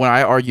 when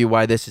I argue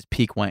why this is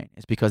peak Wayne,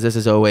 is because this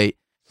is 08.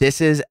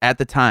 This is, at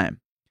the time,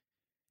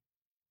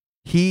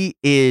 he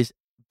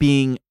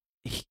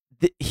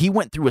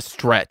went through a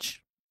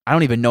stretch, I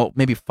don't even know,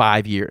 maybe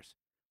 5 years,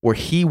 where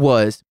he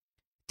was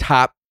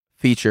top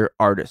feature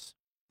artist.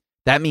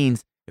 That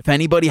means if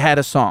anybody had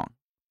a song,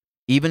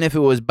 even if it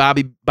was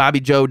Bobby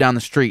Joe down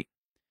the street,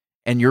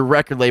 and your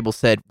record label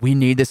said, we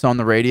need this on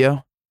the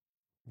radio,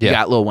 you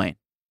got Lil Wayne.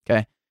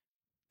 Okay.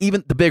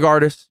 Even the big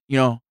artists,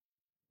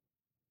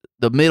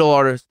 the middle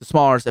artists, the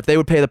small artists, if they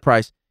would pay the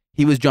price,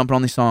 he was jumping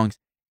on these songs.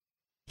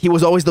 He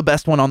was always the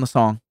best one on the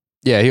song.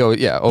 Yeah,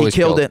 always he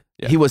killed it.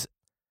 Yeah. He was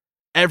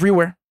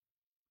everywhere.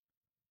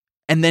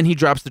 And then he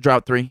drops the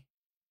Drought 3.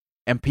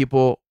 And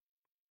people,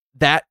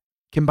 that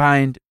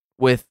combined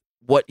with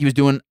what he was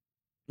doing,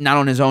 not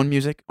on his own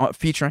music,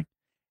 featuring,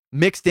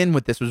 mixed in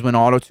with this was when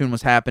auto-tune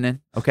was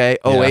happening. Okay,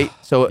 08.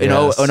 So in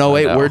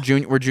 08,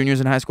 we're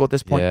juniors in high school at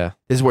this point. Yeah.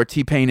 This is where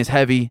T-Pain is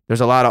heavy.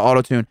 There's a lot of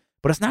auto-tune.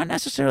 But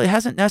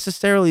hasn't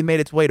necessarily made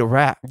its way to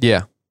rap.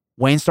 Yeah.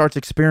 Wayne starts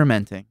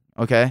experimenting.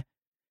 Okay,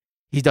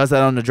 he does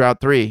that on the Drought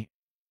 3.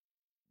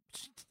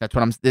 That's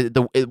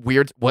what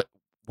weird.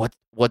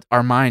 What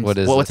our minds?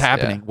 What's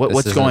happening? Yeah.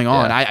 What's going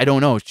on? Yeah. I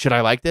don't know. Should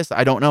I like this?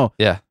 I don't know.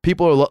 Yeah.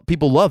 People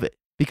love it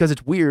because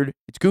it's weird.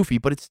 It's goofy,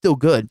 but it's still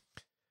good.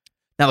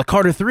 Now the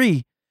Carter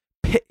 3.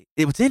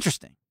 What's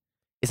interesting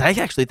is I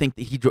actually think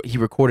that he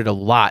recorded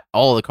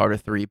all the Carter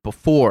 3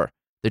 before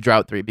the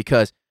Drought 3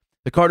 because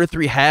the Carter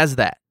 3 has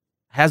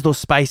those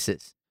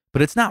spices,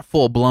 but it's not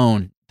full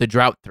blown the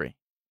Drought 3.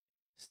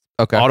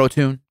 Okay.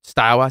 Auto-tune,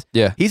 style-wise.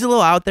 Yeah. He's a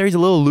little out there. He's a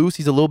little loose.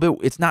 He's a little bit,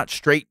 it's not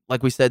straight,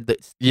 like we said.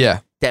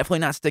 Definitely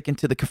not sticking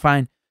to the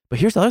confine. But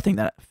here's the other thing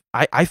that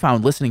I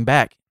found listening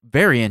back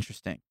very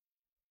interesting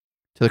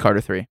to the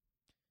Carter 3.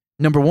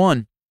 Number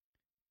one,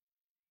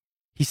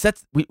 he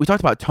sets, we talked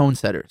about tone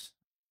setters.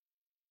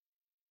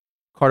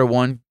 Carter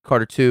 1,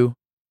 Carter 2,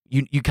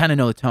 you kind of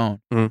know the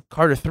tone. Mm-hmm.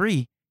 Carter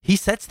 3, he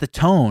sets the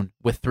tone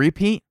with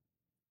 3-Pete.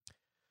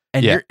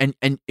 And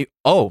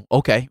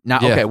okay. Now,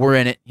 okay, we're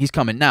in it. He's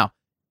coming. Now,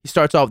 he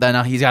starts off that.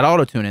 Now, he's got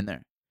auto-tune in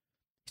there.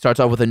 He starts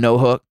off with a no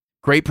hook,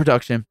 great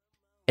production,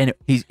 and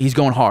he's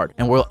going hard.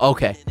 And we're,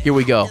 okay, here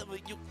we go.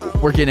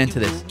 We're getting into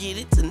this. Get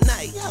it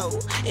tonight, ho,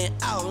 and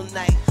all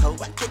night, ho.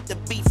 I get the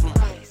beat from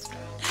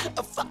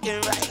a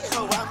fucking right,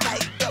 ho. I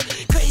might go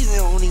crazy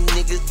on these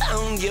niggas. I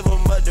don't give a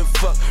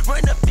motherfuck.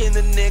 Run up in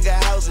the nigga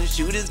house and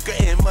shoot his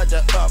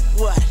grandmother up.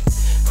 What?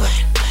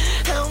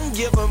 I don't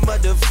give a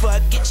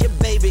motherfuck. Get your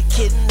baby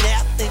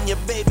kidnapped and your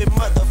baby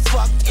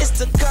motherfuck. It's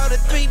the Carter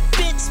 3,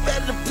 bitch.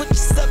 Better put your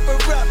supper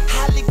up.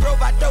 Holly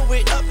Grove, I throw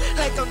it up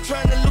like I'm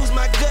trying to lose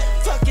my gut.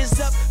 Fuck is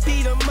up,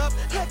 beat 'em up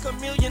like a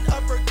million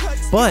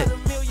uppercuts. But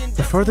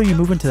the further you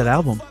move into that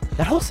album,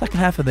 that whole second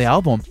half of the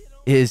album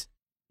is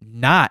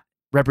not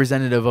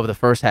representative of the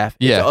first half.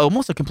 Yeah. It's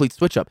almost a complete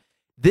switch up.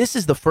 This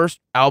is the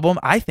first album,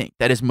 I think,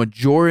 that is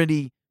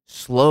majority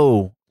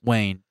slow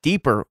Wayne,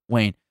 deeper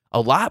Wayne, a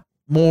lot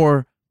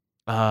more,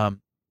 I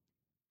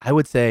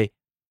would say,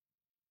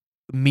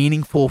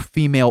 meaningful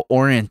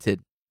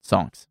female-oriented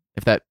songs,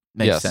 if that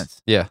makes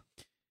sense. Yeah.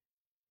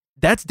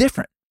 That's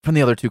different from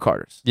the other two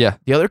Carters. Yeah.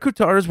 The other two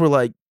Carters were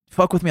like,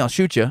 fuck with me, I'll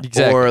shoot you.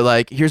 Exactly. Or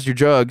like, here's your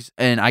drugs,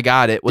 and I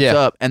got it. What's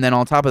up? And then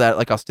on top of that,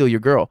 like, I'll steal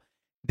your girl.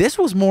 This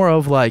was more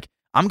of like,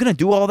 I'm going to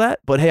do all that,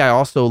 but hey, I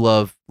also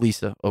love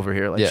Lisa over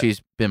here. Like, she's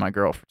been my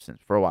girl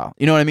for a while.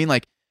 You know what I mean?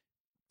 Like,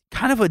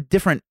 kind of a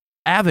different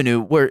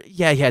avenue where,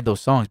 he had those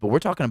songs, but we're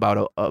talking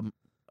about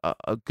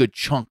a good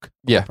chunk of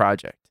the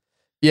project.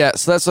 Yeah,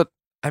 so that's what,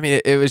 I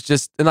mean, it was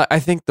just, and I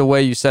think the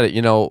way you said it,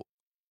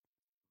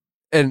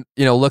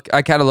 look,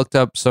 I kind of looked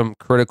up some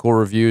critical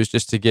reviews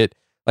just to get,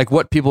 like,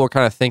 what people were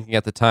kind of thinking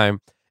at the time.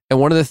 And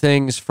one of the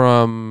things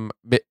from,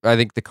 I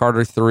think, the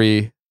Carter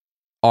 3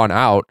 on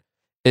out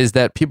is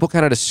that people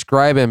kind of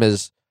describe him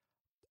as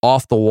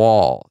off the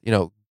wall,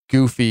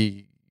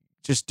 goofy,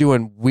 just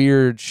doing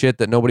weird shit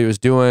that nobody was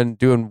doing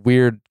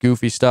weird,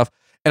 goofy stuff.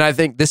 And I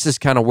think this is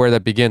kind of where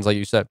that begins, like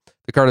you said.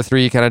 The Carter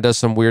 3 kind of does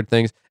some weird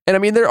things. And I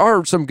mean, there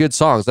are some good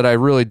songs that I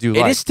really do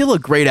like. It is still a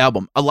great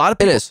album. A lot of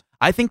people, it is.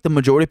 I think the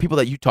majority of people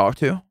that you talk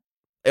to,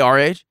 our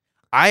age,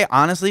 I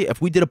honestly, if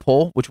we did a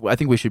poll, which I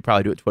think we should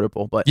probably do a Twitter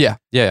poll, but yeah.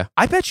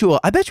 I bet you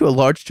a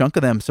large chunk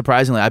of them,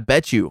 surprisingly, I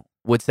bet you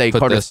would say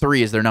Carter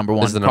 3 is their number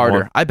one.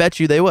 Carter. I bet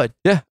you they would.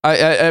 Yeah,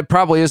 it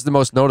probably is the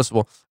most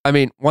noticeable. I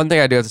mean, one thing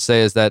I do have to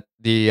say is that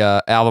the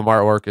album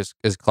artwork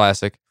is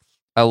classic.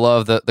 I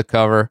love the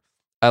cover.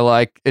 I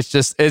like it's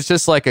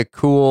just like a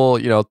cool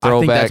throwback. I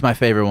think that's my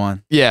favorite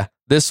one. Yeah,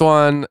 this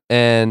one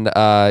and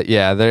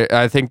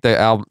I think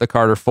the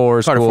Carter 4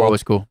 is Carter cool. 4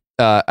 was cool.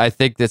 I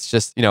think that's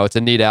just it's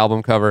a neat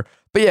album cover.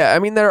 But yeah, I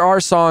mean there are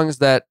songs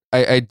that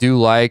I do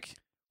like.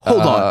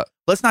 Hold on.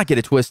 Let's not get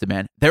it twisted,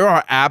 man. There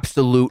are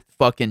absolute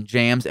fucking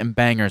jams and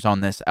bangers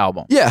on this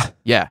album. Yeah.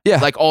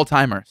 Like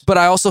all-timers. But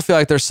I also feel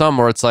like there's some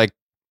where it's like,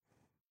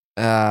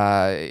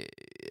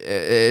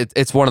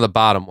 it's one of the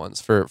bottom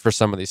ones for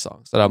some of these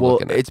songs that I'm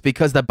looking at. It's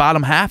because the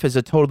bottom half is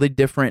a totally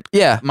different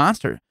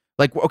monster.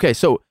 Like, okay,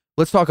 so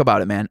let's talk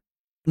about it, man.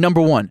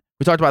 Number one,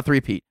 we talked about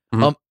 3-Pete.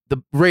 Mm-hmm.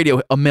 The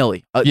radio, A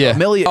Milli. A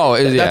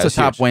Milli, that's a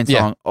top Wayne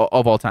song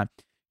of all time.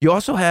 You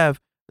also have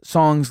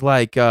songs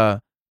like,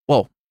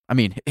 I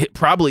mean, it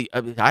probably,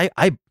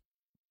 I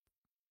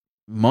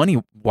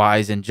money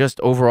wise and just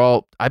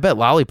overall, I bet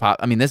Lollipop.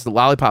 I mean, this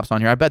Lollipop's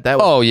on here. I bet that.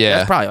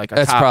 That's probably like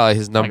that's probably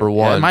his number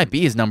one. It might be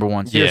his number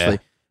one. Seriously,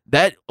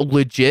 that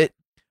legit.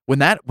 When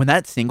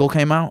that single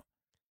came out,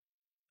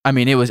 I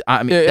mean, it was.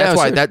 I mean, that's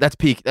why that's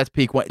peak. That's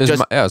peak. It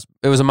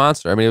was a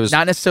monster. I mean, it was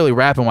not necessarily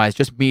rapping wise,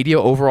 just media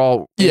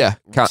overall.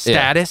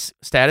 Status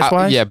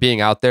wise.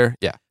 Being out there.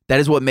 Yeah, that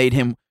is what made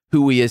him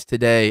who he is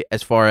today,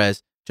 as far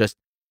as just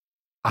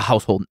a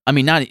household. I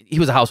mean, he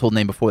was a household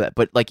name before that,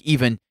 but like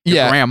even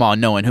your grandma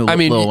knowing who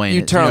Lil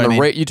Wayne is. Turn on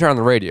you turn on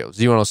the radio,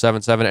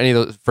 Z1077, any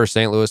of those for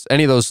St. Louis,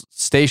 any of those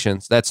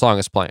stations, that song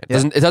is playing.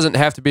 It doesn't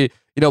have to be.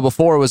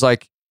 Before it was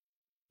like.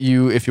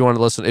 If you want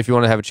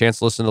to have a chance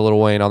to listen to Lil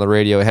Wayne on the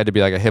radio, it had to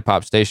be like a hip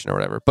hop station or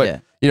whatever.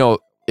 But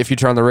if you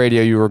turn on the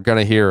radio, you were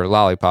gonna hear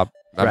Lollipop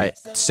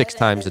 6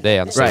 times a day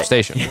on the same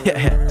station.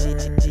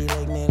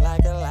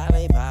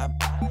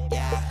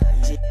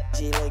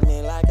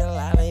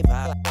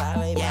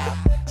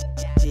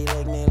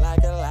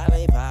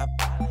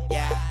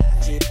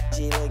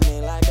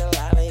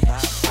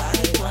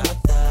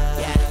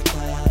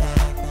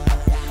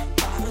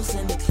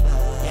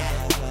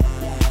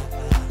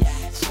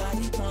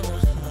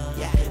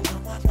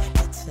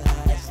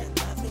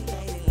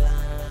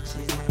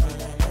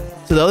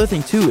 So the other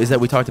thing too is that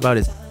we talked about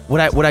is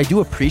what I do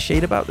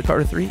appreciate about the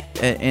Carter 3,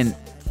 and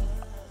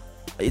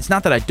it's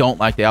not that I don't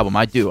like the album.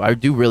 I do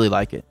really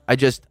like it.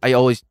 I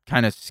always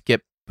kind of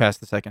skip past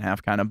the second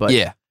half, kind of. But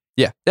yeah.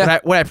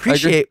 What I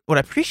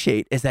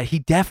appreciate is that he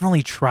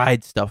definitely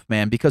tried stuff,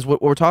 man. Because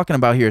what we're talking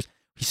about here is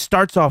he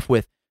starts off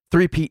with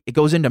 3-peat. It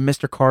goes into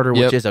Mr. Carter,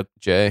 which is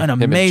an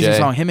amazing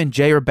song. Him and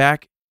Jay are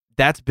back.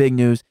 That's big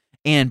news.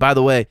 And by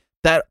the way,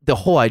 that the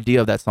whole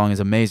idea of that song is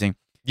amazing.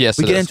 Yes,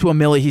 we get into a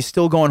Millie. He's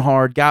still going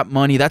hard. Got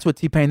Money. That's what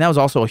T-Pain. That was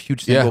also a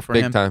huge single for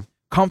him. Big time.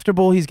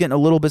 Comfortable. He's getting a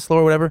little bit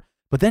slower, whatever.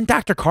 But then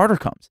Dr. Carter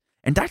comes,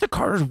 and Dr.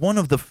 Carter's one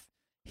of the.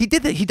 He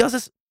did that. He does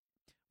this.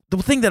 The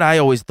thing that I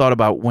always thought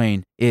about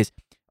Wayne is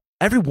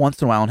every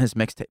once in a while on his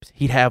mixtapes,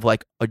 he'd have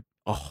like a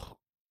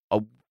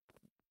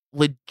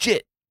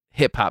legit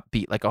hip hop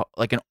beat, like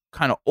an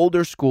kind of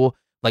older school,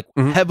 like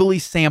heavily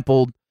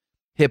sampled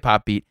hip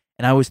hop beat.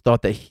 And I always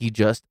thought that he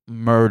just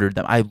murdered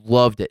them. I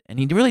loved it, and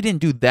he really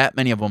didn't do that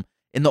many of them.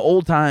 In the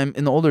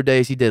older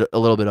days, he did a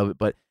little bit of it,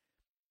 but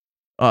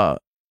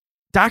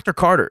Dr.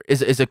 Carter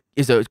is a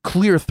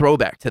clear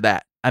throwback to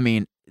that. I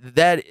mean,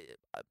 that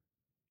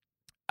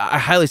I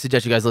highly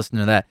suggest you guys listen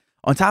to that.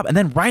 On top, and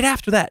then right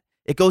after that,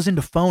 it goes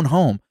into Phone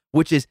Home,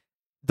 which is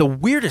the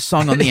weirdest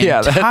song on the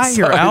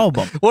entire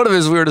album. One of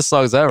his weirdest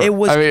songs ever. It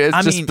was.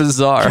 It's just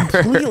bizarre.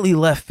 Completely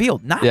left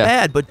field. Not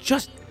bad, but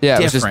just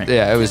different.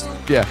 It was. Phone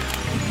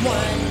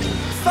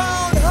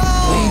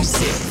home.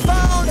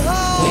 Phone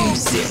home.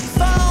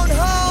 Phone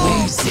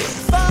home.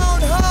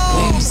 Phone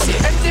home.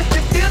 And if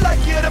you feel like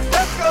you're the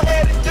best, go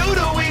ahead and do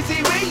the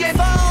Weezy Wee and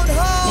phone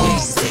home.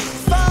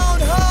 Phone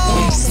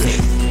home.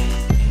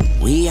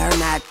 We are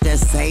not the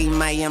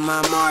same, I am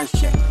a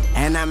Martian.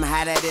 And I'm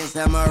hotter than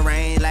summer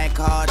rain like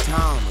Carl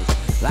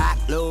Thomas.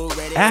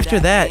 After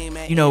that,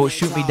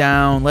 Shoot Me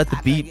Down, Let the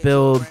Beat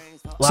Build,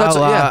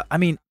 I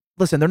mean,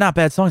 listen, they're not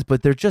bad songs,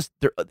 but they're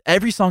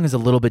every song is a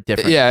little bit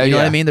different. You know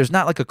what I mean? There's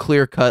not like a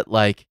clear cut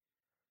like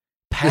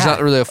path. There's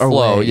not really a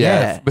flow,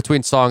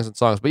 between songs and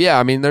songs. But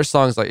I mean, there's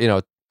songs like,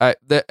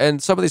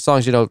 and some of these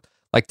songs,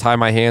 like Tie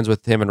My Hands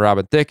with him and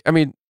Robin Thicke. I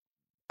mean,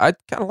 I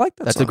kind of like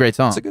that. That's song. A great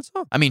song. It's a good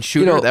song. I mean,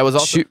 Shooter, that was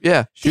also Shoot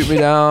Me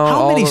Down.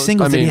 How many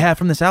singles did he have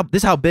from this album?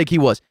 This is how big he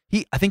was.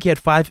 I think he had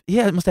 5.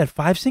 He must have had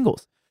 5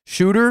 singles.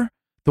 Shooter,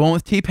 the one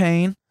with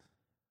T-Pain,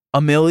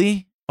 A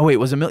Millie. Oh wait,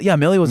 was a Millie? Yeah,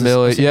 Millie was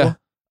a single.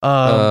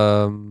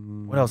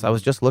 What else? I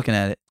was just looking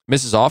at it.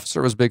 Mrs.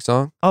 Officer was a big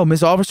song. Oh,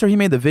 Miss Officer, he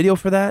made the video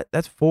for that.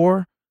 That's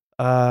 4.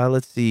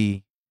 Let's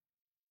see.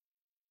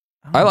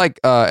 I like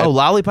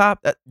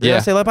Lollipop. Did I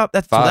say Lollipop?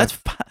 That's 5. So that's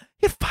 5.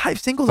 He had 5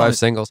 singles. 5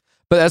 singles.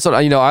 But that's what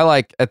I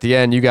like at the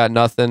end. You Got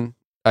Nothing.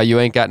 You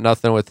Ain't Got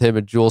Nothing with him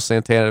and Jules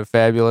Santana and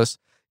Fabulous.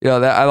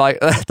 That I like.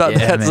 I thought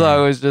that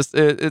song was just.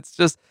 It's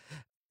just,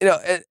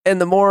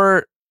 and the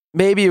more,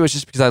 maybe it was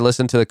just because I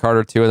listened to the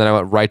Carter 2 and then I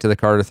went right to the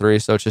Carter 3,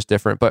 so it's just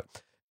different. But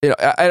and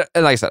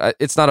like I said,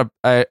 it's not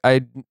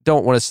I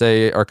don't want to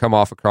say or come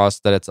off across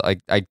that it's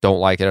like I don't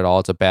like it at all.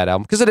 It's a bad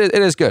album because it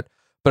is good.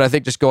 But I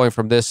think just going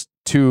from this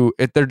to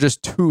it, they're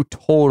just 2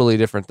 totally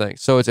different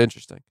things. So it's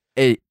interesting.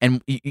 But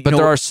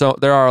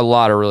there are a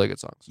lot of really good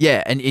songs.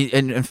 Yeah,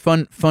 and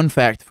fun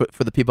fact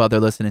for the people out there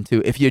listening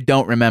too. If you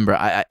don't remember,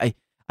 I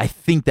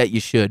think that you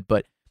should.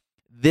 But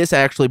this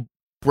actually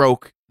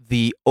broke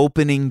the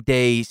opening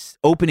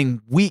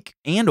week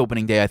and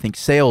opening day, I think,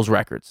 sales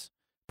records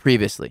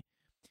previously.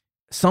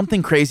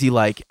 Something crazy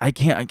like I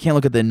can't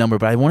look at the number,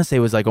 but I want to say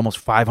it was like almost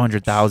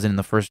 500,000 in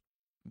the first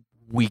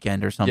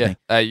weekend or something.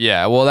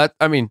 Well, that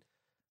I mean,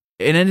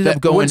 it ended up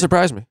going. Wouldn't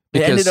surprise me.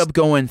 It ended up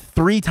going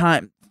 3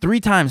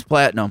 times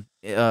platinum,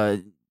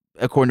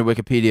 according to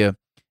Wikipedia,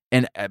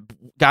 and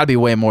got to be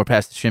way more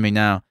past the shimmy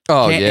now.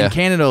 And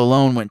Canada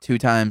alone went 2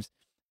 times.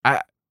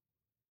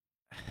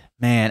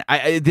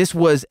 This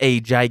was a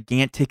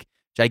gigantic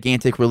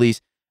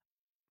release,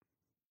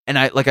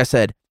 and like I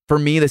said, for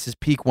me, this is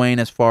peak Wayne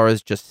as far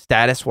as just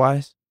status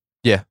wise.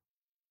 Yeah,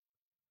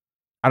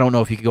 I don't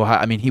know if you could go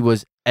high. I mean, he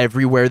was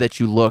everywhere that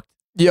you looked.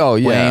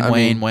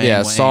 Wayne,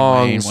 Wayne,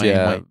 songs,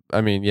 Wayne. I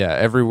mean,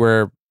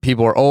 everywhere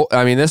people are.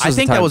 I mean, this was. I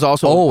think the time that was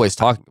also always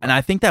talking, and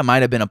I think that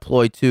might have been a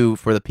ploy too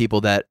for the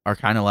people that are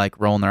kind of like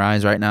rolling their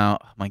eyes right now.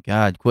 Oh my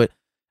God, quit!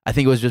 I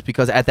think it was just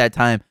because at that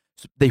time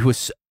they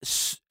was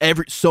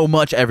so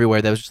much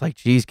everywhere that was just like,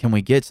 geez, can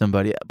we get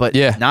somebody? But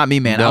not me,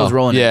 man. I was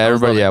rolling. Yeah,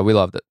 everybody. Yeah, we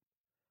loved it.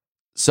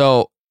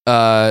 So,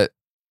 what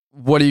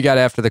do you got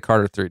after the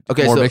Carter 3?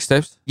 Okay, more so,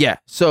 mixtapes. Yeah.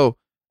 So,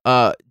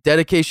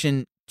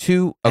 Dedication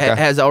 2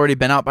 has already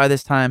been out by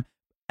this time,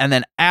 and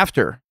then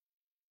after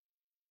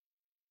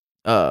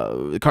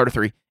Carter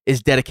 3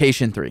 is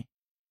Dedication 3,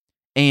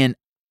 and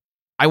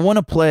I want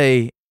to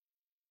play.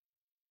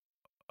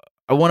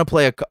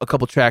 a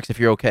couple tracks if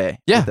you're okay.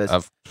 Yeah, with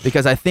this,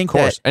 because I think of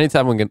course. that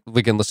Anytime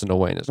we can listen to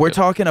Wayne. We're good.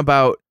 talking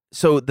about.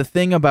 So the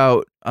thing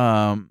about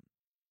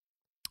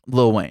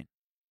Lil Wayne,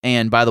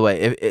 and by the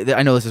way,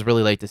 I know this is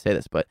really late to say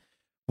this, but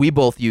we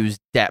both use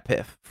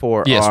DatPiff for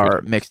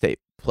our mixtape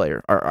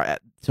player.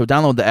 So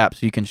download the app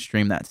so you can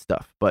stream that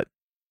stuff. But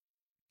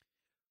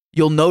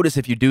you'll notice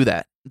if you do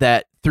that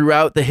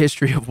throughout the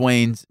history of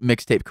Wayne's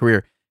mixtape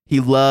career, he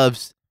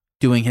loves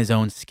doing his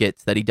own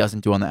skits that he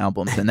doesn't do on the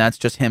albums, and that's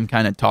just him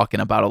kind of talking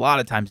about a lot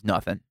of times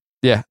nothing.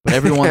 Yeah, but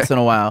every once in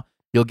a while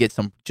you'll get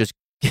some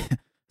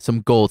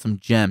gold, some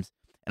gems.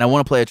 And I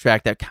want to play a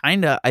track that I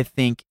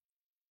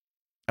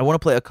want to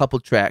play a couple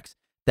tracks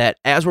that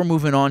as we're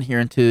moving on here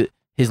into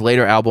his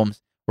later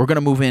albums, we're going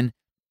to move in,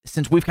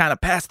 since we've kind of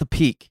passed the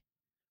peak,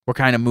 we're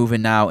kind of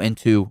moving now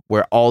into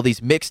where all these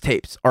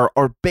mixtapes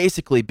are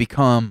basically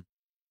become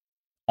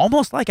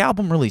almost like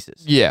album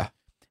releases. Yeah.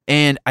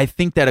 And I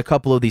think that a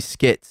couple of these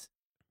skits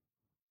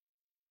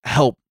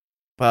help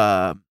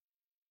kind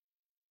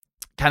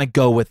of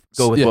go with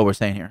what we're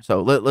saying here.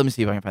 So let me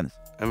see if I can find this.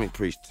 Let me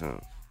preach to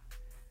him.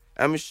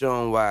 Let me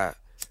show him why,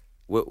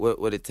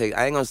 what it takes.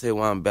 I ain't gonna say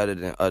why I'm better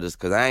than others,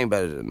 because I ain't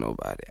better than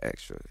nobody,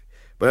 actually.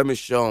 But let me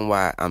show him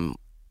why I'm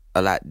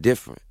a lot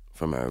different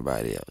from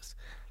everybody else.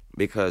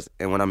 Because,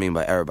 and what I mean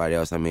by everybody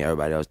else, I mean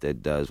everybody else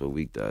that does what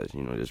we does,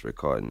 this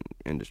recording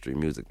industry,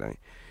 music thing.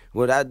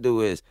 What I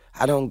do is,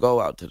 I don't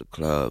go out to the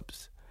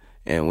clubs.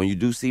 And when you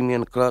do see me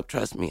in the club,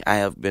 trust me, I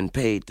have been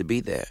paid to be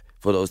there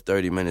for those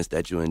 30 minutes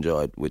that you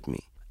enjoyed with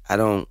me. I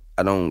don't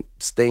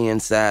stay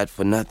inside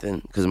for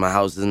nothing because my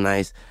house is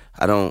nice.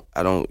 I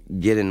don't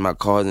get in my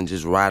cars and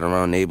just ride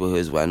around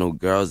neighborhoods where I know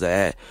girls are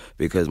at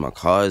because my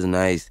car is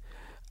nice.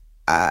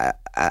 I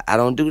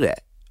don't do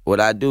that. What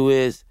I do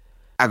is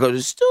I go to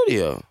the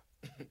studio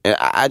and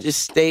I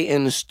just stay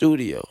in the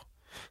studio.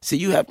 See,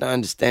 you have to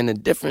understand the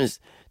difference.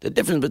 The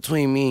difference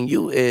between me and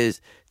you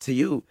is, to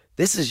you,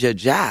 this is your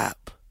job.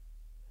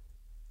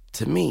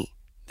 To me,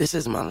 this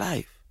is my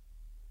life.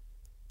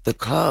 The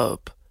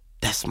club,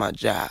 that's my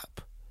job.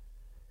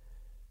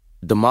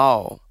 The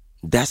mall,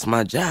 that's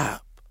my job.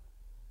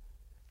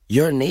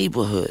 Your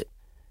neighborhood,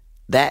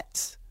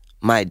 that's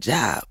my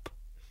job.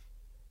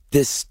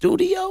 This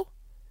studio,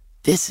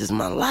 this is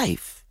my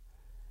life.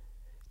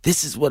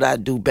 This is what I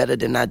do better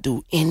than I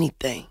do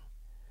anything.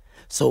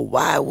 So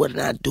why wouldn't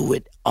I do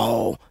it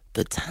all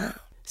the time?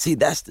 See,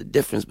 that's the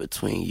difference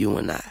between you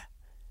and I.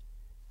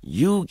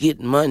 You get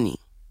money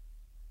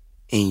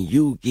and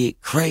you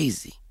get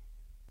crazy.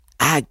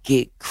 I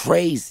get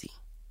crazy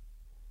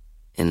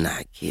and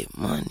I get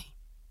money.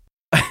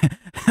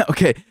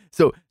 Okay,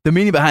 so the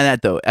meaning behind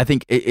that, though, I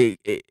think we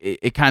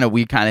kind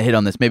of hit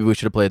on this. Maybe we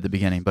should have played at the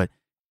beginning, but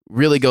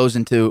really goes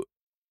into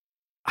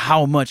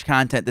how much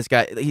content this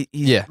guy.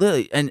 He's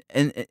literally, and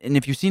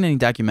if you've seen any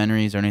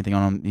documentaries or anything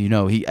on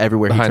him, he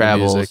everywhere behind he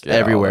travels, music,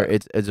 everywhere.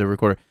 It's a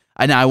recorder.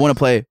 I want to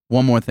play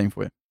one more thing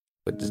for you.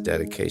 What does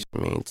dedication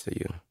mean to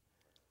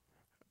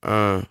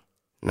you?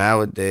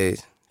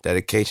 Nowadays,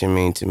 dedication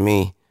mean to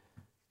me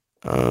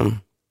the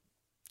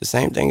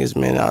same thing as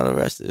meant all the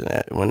rest of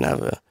that.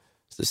 Whenever,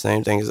 it's the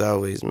same thing as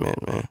always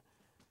meant, man.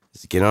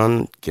 Just get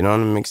on the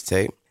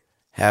mixtape,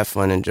 have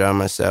fun, enjoy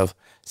myself,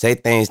 say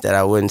things that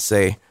I wouldn't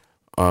say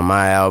on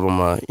my album,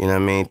 or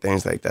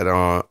things like that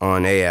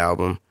on a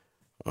album,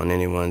 on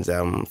anyone's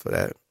album for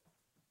that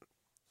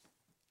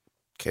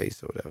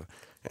case or whatever.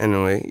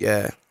 Anyway,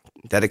 yeah.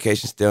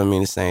 Dedication still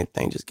mean the same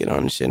thing. Just get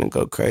on the shit and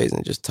go crazy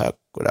and just talk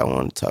what I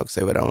want to talk,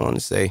 say what I want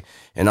to say.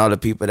 And all the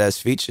people that's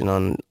featured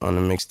on the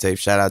mixtape,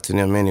 shout out to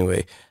them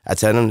anyway. I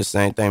tell them the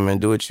same thing, man.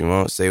 Do what you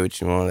want, say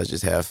what you want. Let's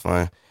just have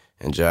fun,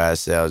 enjoy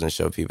ourselves, and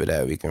show people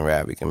that we can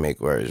rap, we can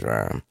make words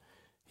rhyme.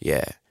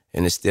 Yeah.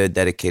 And it's still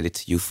dedicated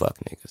to you fuck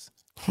niggas.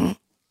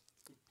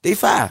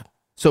 D5.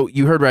 So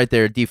you heard right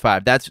there,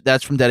 D5.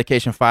 That's from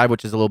Dedication 5,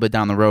 which is a little bit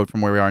down the road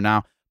from where we are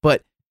now.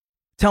 But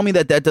tell me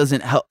that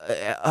doesn't help,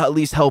 at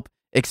least help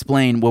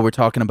explain what we're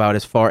talking about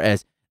as far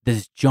as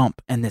this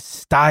jump and this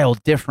style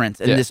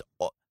difference and this.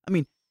 I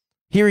mean,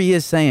 here he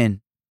is saying,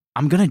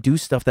 I'm going to do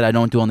stuff that I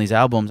don't do on these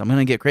albums. I'm going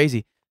to get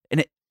crazy.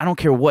 And I don't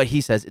care what he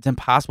says. It's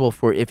impossible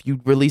for, if you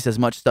release as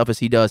much stuff as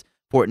he does,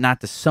 for it not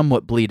to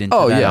somewhat bleed into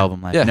that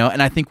album life.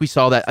 And I think we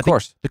saw that. Of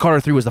course. The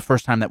Carter 3 was the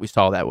first time that we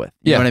saw that with.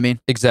 You know what I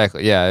mean?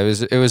 Exactly. Yeah.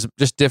 It was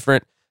just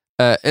different.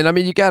 And I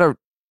mean, you got to,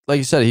 like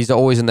you said, he's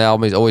always in the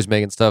album. He's always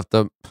making stuff.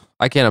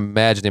 I can't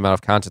imagine the amount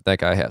of content that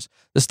guy has.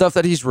 The stuff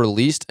that he's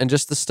released and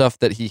just the stuff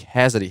that he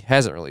hasn't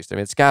released. I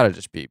mean, it's got to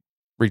just be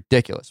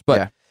ridiculous.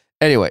 But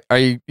anyway, are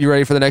you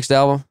ready for the next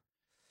album?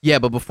 Yeah,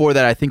 but before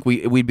that, I think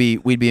we'd be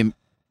in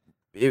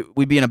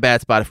a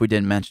bad spot if we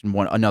didn't mention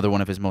another one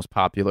of his most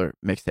popular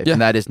mixtapes,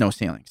 and that is No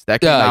Ceilings.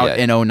 That came out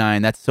in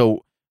 2009. That's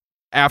so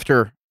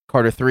after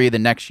Carter 3, the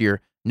next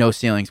year, No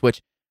Ceilings,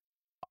 which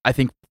I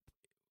think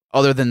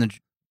other than the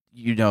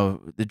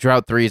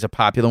Drought 3 is a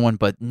popular one,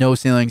 but No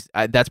Ceilings,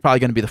 that's probably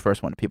going to be the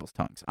first one to people's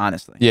tongues,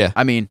 honestly. Yeah.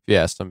 I mean,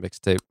 some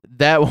mixtape.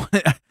 That one,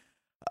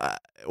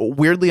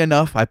 weirdly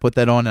enough, I put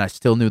that on and I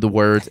still knew the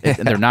words,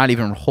 and they're not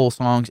even whole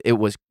songs. It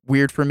was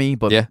weird for me,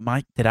 but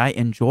did I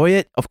enjoy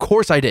it? Of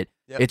course I did.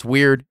 Yep. It's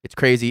weird, it's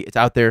crazy, it's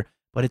out there,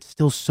 but it's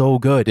still so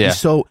good. Yeah.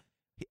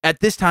 At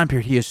this time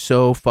period, he is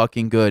so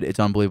fucking good. It's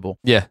unbelievable.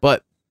 Yeah.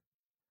 But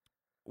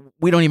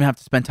we don't even have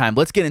to spend time.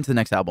 Let's get into the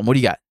next album. What do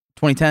you got?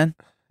 2010?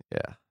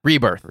 Yeah.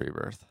 Rebirth.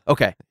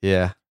 Okay.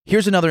 Yeah.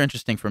 Here's another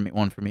interesting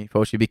one for me,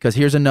 Foshe, because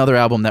here's another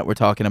album that we're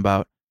talking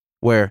about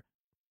where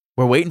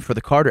we're waiting for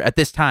the Carter at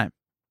this time.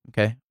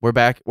 Okay. We're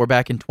back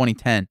in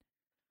 2010.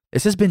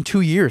 This has been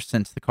 2 years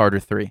since the Carter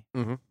 3.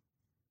 Mm-hmm.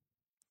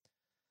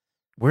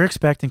 We're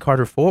expecting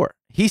Carter 4.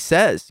 He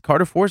says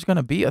Carter 4 is going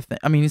to be a thing.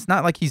 I mean, it's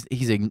not like he's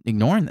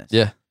ignoring this.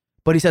 Yeah.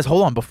 But he says,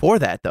 hold on, before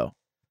that, though,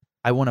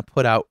 I want to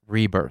put out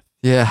Rebirth.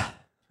 Yeah.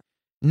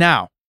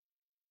 Now,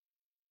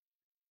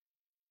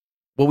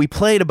 what we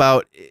played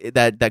about,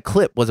 that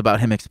clip was about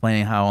him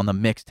explaining how on the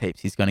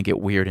mixtapes he's going to get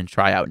weird and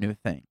try out new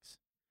things.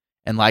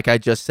 And like I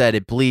just said,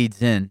 it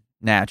bleeds in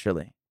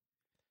naturally.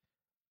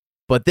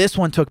 But this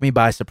one took me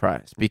by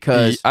surprise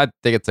because I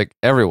think it took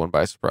everyone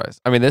by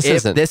surprise. I mean, this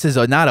is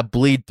not a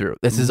bleed through.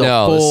 This is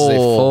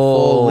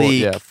full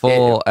leak,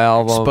 full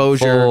album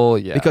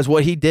exposure. Because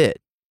what he did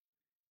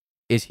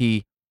is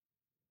he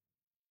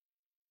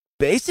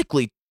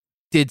basically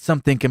did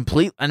something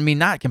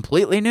not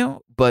completely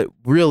new, but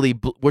really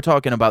we're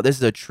talking about this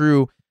is a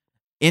true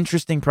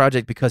interesting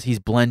project because he's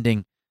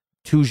blending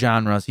two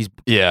genres. He's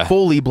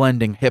fully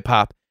blending hip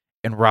hop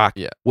and rock,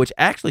 which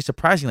actually,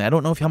 surprisingly, I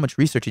don't know how much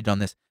research he'd done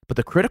this, but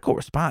the critical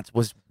response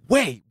was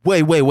way,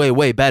 way, way, way,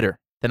 way better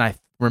than I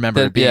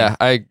remember it being.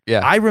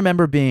 I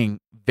remember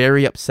being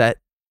very upset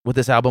with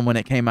this album when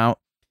it came out.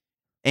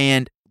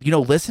 And,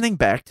 listening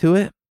back to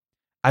it,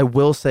 I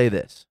will say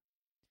this.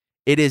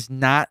 It is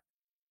not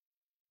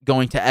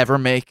going to ever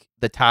make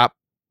the top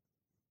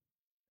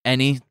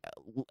any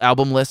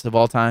album list of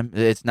all time.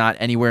 It's not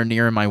anywhere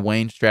near in my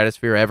Wayne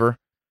stratosphere ever.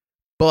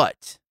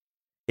 But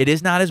it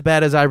is not as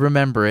bad as I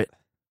remember it.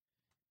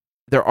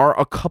 There are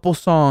a couple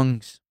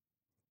songs,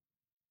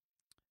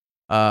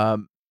 if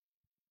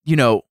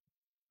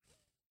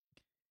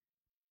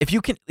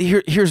you can,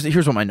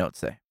 here's what my notes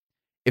say.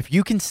 If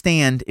you can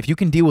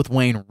deal with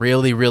Wayne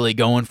really, really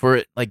going for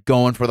it, like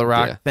going for the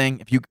rock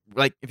thing, if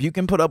you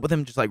can put up with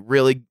him just like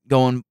really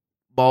going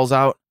balls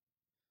out,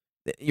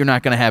 you're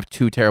not going to have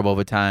too terrible of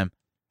a time.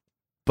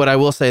 But I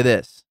will say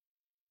this.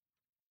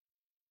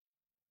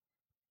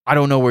 I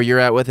don't know where you're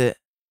at with it.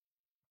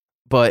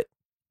 But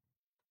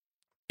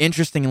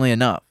interestingly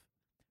enough,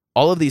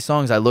 all of these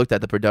songs I looked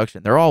at the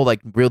production, they're all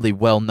like really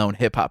well-known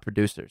hip-hop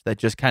producers that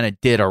just kind of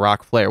did a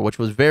rock flair, which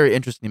was very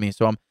interesting to me.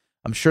 So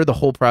I'm sure the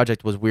whole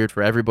project was weird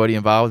for everybody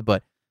involved,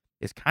 but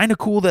it's kind of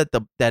cool that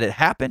it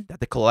happened, that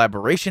the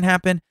collaboration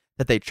happened,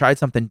 that they tried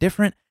something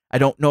different. I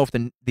don't know if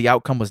the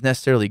outcome was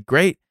necessarily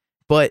great,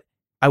 but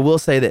I will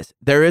say this.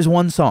 There is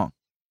one song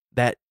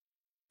that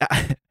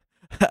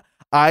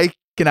I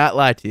cannot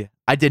lie to you.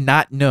 I did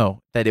not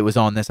know that it was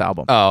on this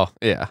album. Oh,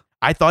 yeah.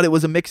 I thought it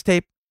was a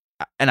mixtape,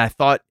 and I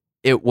thought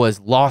it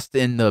was lost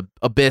in the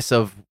abyss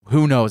of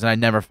who knows, and I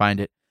never find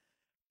it.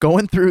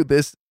 Going through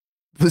this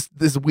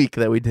week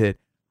that we did,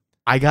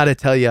 I got to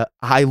tell you,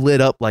 I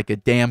lit up like a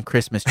damn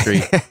Christmas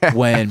tree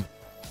when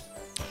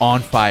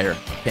On Fire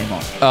came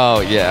on.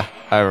 Oh, yeah.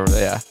 I remember,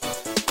 yeah.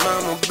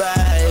 Mama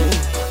bad,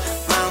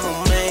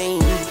 mama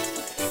mean,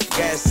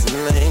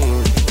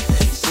 gasoline.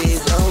 She's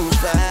on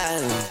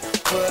fire,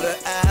 put her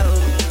out.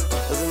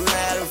 As a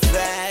matter of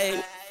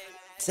fact,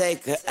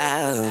 take her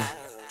out,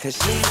 cause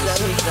she's on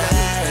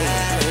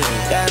fire.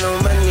 Got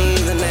on my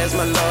knees and ask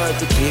my Lord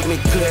to keep me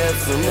clear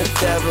from the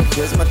devil,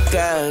 cause my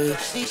girl,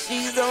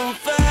 she's on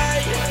fire.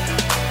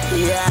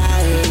 Yeah,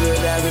 I hear it,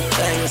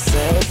 everything is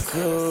so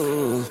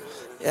cool.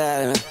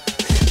 Yeah.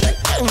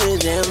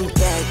 With them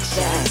back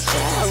shots, I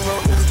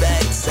want them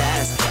back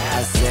shots.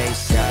 I say,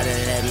 shorty,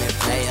 let me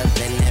play up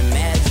in that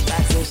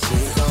matchbox and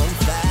she's on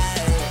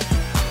fire.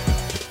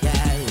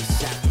 Yeah,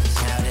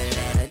 shorty,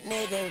 let a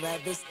nigga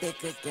ride this stick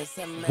against a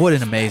matchbox. What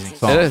an amazing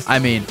song. It is. I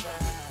mean,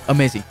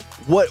 amazing.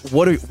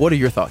 What are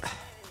your thoughts?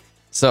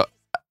 So,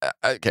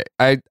 okay,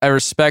 I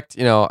respect,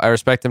 I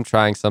respect him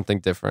trying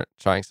something different,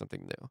 trying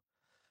something new.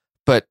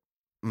 But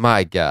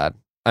my God,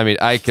 I mean,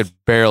 I could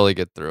barely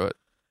get through it.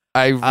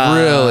 I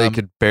really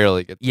could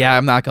barely get through it.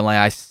 I'm not gonna lie.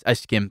 I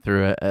skimmed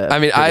through it. I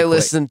mean, I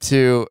listened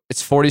to,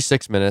 it's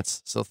 46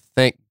 minutes, so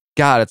thank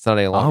God it's not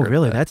any longer. Oh,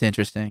 really? That's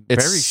interesting.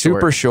 It's very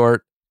super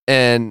short,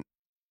 and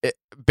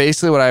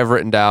basically what I have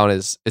written down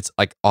is it's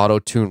like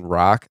auto-tune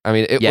rock. I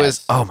mean, it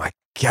was, oh my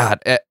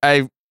God.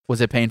 Was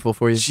it painful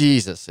for you?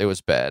 Jesus, it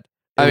was bad.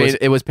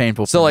 It was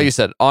painful. So like you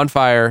said, On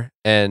Fire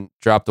and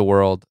Drop the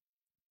World,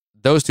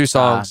 those two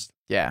songs.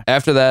 Yeah.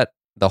 After that,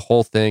 the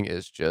whole thing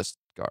is just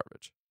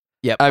garbage.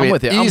 Yep. I mean, I'm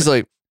with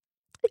you.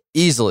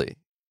 easily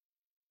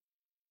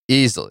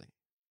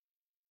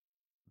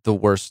the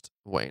worst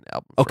Wayne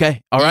album.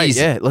 Okay. All right.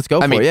 Easy. Yeah. Let's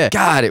go for it. Yeah.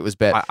 God, it was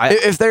bad.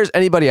 If there's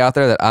anybody out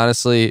there that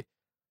honestly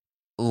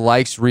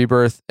likes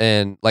Rebirth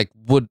and like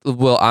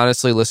will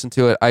honestly listen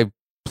to it,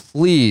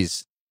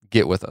 please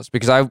get with us,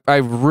 because I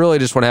really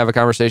just want to have a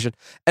conversation.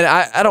 And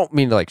I don't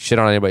mean to like shit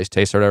on anybody's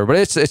taste or whatever, but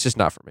it's just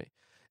not for me.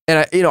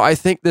 And I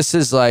think this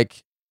is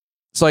like,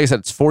 so like I said,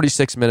 it's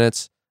 46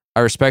 minutes.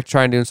 I respect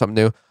trying to do something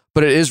new,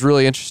 but it is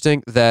really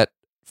interesting that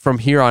from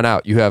here on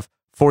out, you have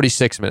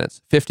 46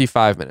 minutes,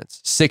 55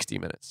 minutes, 60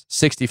 minutes,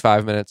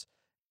 65 minutes,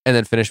 and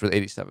then finish with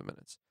 87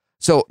 minutes.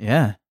 So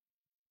yeah,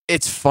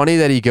 it's funny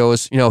that he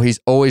goes, he's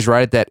always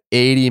right at that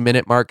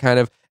 80-minute mark kind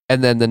of,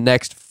 and then the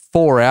next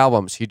 4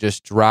 albums, he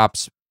just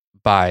drops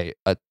by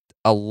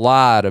a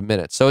lot of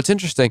minutes. So it's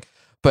interesting,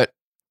 but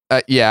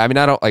yeah, I mean,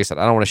 like I said,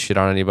 I don't want to shit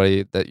on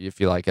anybody that if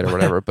you like it or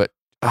whatever, but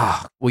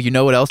well, you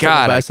know what else took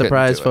me by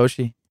surprise,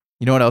 Foshe?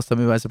 You know what else took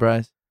me by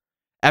surprise?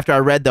 After I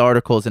read the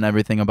articles and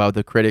everything about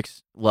the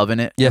critics loving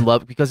it,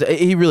 because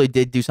he really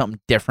did do something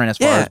different as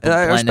far as and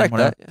I respect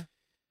that. Yeah.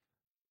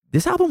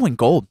 This album went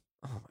gold.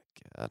 Oh my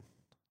God!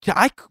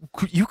 Yeah,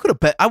 you could have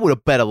bet. I would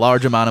have bet a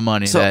large amount of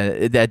money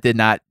that did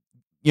not.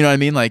 You know what I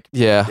mean? Like,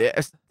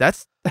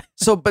 that's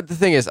so. But the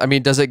thing is, I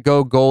mean, does it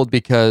go gold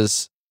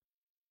because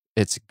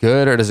it's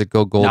good, or does it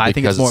go gold? No, I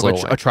think it's more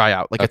of a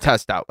tryout, like a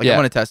test out. Like, I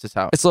want to test this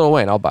out. It's Lil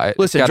Wayne. I'll buy it.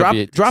 Listen,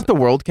 Drop the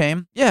World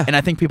came, and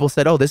I think people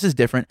said, "Oh, this is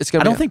different."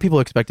 I don't think people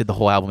expected the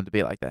whole album to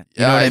be like that.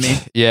 You know what I mean?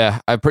 Yeah,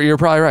 you're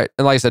probably right.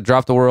 And like I said,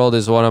 Drop the World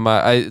is one of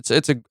my.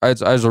 It's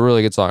a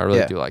really good song. I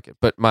really do like it.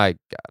 But my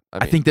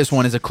God, I think this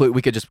one is a clue.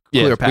 We could just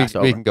clear past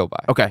over. We can go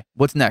by. Okay,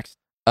 what's next?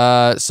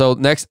 So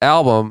next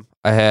album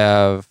I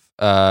have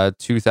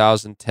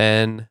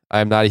 2010. I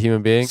Am Not a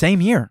Human Being.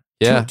 Same year.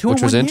 Yeah, two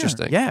which was year.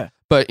 interesting. Yeah.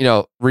 But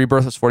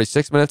Rebirth was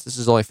 46 minutes. This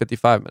is only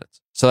 55 minutes.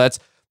 So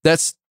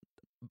that's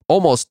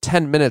almost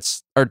 10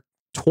 minutes or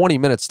 20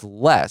 minutes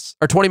less,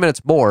 or 20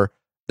 minutes more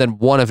than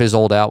one of his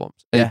old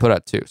albums. And he put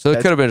out 2. So it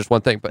could have been just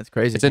one thing, but it's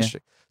crazy. It's interesting.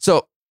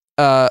 So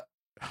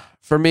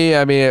for me,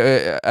 I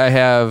mean, I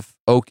had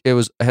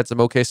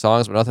some okay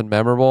songs, but nothing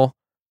memorable.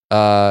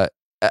 I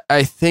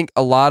think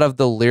a lot of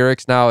the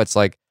lyrics now, it's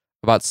like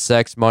about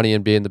sex, money,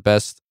 and being the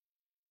best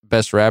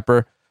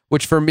rapper,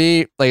 which for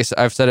me, like I said,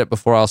 I've said it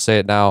before, I'll say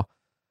it now.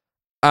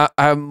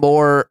 I'm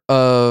more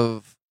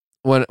of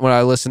when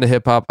I listen to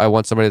hip hop, I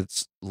want somebody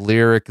that's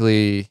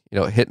lyrically,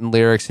 hitting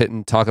lyrics,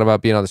 talking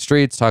about being on the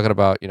streets, talking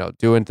about,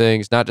 doing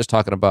things, not just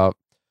talking about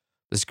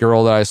this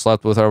girl that I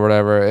slept with or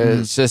whatever.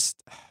 It's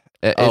just,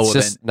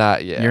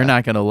 not. Yeah, you're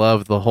not gonna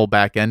love the whole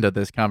back end of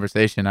this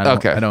conversation. I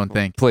don't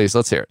think. Please,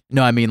 let's hear it.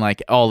 No, I mean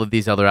like all of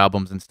these other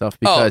albums and stuff.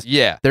 Because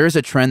there is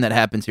a trend that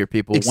happens here,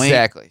 people.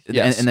 Exactly. Wayne,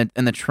 yes.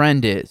 And the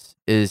trend is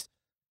it's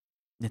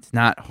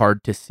not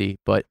hard to see,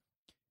 but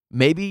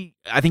maybe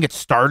I think it's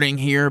starting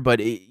here, but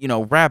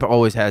rap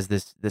always has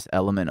this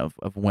element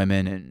of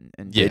women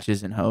and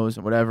bitches and hoes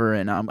and whatever.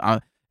 And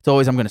it's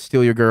always, I'm gonna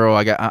steal your girl.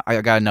 I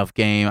got enough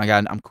game.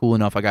 I'm cool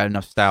enough. I got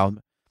enough style.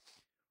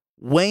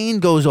 Wayne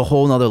goes a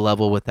whole nother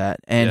level with that,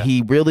 and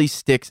he really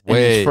sticks in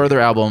his further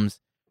albums.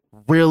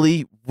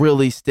 Really,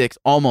 really sticks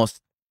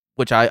almost,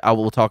 which I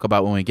will talk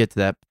about when we get to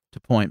that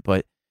point,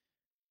 but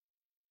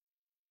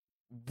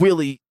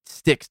really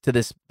sticks to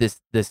this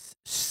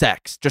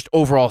sex, just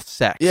overall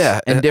sex,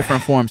 in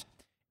different forms,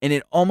 and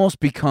it almost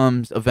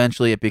becomes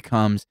eventually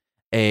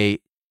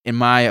in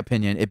my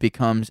opinion, it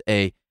becomes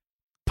a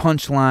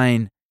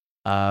punchline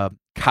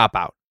cop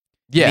out.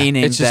 Yeah,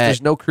 meaning it's just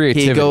there's no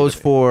creativity.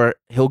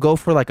 He'll go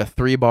for like a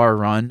 3-bar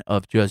run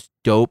of just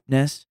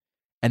dopeness,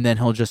 and then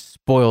he'll just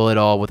spoil it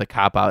all with a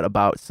cop out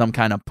about some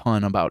kind of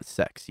pun about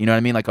sex. You know what I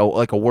mean? Like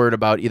a word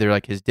about either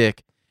like his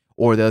dick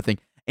or the other thing.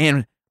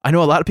 And I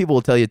know a lot of people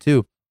will tell you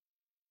too,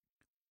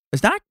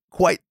 it's not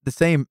quite the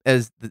same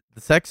as the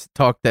sex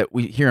talk that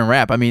we hear in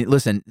rap. I mean,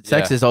 listen,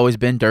 sex has always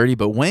been dirty,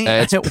 but Wayne...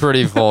 It's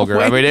pretty vulgar.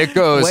 Wayne, I mean, it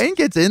goes... Wayne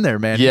gets in there,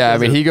 man. Yeah, I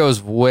mean, he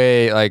goes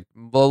way, like,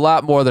 a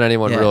lot more than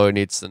anyone really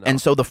needs to know. And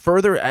so the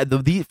further...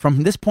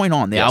 from this point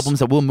on, the albums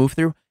that we'll move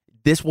through,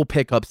 this will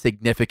pick up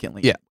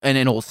significantly. Yeah. And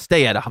it'll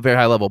stay at a very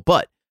high level.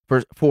 But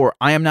for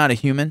I Am Not a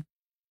Human,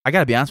 I got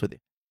to be honest with you,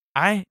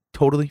 I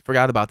totally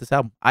forgot about this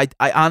album. I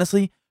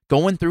honestly,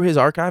 going through his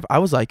archive, I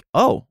was like,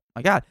 oh,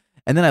 my God.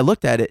 And then I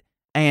looked at it,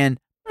 and...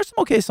 there's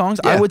some okay songs.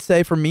 I would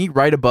say for me,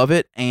 right above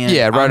it and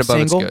right above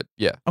Single. It's good.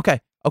 Yeah. Okay.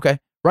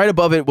 Right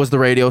above it was the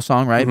radio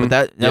song, right? Mm-hmm.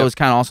 But that was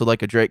kind of also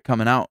like a Drake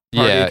coming out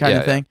party kind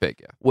of thing.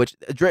 Big, Which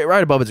Drake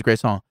right above it's a great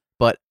song.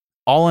 But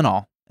all in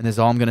all, and this is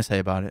all I'm gonna say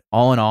about it.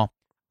 All in all,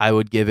 I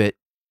would give it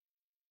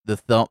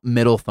the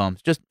middle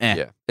thumbs. Just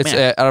Yeah. It's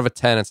out of a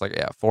 10. It's like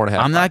 4.5.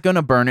 I'm not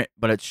gonna burn it,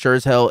 but it sure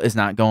as hell is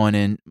not going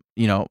in.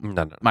 No.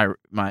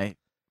 My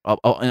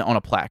on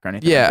a plaque or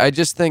anything. Yeah, like I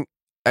just think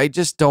I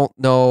just don't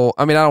know.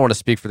 I mean, I don't want to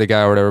speak for the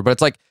guy or whatever, but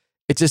it's like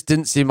it just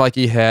didn't seem like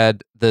he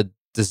had the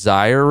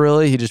desire.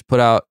 Really, he just put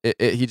out.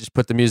 He just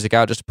put the music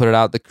out just to put it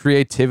out. The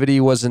creativity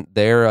wasn't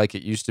there like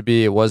it used to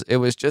be. It was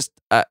just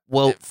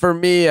for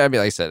me. I mean,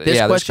 like I said,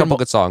 there's a couple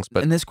good songs,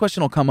 but and this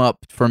question will come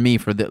up for me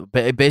for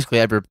basically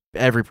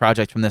every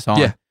project from this on.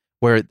 Yeah.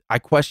 Where I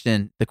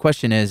question the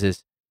question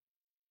is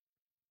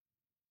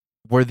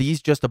were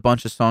these just a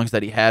bunch of songs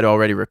that he had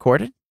already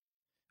recorded?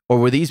 Or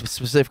were these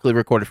specifically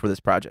recorded for this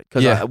project?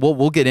 Because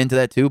we'll get into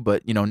that too,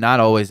 but not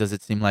always does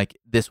it seem like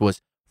this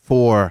was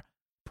for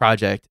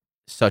project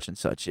such and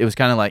such. It was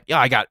kind of like,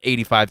 I got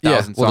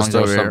 85,000 we'll songs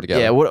over here.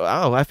 Together.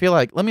 Yeah, I feel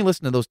like let me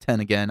listen to those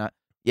 10 again.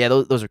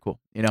 Those are cool.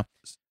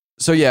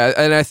 So yeah,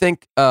 and I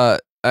think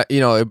in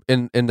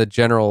the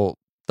general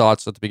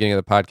thoughts at the beginning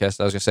of the podcast,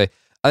 I was gonna say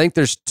I think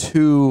there's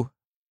two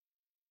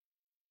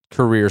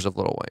careers of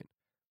Lil Wayne,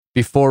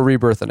 before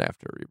Rebirth and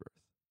after Rebirth.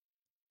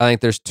 I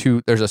think there's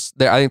two. I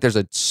think there's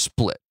a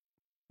split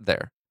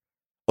there.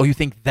 Oh, you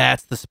think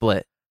that's the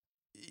split?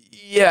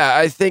 Yeah,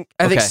 I think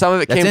some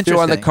of it came through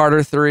on the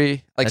Carter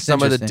 3, like that's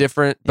some of the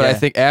different. But I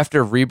think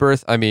after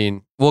Rebirth, I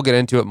mean, we'll get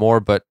into it more.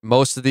 But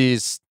most of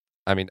these,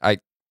 I mean, I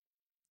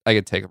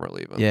could take them or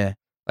leave them. Yeah,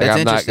 like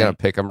I'm not gonna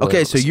pick them.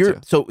 Okay,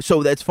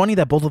 so that's funny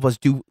that both of us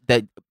do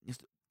that.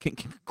 Can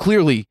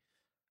clearly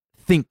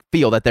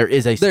feel that there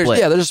is a split.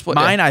 There's a split.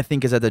 Mine, I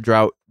think, is at the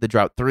drought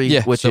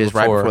 3, which is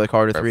right before the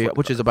Carter 3,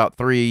 which is about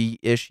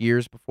 3-ish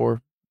years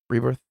before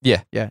Rebirth.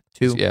 Yeah,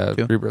 2.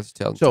 Rebirth is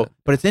 2010. So,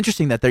 but it's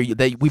interesting that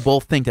we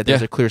both think that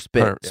there's a clear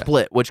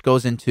split, which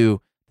goes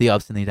into the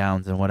ups and the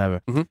downs and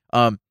whatever.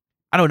 Mm-hmm.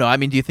 I don't know. I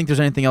mean, do you think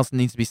there's anything else that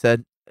needs to be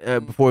said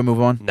before we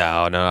move on?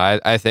 No.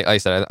 I think, like I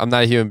said, I'm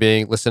not a human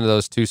being. Listen to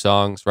those two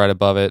songs right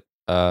above it.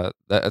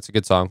 That's a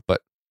good song,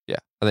 but yeah,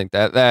 I think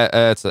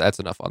that's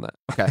enough on that.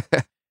 Okay.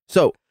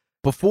 So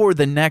before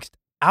the next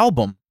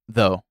album,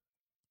 though,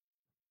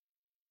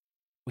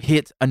 we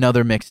hit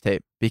another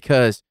mixtape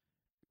because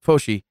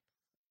Foshe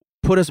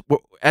put us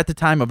at the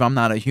time of I'm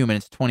Not a Human.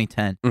 It's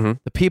 2010. Mm-hmm.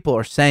 The people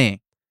are saying,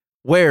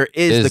 "Where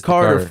is the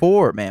Carter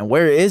 4, man?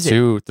 Where is it?"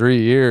 2-3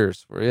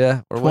 years.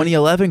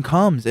 2011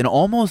 comes and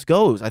almost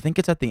goes. I think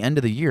it's at the end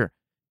of the year.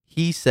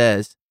 He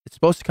says it's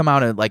supposed to come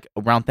out at like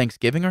around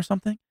Thanksgiving or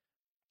something.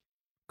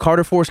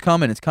 Carter 4's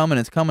coming. It's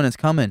coming.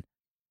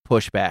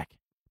 Pushback.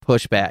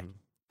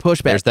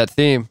 There's that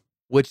theme.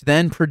 Which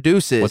then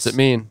produces... What's it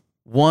mean?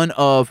 One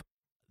of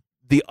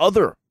the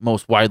other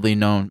most widely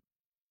known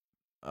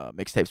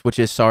mixtapes, which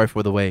is Sorry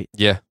for the Wait.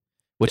 Yeah.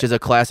 Which is a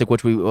classic,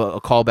 which we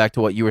call back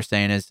to what you were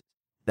saying is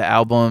the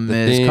album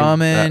is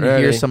coming.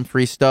 Here's some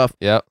free stuff.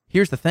 Yep.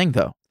 Here's the thing,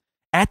 though.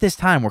 At this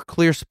time, we're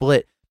clear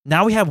split.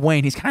 Now we have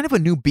Wayne. He's kind of a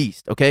new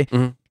beast, okay?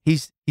 Mm-hmm.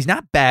 He's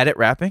not bad at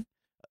rapping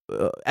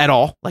at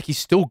all. Like, he's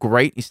still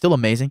great. He's still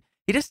amazing.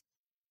 He just...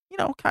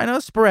 kind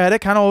of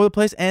sporadic, kind of all over the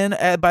place. And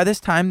by this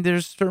time,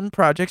 there's certain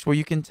projects where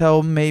you can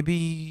tell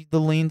maybe the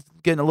lean's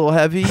getting a little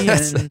heavy.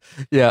 And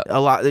a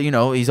lot,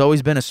 he's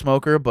always been a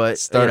smoker, but,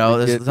 he's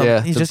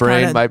the just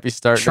brain might be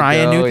starting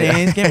trying to go, new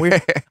things, getting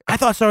weird. I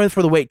thought Sorry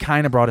for the Wait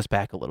kind of brought us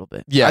back a little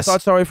bit. Yes. I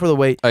thought Sorry for the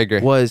Wait I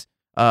agree. was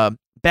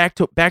back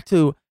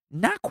to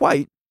not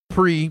quite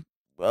pre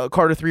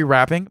Carter 3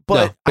 rapping,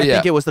 but I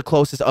think it was the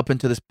closest up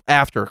into this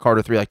after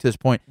Carter 3, like to this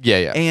point.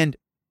 Yeah. And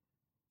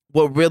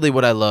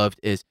what I loved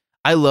is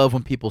I love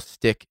when people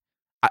stick.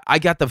 I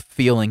got the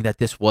feeling that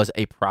this was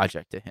a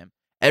project to him.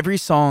 Every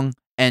song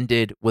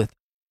ended with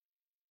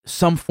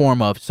some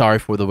form of Sorry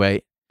for the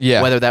Wait.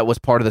 Yeah. Whether that was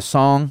part of the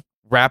song,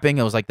 rapping,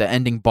 it was like the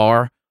ending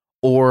bar,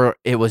 or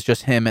it was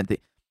just him at the...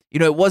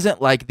 it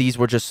wasn't like these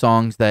were just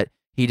songs that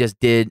he just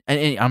did,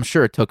 and I'm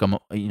sure it took him,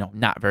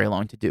 not very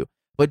long to do.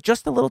 But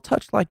just a little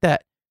touch like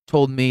that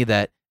told me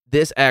that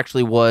this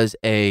actually was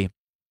a...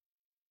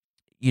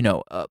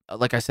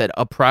 like I said,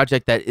 a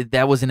project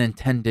that was an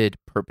intended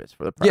purpose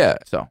for the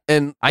project. So,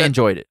 and I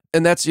enjoyed it.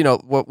 And that's,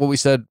 what we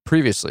said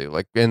previously,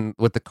 like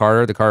with the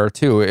Carter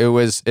 2,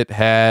 it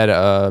had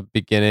a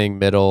beginning,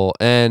 middle,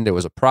 end. It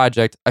was a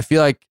project. I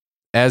feel like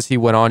as he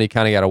went on, he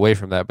kind of got away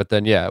from that. But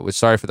then, it was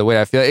Sorry for the Wait.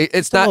 I feel like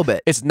it's not, a little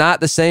bit. It's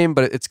not the same,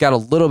 but it's got a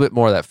little bit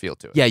more of that feel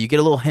to it. Yeah, you get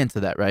a little hint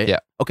of that, right? Yeah.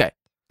 Okay.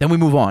 Then we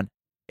move on.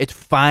 It's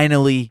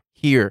finally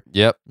here.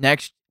 Yep.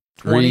 Next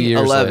 3 years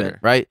 2011, later.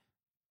 right?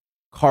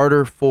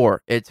 Carter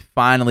 4. It's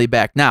finally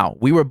back. Now,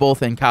 we were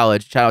both in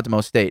college. Shout out to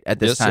Mo State at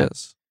this time.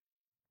 Yes.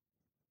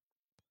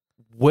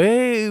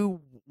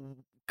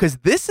 Because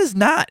this is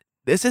not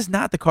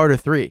the Carter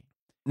 3.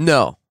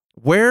 No.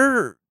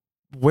 Where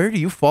do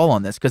you fall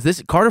on this? Because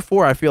this Carter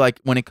 4, I feel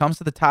like when it comes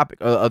to the topic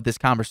of this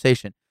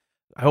conversation,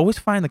 I always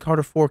find the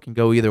Carter 4 can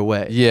go either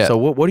way. Yeah. So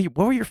what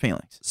were your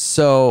feelings?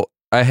 So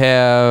I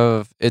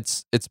have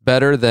it's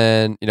better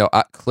than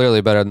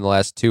clearly better than the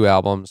last two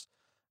albums.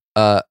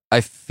 I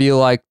feel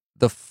like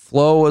the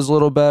flow was a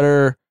little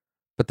better,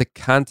 but the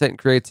content and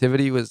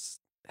creativity was,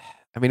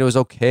 it was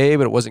okay,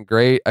 but it wasn't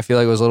great. I feel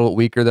like it was a little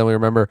weaker than we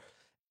remember.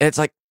 And it's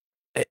like,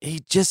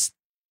 he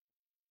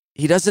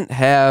doesn't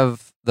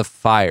have the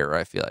fire,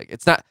 I feel like.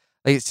 It's not,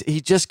 like he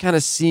just kind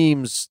of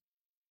seems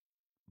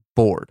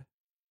bored.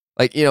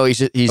 Like,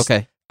 he's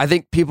okay. I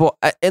think people,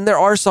 and there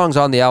are songs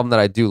on the album that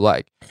I do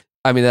like.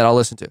 I mean, that I'll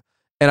listen to.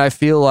 And I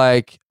feel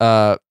like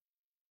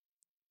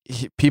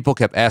people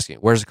kept asking,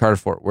 where's the Carter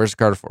 4? Where's the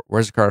Carter 4?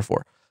 Where's the Carter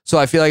 4? So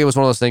I feel like it was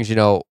one of those things,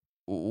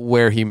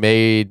 where he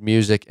made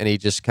music and he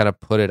just kind of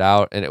put it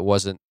out, and it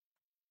wasn't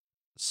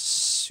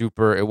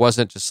super, it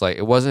wasn't just like,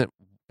 it wasn't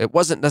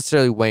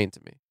necessarily Wayne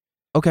to me.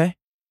 Okay.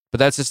 But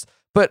that's just,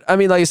 but I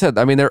mean, like you said,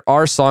 I mean, there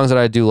are songs that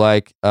I do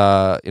like,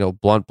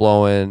 Blunt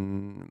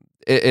Blowing.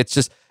 It's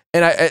just,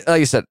 and I like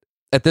you said,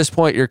 at this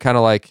point, you're kind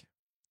of like,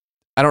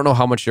 I don't know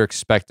how much you're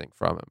expecting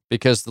from him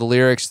because the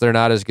lyrics, they're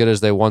not as good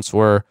as they once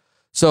were.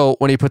 So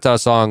when he puts out a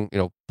song,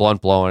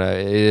 Blunt Blowing,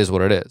 it is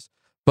what it is.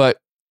 But,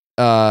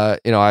 I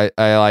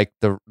like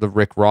the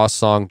Rick Ross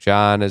song,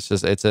 John. It's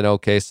an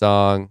okay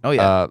song. Oh,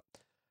 yeah.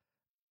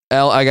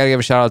 I got to give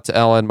a shout out to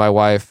Ellen, my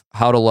wife,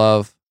 How to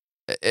Love.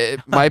 It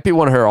might be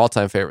one of her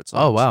all-time favorite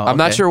songs. Oh, wow. I'm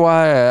not sure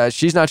why.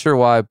 She's not sure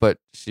why, but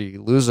she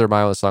loses her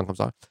mind when the song comes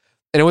on.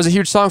 And it was a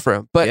huge song for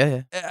him. But,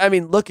 yeah. I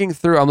mean, I'm looking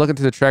through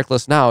the track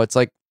list now. It's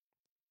like,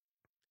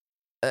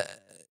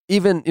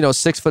 even,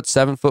 6 Foot,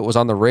 7 Foot was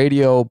on the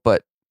radio,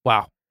 but.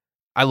 Wow.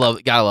 I love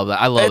it. Gotta love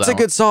that. I love It's a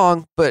good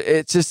song, but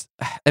it's just,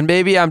 and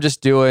maybe I'm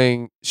just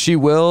doing She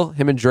Will,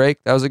 him and Drake.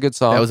 That was a good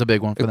song. That was a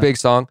big one for them. Big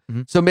song.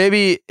 Mm-hmm. So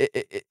maybe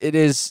it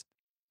is,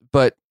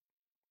 but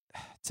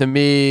to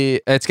me,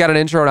 it's got an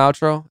intro and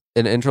outro,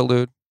 an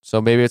interlude.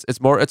 So maybe it's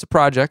a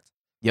project.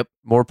 Yep.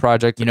 More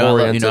project.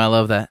 I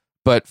love that.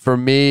 But for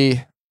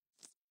me,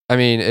 I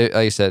mean, like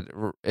I said,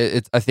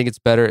 I think it's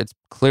better. It's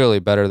clearly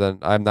better than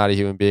I'm Not a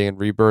Human Being and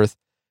Rebirth.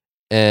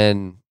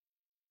 And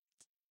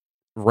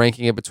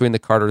ranking it between the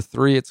Carter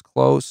 3, it's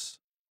close,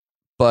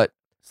 but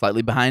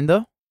slightly behind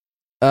though.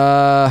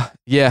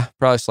 Yeah,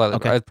 probably slightly.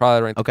 Okay. I'd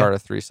probably rank the Carter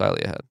 3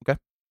 slightly ahead. Okay.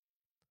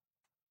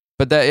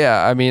 But that,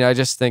 yeah, I mean, I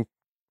just think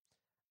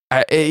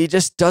he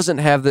just doesn't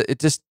have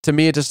to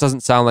me, it just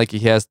doesn't sound like he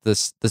has the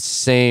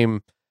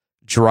same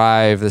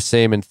drive, the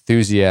same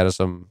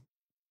enthusiasm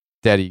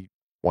that he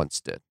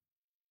once did.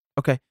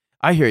 Okay.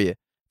 I hear you.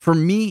 For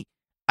me,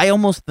 I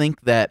almost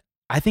think that,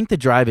 I think the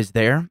drive is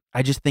there.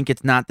 I just think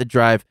it's not the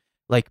drive,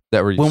 like,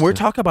 that when we're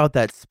talking about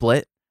that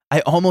split,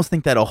 I almost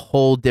think that a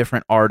whole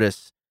different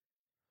artist,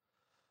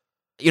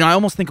 I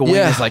almost think of Wayne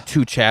as like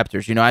two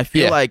chapters, I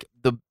feel like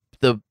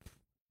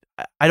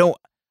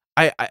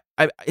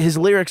his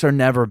lyrics are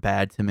never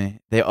bad to me.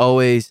 They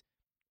always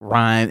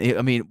rhyme.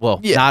 I mean, well,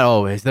 not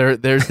always.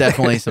 There's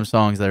definitely some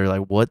songs that are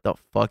like, what the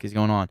fuck is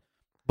going on?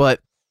 But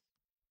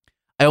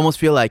I almost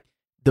feel like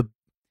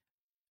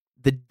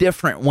the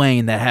different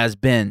Wayne that has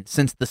been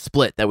since the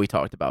split that we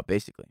talked about,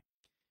 basically.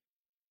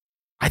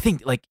 I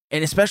think, like,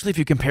 and especially if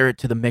you compare it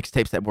to the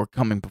mixtapes that were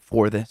coming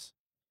before this,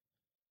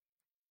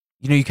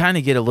 you kind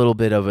of get a little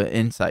bit of an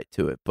insight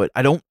to it. But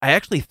I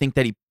actually think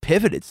that he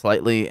pivoted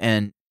slightly,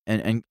 and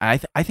I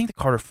think the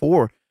Carter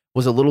 4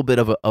 was a little bit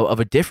of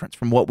a difference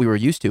from what we were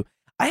used to.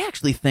 I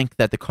actually think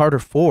that the Carter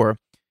 4,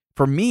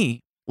 for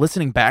me,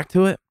 listening back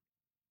to it,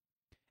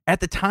 at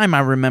the time I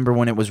remember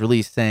when it was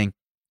released saying,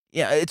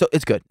 yeah,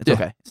 it's good. It's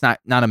okay. It's not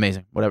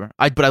amazing, whatever.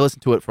 But I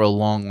listened to it for a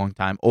long, long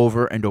time,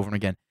 over and over and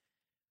again.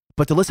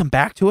 But to listen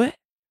back to it,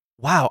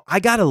 wow, I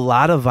got a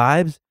lot of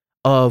vibes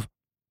of,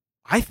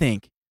 I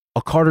think,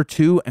 a Carter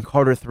 2 and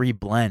Carter 3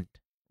 blend.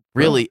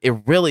 Really, it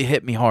really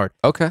hit me hard.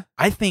 Okay.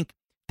 I think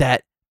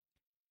that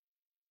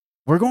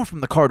we're going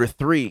from the Carter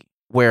 3,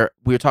 where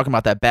we were talking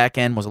about that back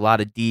end was a lot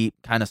of deep,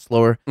 kind of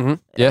slower.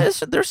 Mm-hmm. Yeah.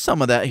 There's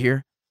some of that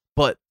here.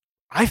 But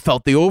I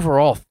felt the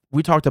overall,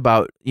 we talked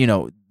about,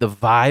 the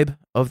vibe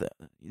of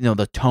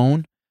the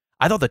tone.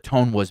 I thought the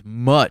tone was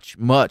much,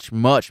 much,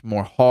 much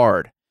more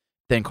hard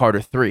than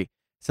Carter 3.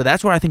 So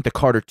that's where I think the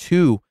Carter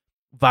 2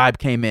 vibe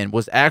came in,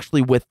 was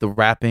actually with the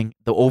rapping,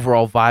 the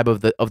overall vibe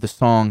of the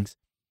songs,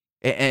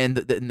 and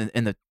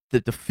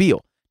the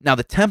feel. Now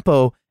the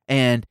tempo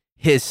and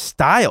his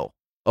style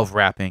of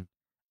rapping,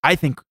 I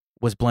think,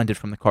 was blended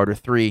from the Carter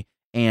 3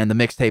 and the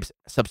mixtapes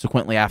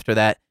subsequently after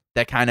that.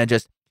 That kind of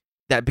just,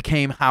 that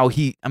became how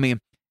he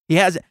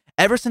has,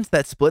 ever since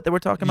that split that we're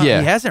talking about, he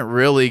hasn't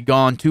really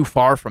gone too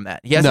far from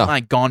that. He hasn't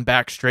like gone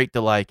back straight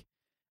to, like,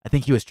 I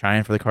think he was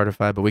trying for the Carter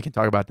 5, but we can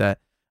talk about that.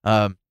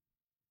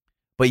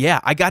 But yeah,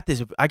 I got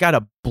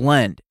a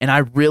blend, and I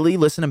really,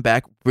 listening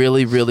back,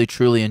 really, really,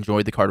 truly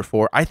enjoyed the Carter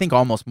 4. I think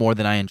almost more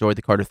than I enjoyed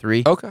the Carter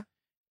 3. Okay.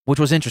 Which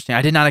was interesting.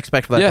 I did not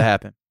expect for that to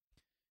happen.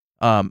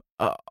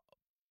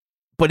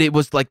 But it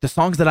was like the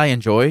songs that I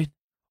enjoyed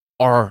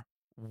are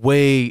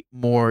way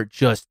more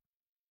just,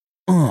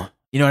 you know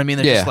what I mean?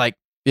 They're just like,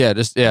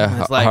 it's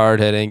like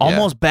hard hitting,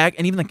 almost back,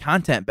 and even the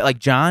content. But like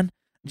John's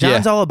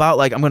all about,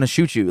 like, I'm gonna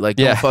shoot you, like,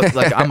 don't fuck,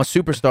 like, I'm a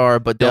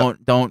superstar, but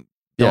don't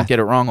get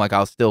it wrong, like,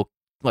 I'll still,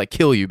 like,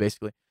 kill you,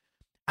 basically.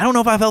 I don't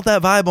know if I felt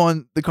that vibe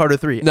on the Carter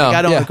 3. No, like,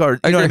 I don't the Carter,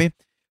 you know what I mean?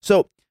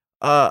 So,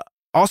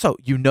 also,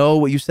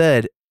 what you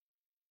said,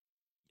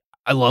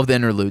 I love the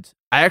interludes.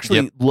 I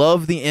actually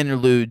love the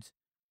interludes.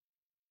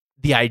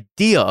 The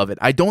idea of it,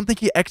 I don't think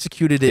he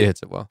executed it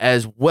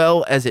as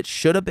well as it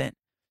should have been.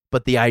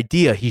 But the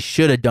idea he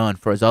should have done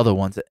for his other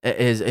ones,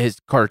 his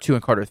Carter 2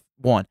 and Carter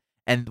 1.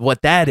 And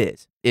what that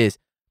is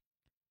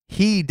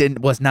he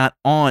was not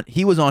on.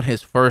 He was on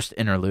his first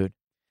interlude.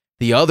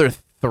 The other,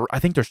 I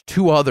think there's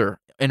 2 other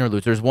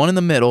interludes. There's one in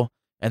the middle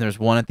and there's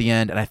one at the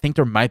end, and I think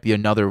there might be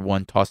another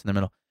one tossed in the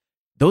middle.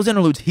 Those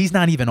interludes, he's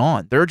not even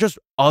on. They're just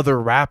other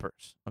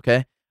rappers.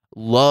 Okay,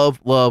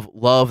 love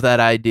that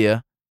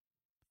idea.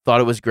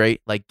 Thought it was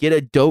great. Like, get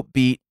a dope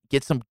beat,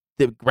 get some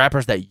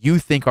rappers that you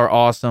think are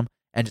awesome,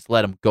 and just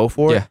let them go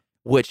for it.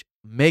 Which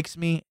makes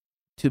me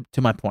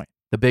to my point,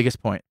 the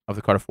biggest point of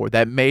the Carter 4.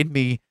 That made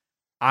me,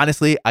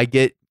 honestly, I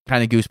get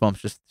kind of goosebumps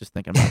just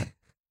thinking about it,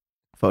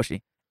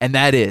 Foshe. And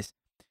that is,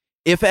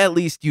 if at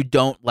least you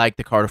don't like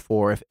the Carter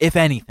 4, if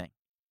anything,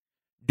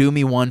 do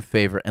me one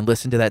favor and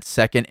listen to that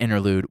second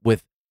interlude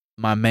with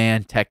my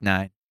man Tech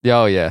 9.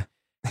 Oh yeah.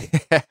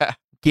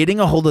 Getting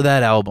a hold of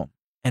that album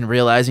and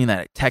realizing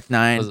that Tech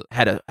 9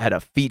 had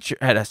a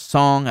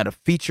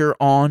feature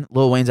on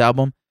Lil Wayne's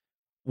album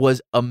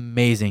was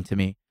amazing to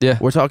me. Yeah.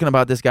 We're talking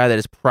about this guy that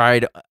is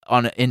pride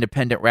on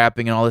independent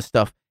rapping and all this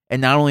stuff.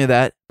 And not only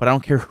that, but I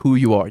don't care who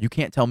you are. You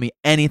can't tell me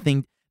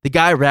anything. The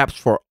guy raps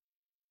for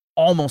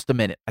almost a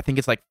minute. I think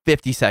it's like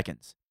 50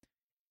 seconds.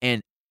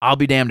 And I'll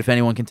be damned if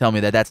anyone can tell me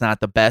that that's not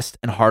the best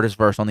and hardest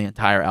verse on the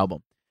entire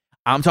album.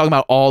 I'm talking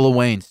about all of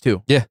Wayne's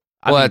too. Yeah.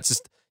 Well, that's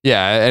just,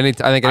 yeah. I think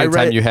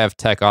anytime you have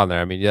Tech on there,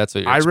 I mean, that's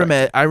what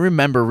you're I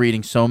remember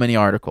reading so many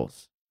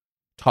articles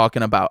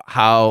talking about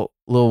how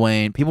Lil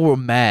Wayne, people were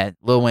mad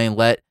Lil Wayne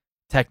let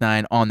Tech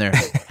 9 on there.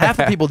 Half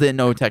the people didn't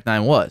know who Tech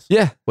 9 was.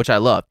 Yeah. Which I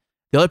love.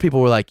 The other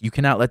people were like, you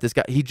cannot let this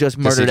guy, he just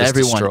murdered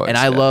everyone. Destroys, and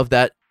I love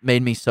that,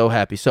 made me so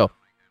happy. So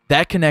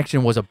that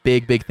connection was a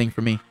big thing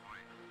for me.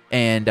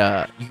 And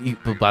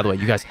by the way,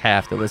 you guys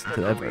have to listen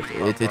to that verse.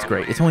 It's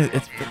great. It's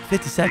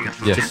 50 seconds.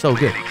 It's just so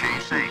good.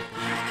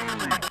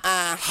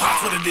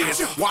 That's what it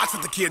is. Watch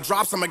what the kid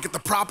drops. I'ma get the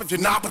prop if you're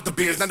not with the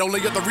beers. Not only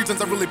are the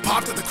reasons I really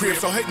popped at the crib.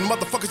 So hating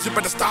motherfuckers, you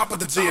better stop with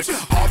the jibs.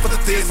 All for the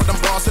thiz, but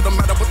I'm boss. It don't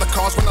matter what the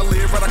cost when I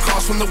live. Right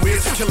across from the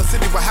whiz. Kill a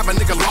city where have a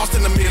nigga lost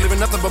in the mill. Living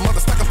nothing but mother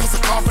stuck and puts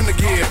a cough in the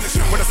gear.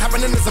 What is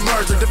happening is a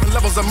merger. Different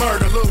levels of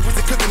murder. Lil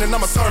Weezy cooking and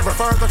I'm a server.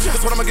 Further,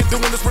 that's what I'ma get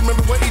doing. Just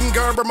remember we're eating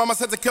Gerber. Mama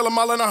said to kill them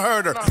all and I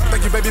heard her.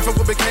 Thank you, baby, for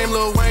what became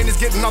Lil Wayne. He's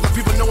getting all the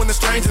people knowing the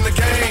strange in the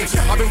game.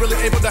 I've been really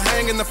able to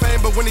hang in the fame,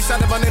 but when he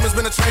shouted my name, has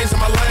been a change in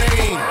my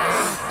lane.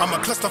 I'm a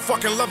cluster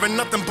fucking loving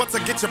nothing but to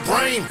get your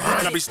brain.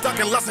 And I be stuck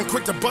in lust and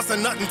quick to bust a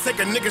nut and take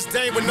a nigga's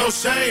dame with no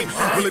shame.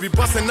 Really be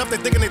busting up, they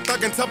thinking they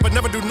thuggin' tough, but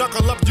never do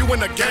knuckle up. You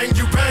in the gang,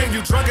 you bang,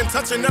 you drug and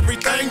touching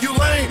everything, you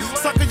lame.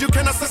 Sucker, you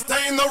cannot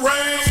sustain the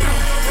rain.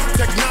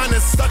 Tech 9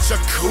 is such a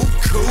cool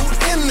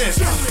in this.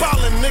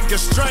 Ballin' nigga,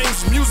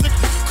 strange music,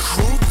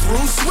 crew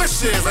through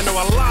swishes. I know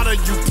a lot of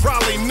you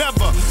probably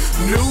never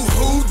knew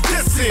who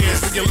this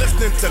is. When you're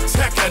listening to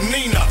Tech and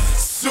Nina,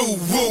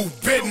 Sue-woo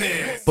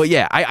business. But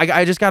yeah,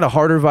 I just got a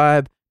harder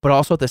vibe, but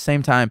also at the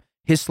same time,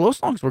 his slow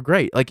songs were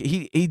great. Like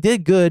he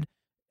did good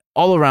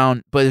all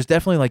around, but it's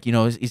definitely like, you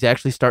know, he's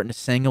actually starting to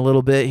sing a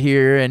little bit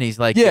here, and he's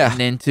like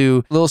getting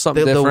into a little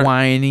something the different.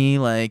 whiny,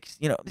 like,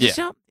 you know,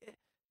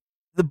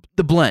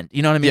 the blend.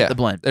 You know what I mean? Yeah. The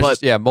blend. But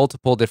just,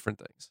 multiple different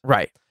things.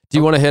 Right. Do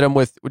you want to hit him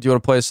with? Do you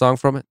want to play a song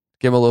from it?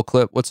 Give him a little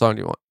clip. What song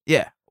do you want?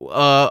 Yeah.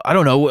 I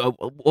don't know.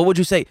 What would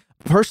you say?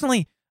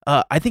 Personally,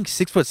 I think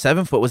 6 foot,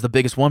 7 foot was the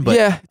biggest one, but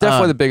yeah,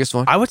 definitely the biggest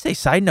one. I would say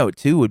side note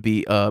too would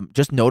be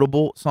just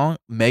notable song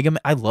Mega Man.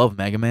 I love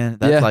Mega Man.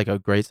 That's like a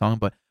great song.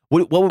 But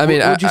what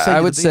would you say?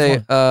 I would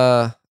say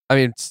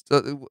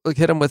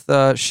hit him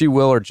with She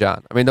Will or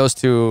John. I mean, those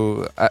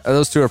two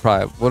are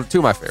probably two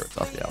of my favorites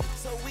off the album.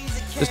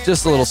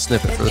 Just a little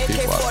snippet for the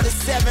people out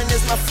there.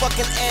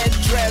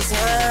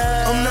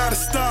 I'm not a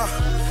star.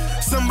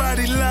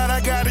 Somebody lied,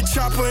 I got a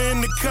chopper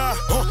in the car.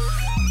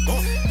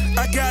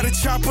 I got a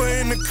chopper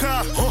in the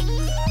car.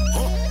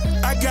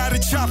 I got a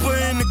chopper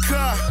in the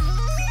car.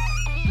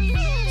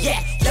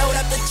 Yeah, load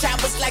up the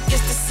choppers like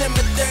it's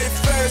December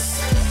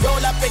 31st.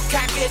 Roll up and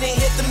cock it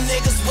and hit them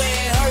niggas where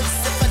it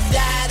hurts. If I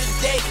die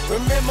today,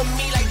 remember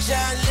me like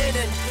John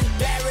Lennon.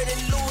 Barrett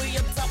and Louis,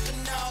 I'm talking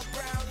all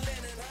brown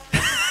linen.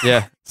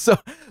 Yeah. So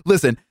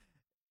listen,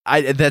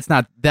 that's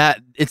not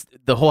that. It's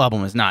the whole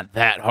album is not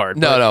that hard.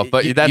 No,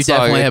 but that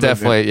song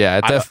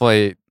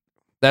definitely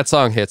that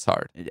song hits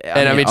hard.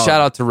 I mean, shout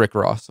out to Rick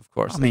Ross, of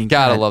course. I mean,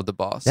 gotta love the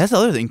boss. That's the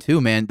other thing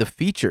too, man. The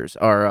features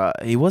are.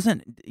 He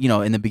wasn't, you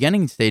know, in the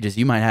beginning stages.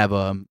 You might have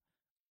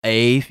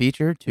a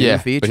feature, two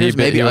features,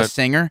 maybe a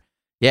singer.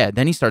 Yeah,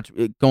 then he starts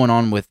going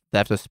on with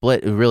after the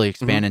split. It really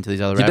expand into these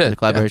other rappers,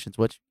 collaborations,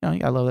 which you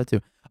gotta love that too.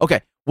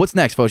 Okay, what's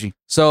next, Foshe?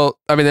 So,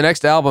 I mean, the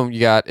next album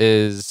you got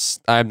is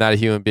 "I'm Not a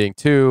Human Being"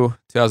 2,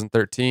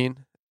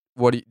 2013.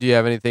 What do you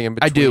have anything in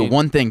between? I do.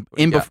 One thing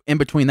in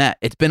between that.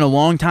 It's been a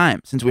long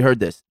time since we heard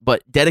this,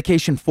 but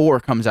Dedication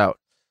 4 comes out.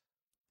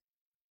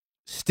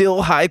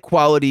 Still high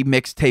quality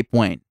mixtape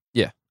Wayne.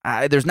 Yeah.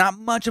 There's not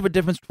much of a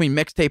difference between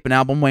mixtape and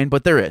album Wayne,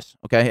 but there is.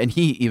 Okay, and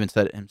he even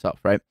said it himself,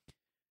 right?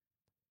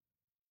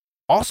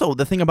 Also,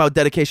 the thing about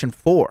Dedication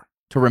 4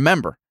 to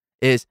remember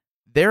is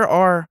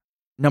there's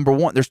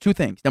two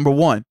things. Number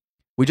one,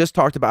 we just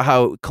talked about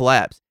how it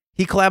collabs.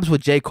 He collabs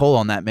with J. Cole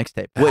on that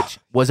mixtape, which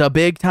was a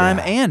big time,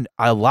 and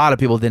a lot of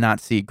people did not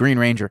see. Green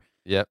Ranger.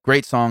 Yep.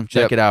 Great song.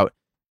 Check it out.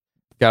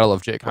 Gotta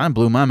love J. Cole. Kind of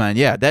blew my mind.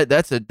 Yeah,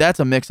 that's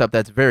a mix up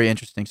that's very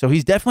interesting. So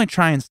he's definitely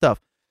trying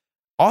stuff.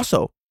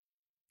 Also,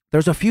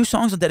 there's a few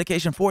songs on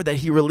Dedication 4 that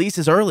he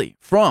releases early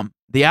from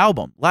the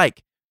album,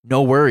 like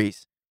No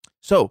Worries.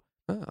 So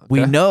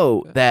we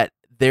know that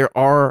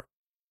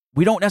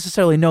we don't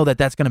necessarily know that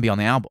that's going to be on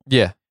the album.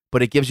 Yeah.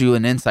 But it gives you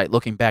an insight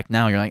looking back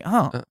now. You're like,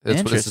 oh,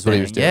 this is what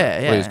he was doing.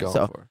 Yeah. What he was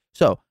going for.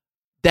 So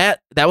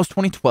that was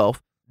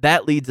 2012.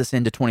 That leads us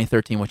into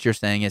 2013. What you're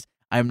saying is,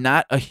 I'm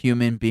Not a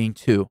Human Being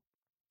 2.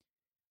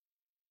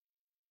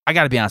 I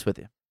got to be honest with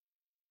you.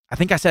 I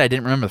think I said I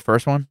didn't remember the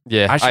first one.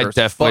 Yeah, I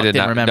definitely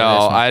didn't remember this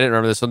one. I didn't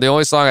remember this one. The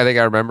only song I think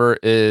I remember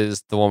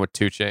is the one with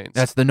 2 Chainz.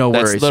 That's the No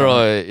Worries. That's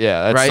literally,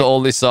 that's right? the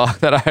only song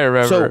that I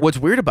remember. So what's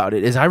weird about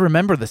it is I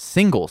remember the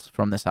singles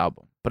from this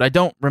album, but I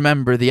don't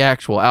remember the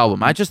actual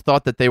album. I just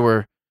thought that they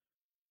were,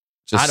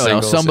 just I don't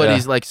know,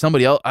 somebody's like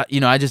somebody else.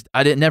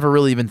 I never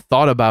really even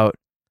thought about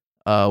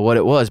what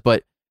it was,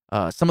 but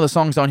some of the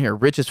songs on here,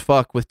 Rich as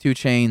Fuck with 2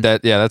 Chainz.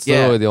 That's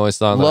literally the only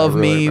song. Love that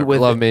I really Me remember.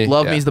 with Love Me.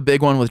 Love Me's the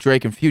big one with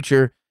Drake and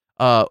Future.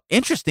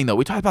 Interesting though,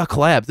 we talked about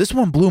collabs. This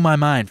one blew my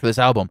mind for this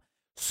album.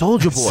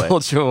 Soulja Boy.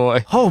 Soulja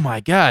Boy. Oh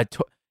my God.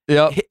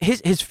 Yep.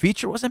 His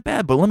feature wasn't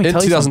bad, but let me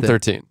tell you something.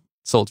 2013,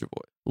 Soulja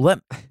Boy.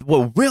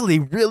 What really,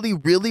 really,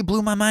 really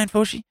blew my mind,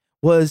 Foshe,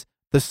 was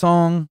the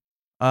song.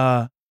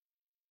 I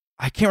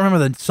can't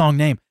remember the song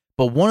name,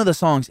 but one of the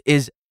songs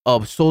is a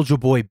Soulja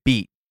Boy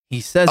beat. He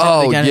says it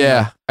at the beginning.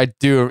 Yeah, I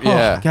do.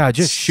 Yeah. Oh, God,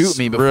 just shoot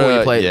me before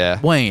you play it. Yeah.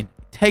 Wayne,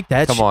 take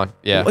that. Come on.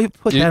 Yeah.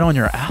 Put that on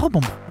your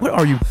album. What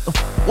are you?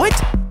 What?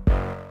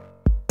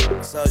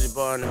 Soulja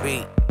Boy on the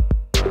beat.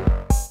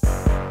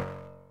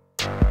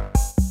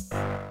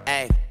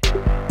 Hey,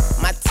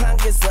 my tongue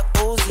is a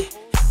Uzi,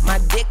 my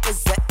dick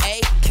is a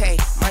AK.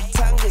 My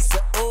tongue is a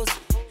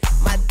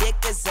Uzi, my dick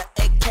is a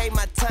AK.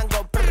 My tongue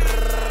go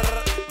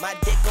brrrr, my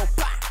dick go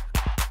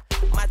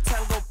pop. My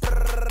tongue go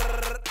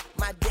brrrr,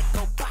 my dick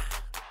go pop.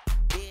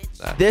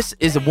 Bitch. This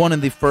is one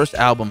of the first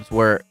albums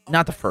where,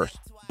 not the first,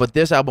 but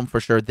this album for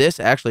sure. This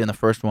actually in the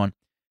first one,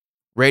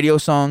 radio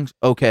songs,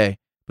 okay.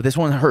 But this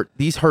one hurt.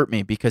 These hurt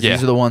me because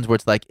these are the ones where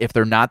it's like, if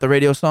they're not the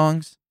radio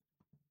songs,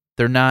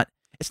 they're not.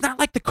 It's not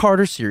like the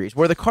Carter series,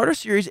 where the Carter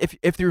series,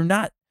 if you're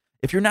not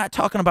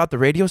talking about the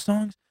radio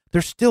songs,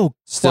 they're still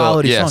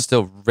quality songs.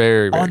 Still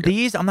very, very on good.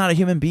 these, I'm Not a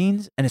Human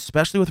Being, and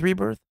especially with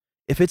Rebirth,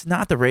 if it's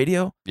not the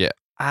radio,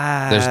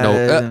 there's no,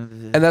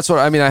 and that's what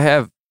I mean.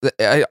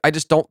 I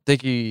just don't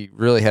think he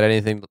really had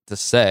anything to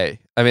say.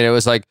 I mean, it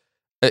was like,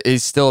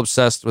 he's still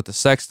obsessed with the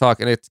sex talk,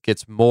 and it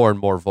gets more and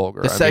more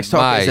vulgar. The sex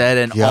talk is at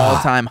an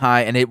all-time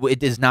high, and it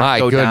does not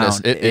go down.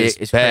 It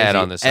is bad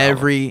on this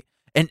album.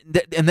 And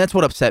that's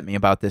what upset me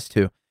about this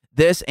too.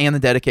 This and the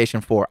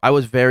Dedication 4. I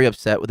was very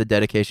upset with the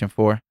Dedication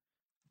 4.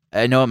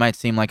 I know it might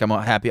seem like I'm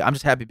happy. I'm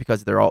just happy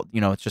because they're all,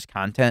 it's just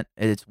content.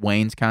 It's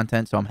Wayne's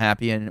content, so I'm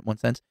happy in one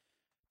sense.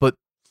 But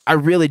I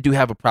really do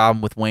have a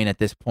problem with Wayne at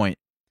this point.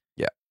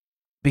 Yeah.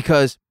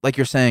 Because, like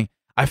you're saying,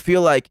 I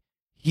feel like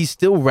he's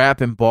still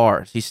rapping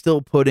bars. He's still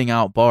putting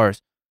out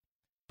bars.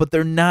 But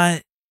they're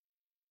not...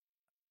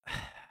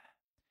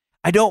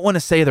 I don't want to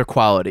say they're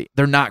quality.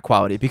 They're not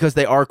quality because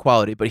they are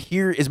quality. But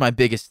here is my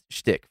biggest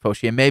shtick,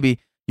 Foshe, and maybe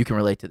you can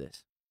relate to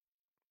this.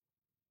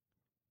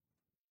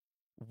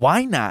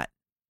 Why not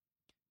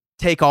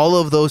take all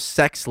of those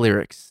sex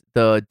lyrics,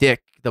 the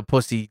dick, the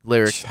pussy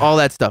lyrics, all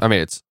that stuff? I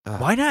mean, it's...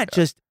 why not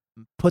just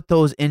put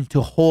those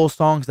into whole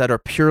songs that are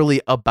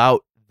purely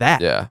about that?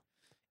 Yeah.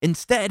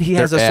 Instead, he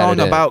has a song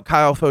about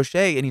Kyle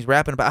Foshe, and he's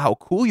rapping about how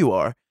cool you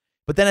are.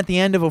 But then at the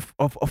end of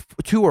a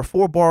 2 or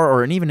 4 bar,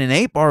 or even an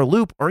 8 bar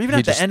loop, or even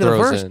at the end of the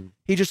verse,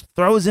 he just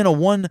throws in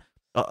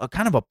a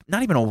kind of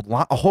not even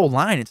a whole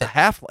line. It's a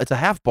half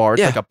bar.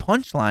 It's like a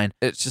punchline.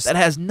 It's just that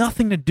has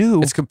nothing to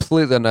do. It's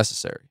completely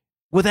unnecessary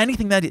With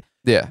anything that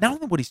not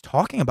only what he's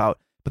talking about,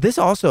 but this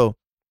also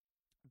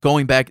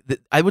going back.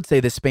 I would say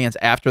this spans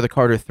after the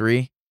Carter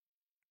 3,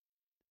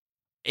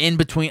 in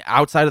between,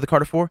 outside of the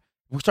Carter 4.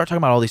 We start talking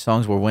about all these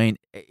songs where Wayne,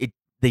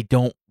 they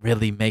don't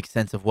really make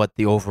sense of what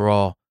the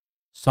overall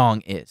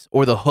song is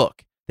or the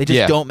hook. They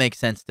just don't make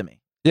sense to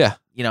me. Yeah.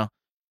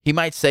 He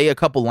might say a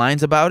couple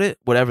lines about it,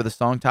 whatever the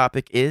song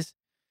topic is.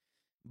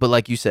 But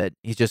like you said,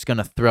 he's just going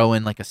to throw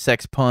in like a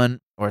sex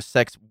pun or a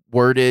sex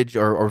wordage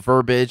or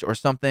verbiage or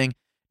something.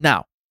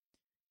 Now,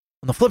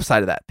 on the flip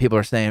side of that, people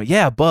are saying,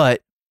 yeah,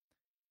 but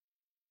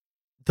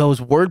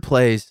those word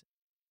plays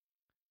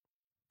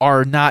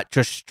are not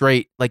just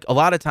straight. Like a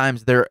lot of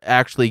times they're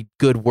actually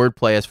good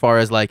wordplay as far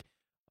as like,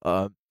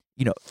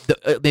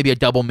 maybe a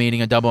double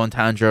meaning, a double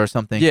entendre or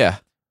something. Yeah.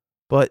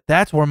 But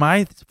that's where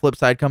my flip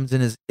side comes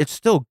in, is it's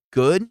still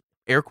good,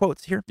 air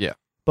quotes here. Yeah.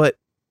 But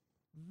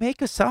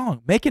make a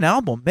song, make an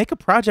album, make a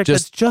project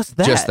that's just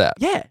that. Just that.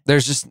 Yeah.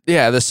 There's just,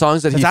 the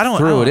songs that he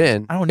threw it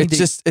in. I don't need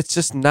it's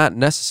just not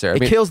necessary.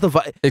 It kills the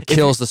vibe. It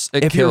kills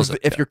the,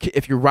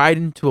 if you're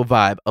riding to a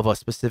vibe of a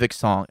specific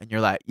song and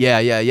you're like, yeah,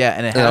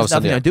 and it has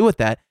nothing to do with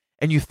that,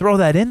 and you throw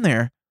that in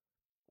there,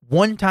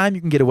 one time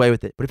you can get away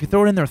with it. But if you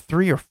throw it in there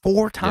 3 or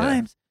 4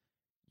 times,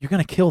 you're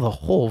gonna kill the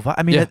whole vibe.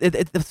 I mean,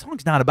 the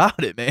song's not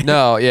about it, man.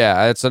 No,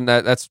 yeah,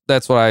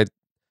 that's what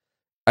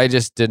I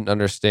just didn't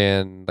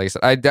understand. Like I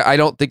said, I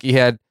don't think he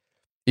had,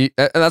 and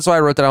that's why I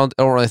wrote that. I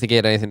don't really think he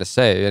had anything to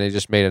say, and he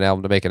just made an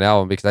album to make an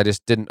album because I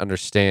just didn't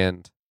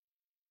understand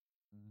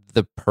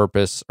the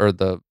purpose or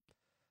the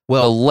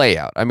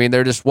layout. I mean,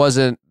 there just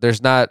wasn't.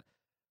 There's not.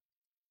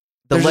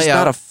 There's just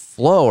not a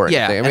flow or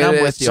anything. I mean, and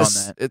I'm with you on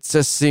that. It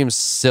just seems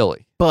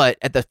silly. But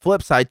at the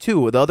flip side too,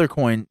 with the other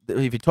coin,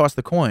 if you toss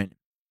the coin,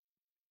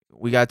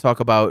 we got to talk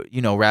about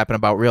rapping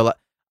about real.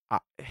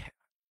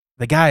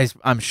 The guys,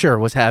 I'm sure,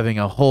 was having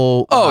a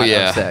whole lot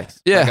of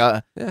sex.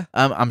 Yeah,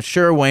 I'm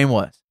sure Wayne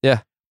was.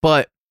 Yeah,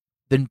 but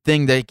the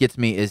thing that gets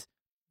me is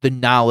the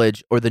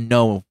knowledge or the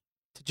to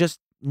just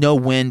know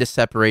when to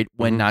separate,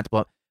 when not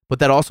to. But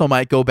that also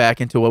might go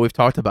back into what we've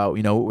talked about.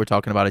 We're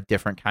talking about a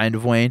different kind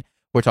of Wayne.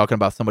 We're talking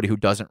about somebody who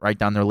doesn't write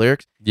down their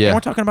lyrics. Yeah. And we're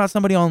talking about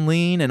somebody on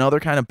lean and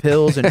other kind of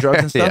pills and drugs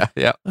and stuff.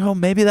 Yeah. Oh,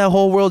 maybe that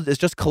whole world is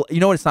just, what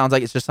it sounds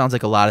like? It just sounds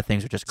like a lot of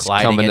things are just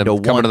colliding into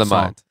one song.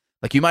 Mind.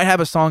 Like you might have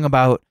a song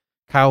about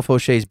Kyle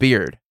Foshe's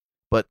beard,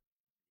 but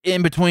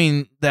in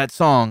between that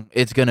song,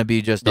 it's going to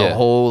be just a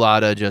whole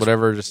lot of just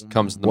whatever just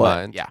comes to the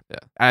mind. Yeah.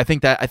 I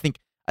think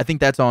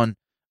that's on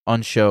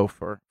show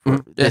for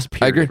this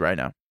period right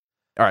now.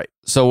 All right.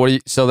 So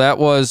that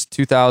was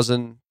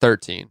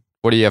 2013.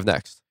 What do you have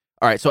next?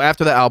 All right, so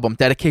after the album,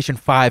 Dedication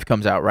 5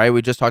 comes out, right?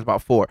 We just talked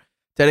about 4.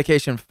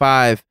 Dedication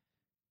 5,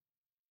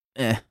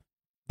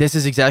 this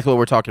is exactly what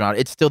we're talking about.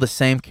 It's still the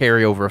same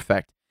carryover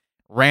effect.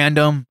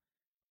 Random,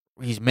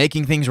 he's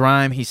making things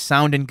rhyme, he's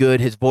sounding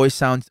good, his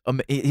voice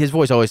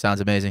always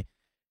sounds amazing.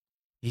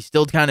 He's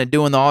still kind of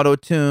doing the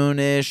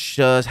auto-tune-ish,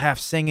 half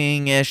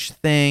singing-ish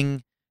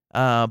thing,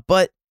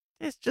 but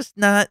it's just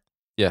not,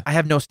 I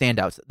have no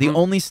standouts. The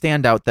only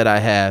standout that I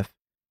have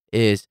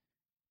is,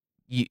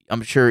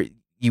 I'm sure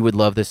you would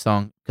love this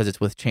song because it's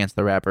with Chance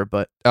the Rapper,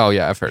 but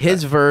I've heard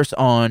his verse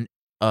on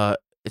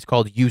it's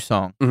called You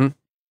Song. Mm-hmm.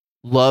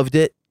 Loved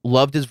it.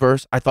 Loved his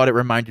verse. I thought it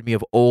reminded me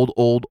of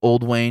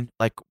old Wayne,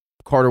 like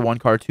Carter 1,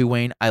 Carter 2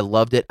 Wayne. I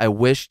loved it.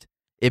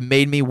 It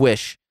made me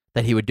wish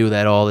that he would do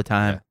that all the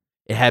time. Yeah.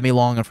 It had me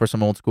longing for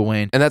some old school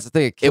Wayne. And that's the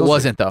thing. It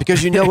wasn't though.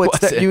 Because it's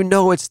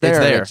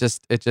there. It's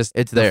there.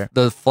 It's there.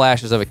 The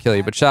flashes of it kill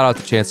you. But shout out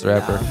to Chance the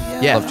Rapper.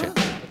 Yeah. Love Chance.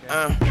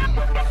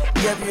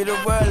 Give you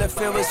the world if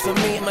it was for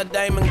me. My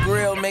diamond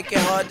grill make it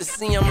hard to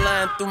see. I'm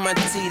lying through my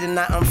teeth and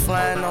now I'm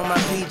flying on my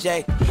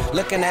PJ.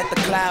 Looking at the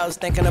clouds,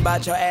 thinking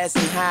about your ass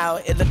and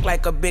how it looked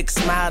like a big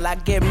smile. I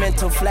get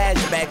mental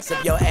flashbacks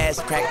of your ass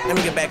crack. Let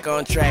me get back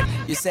on track.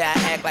 You say I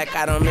act like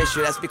I don't miss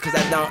you. That's because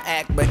I don't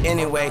act. But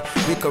anyway,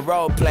 we could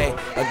role play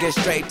or get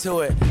straight to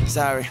it.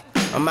 Sorry,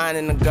 I'm mine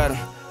in the gutter.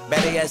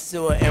 Better yet,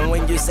 sewer. And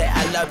when you say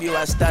I love you,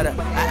 I stutter.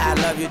 I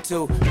love you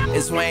too.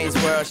 It's Wayne's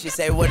world. She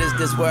say, what is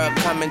this world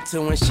coming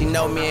to? And she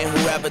know me and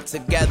whoever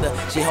together.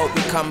 She hope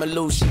we come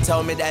loose. She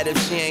told me that if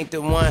she ain't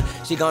the one,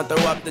 she gon' throw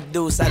up the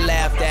deuce. I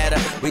laughed at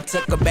her. We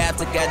took a bath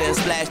together and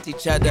splashed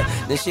each other.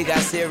 Then she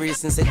got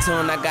serious and said,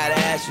 Tune, I gotta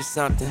ask you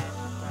something.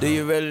 Do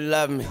you really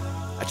love me?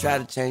 I try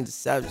to change the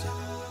subject.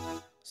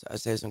 So I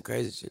say some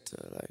crazy shit to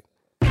her, like,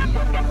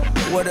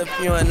 what if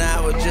you and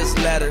I were just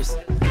letters?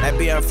 That'd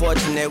be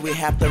unfortunate, we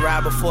have to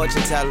rob a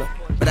fortune teller.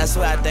 But I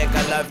swear I think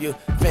I love you.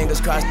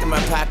 Fingers crossed in my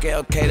pocket,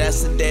 okay,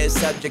 that's a dead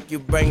subject. You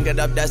bring it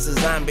up, that's a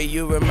zombie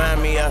you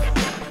remind me of.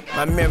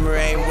 My memory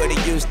ain't what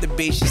it used to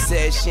be. She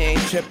said she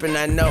ain't tripping,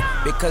 I know,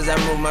 because I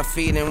move my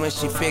feet. And when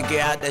she figure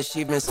out that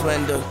she been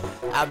swindled,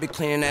 I'll be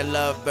cleaning that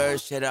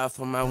lovebird shit off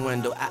from my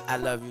window. I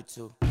love you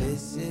too.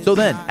 So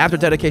then, after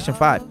Dedication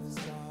 5,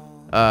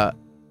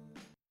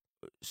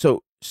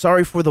 so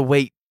Sorry for the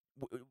Wait.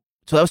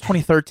 So that was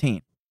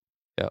 2013.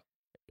 Yeah.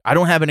 I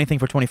don't have anything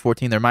for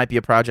 2014. There might be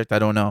a project, I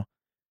don't know.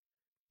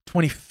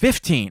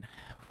 2015.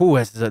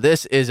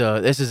 This is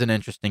an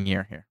interesting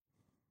year here.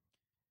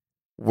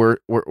 We're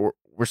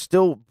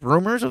still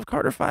rumors of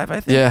Carter 5, I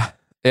think.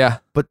 Yeah.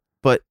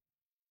 But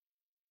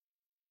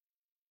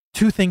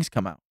two things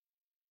come out.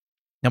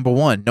 Number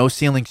one, No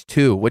Ceilings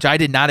 2, which I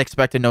did not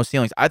expect in No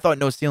Ceilings. I thought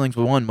No Ceilings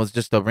 1 was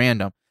just a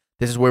random.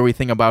 This is where we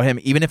think about him.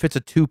 Even if it's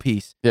a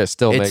 2-piece, it's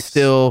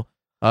still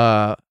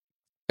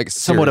like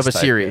somewhat of a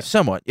series.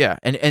 Somewhat, yeah.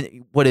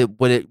 And what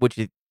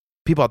you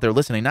people out there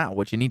listening now,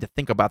 what you need to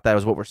think about that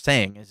is what we're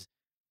saying is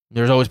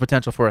there's always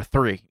potential for a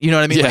 3. You know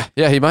what I mean?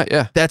 Yeah, he might.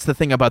 Yeah. That's the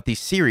thing about these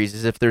series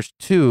is if there's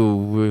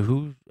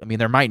 2,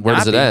 there might where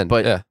not does it be, end?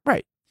 But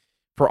right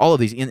for all of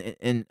these,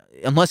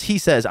 unless he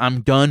says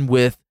I'm done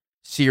with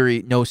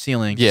No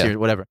Ceilings, series,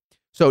 whatever.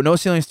 So No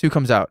Ceilings 2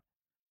 comes out.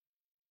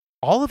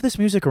 All of this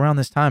music around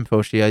this time,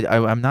 Foshe,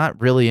 I'm not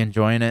really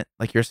enjoying it.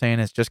 Like you're saying,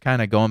 it's just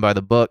kind of going by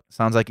the book.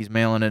 Sounds like he's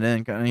mailing it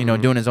in,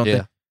 doing his own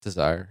thing.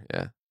 Desire,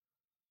 yeah.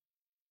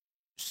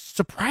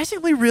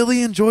 Surprisingly,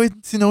 really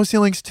enjoyed No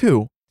Ceilings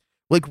 2.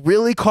 Like,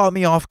 really caught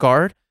me off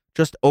guard.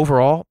 Just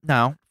overall,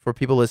 now, for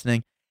people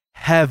listening,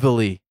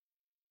 heavily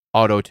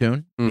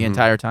auto-tune the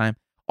entire time.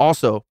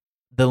 Also,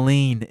 the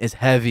lean is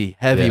heavy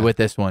with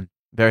this one.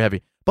 Very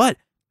heavy. But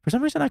for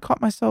some reason, I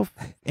caught myself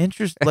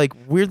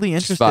weirdly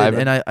interested,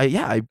 and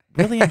I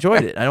really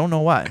enjoyed it. I don't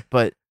know why,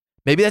 but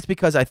Maybe that's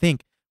because I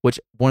think, which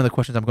one of the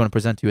questions I'm going to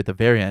present to you at the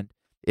very end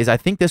is I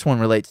think this one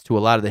relates to a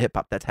lot of the hip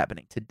hop that's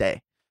happening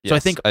today. So I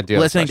think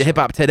listening to hip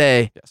hop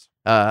today,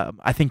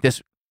 I think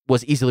this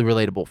was easily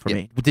relatable for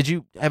me. Did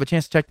you have a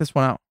chance to check this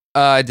one out?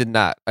 I did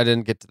not. I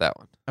didn't get to that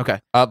one. Okay,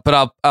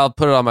 but I'll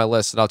put it on my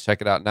list and I'll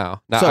check it out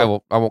now.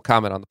 Now I won't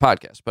comment on the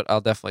podcast, but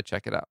I'll definitely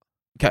check it out.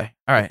 Okay,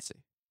 all right. Let's see.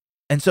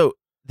 And so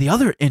the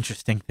other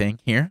interesting thing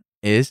here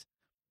is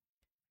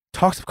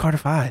talks of Carter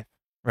 5,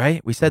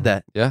 right? We said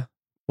that. Yeah.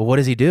 Well, what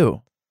does he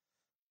do?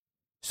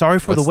 Sorry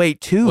for the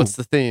Wait 2. What's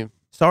the theme?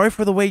 Sorry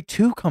for the Wait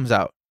 2 comes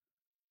out.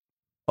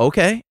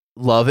 Okay,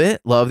 love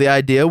it. Love the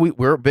idea.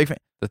 We're a big fan.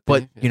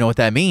 But you know what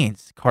that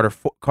means? Carter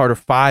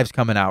 5's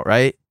coming out,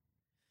 right?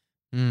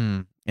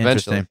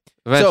 Interesting.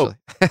 Eventually.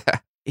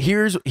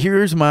 So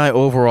here's my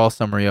overall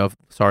summary of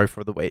Sorry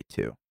for the Wait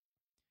 2.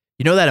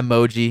 You know that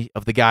emoji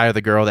of the guy or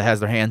the girl that has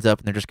their hands up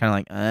and they're just kind of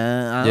like,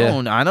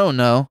 I don't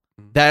know.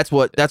 That's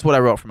what I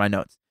wrote for my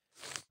notes.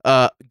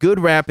 Good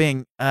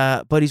rapping,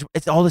 but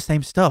it's all the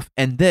same stuff.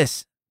 And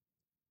this,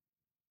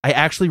 I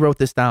actually wrote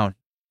this down.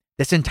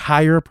 This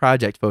entire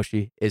project,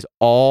 Foshe, is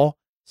all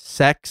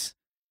sex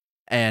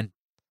and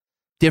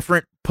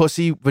different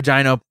pussy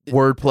vagina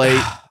wordplay.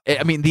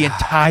 I mean, the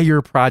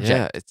entire project.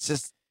 Yeah, it's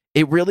just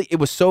it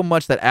was so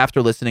much that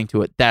after listening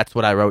to it, that's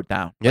what I wrote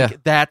down. Yeah,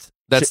 like, that's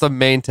the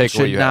main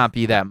takeaway. Should not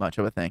be that much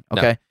of a thing.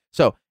 Okay,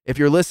 so if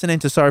you're listening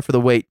to Sorry for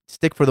the Wait,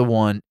 stick for the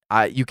 1.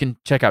 You can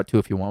check out 2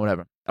 if you want,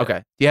 whatever.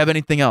 Okay. Do you have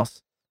anything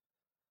else?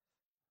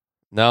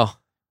 No.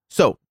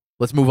 So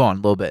let's move on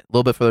a little bit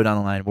further down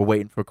the line. We're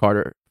waiting for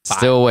Carter 5.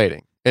 Still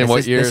waiting. And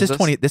what year is this?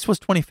 This was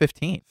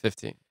 2015.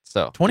 15.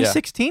 So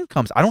 2016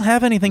 comes. I don't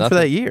have anything for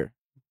that year.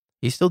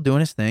 He's still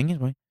doing his thing.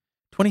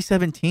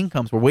 2017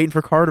 comes. We're waiting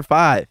for Carter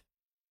 5.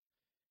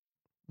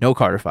 No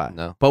Carter 5.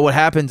 No. But what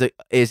happens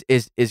is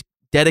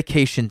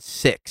Dedication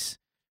 6.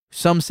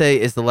 Some say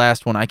is the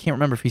last one. I can't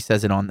remember if he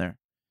says it on there.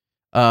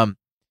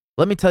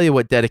 Let me tell you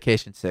what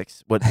Dedication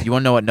 6. What you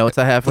want to know? What notes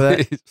I have for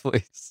that?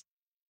 Please.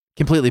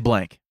 Completely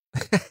blank.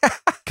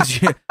 Because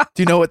do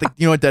you know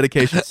what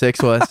Dedication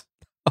 6 was?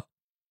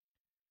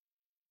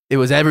 It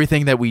was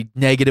everything that we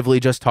negatively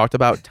just talked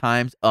about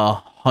times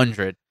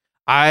 100.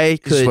 I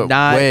could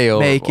not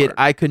make it.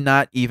 I could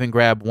not even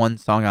grab one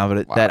song out of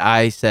it that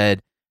I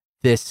said,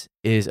 this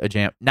is a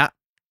jam.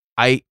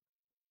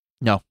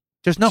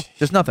 Just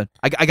nothing.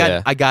 I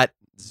got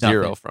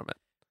zero nothing. from it.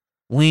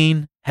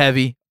 Lean,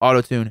 heavy,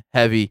 auto-tune,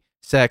 heavy,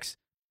 sex,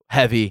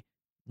 heavy.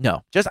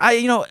 No,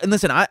 and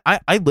listen,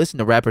 I listen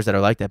to rappers that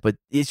are like that, but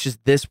it's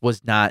just, this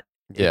was not,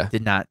 it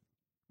did not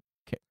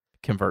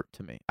convert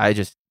to me.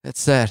 It's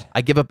sad.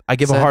 I give a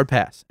hard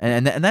pass.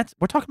 And that's,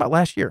 we're talking about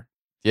last year.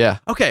 Yeah.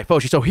 Okay,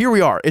 Foshe, so here we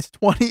are. It's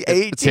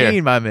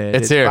 2018, my man.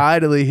 It's here.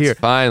 Finally here.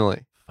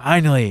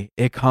 Finally,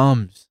 it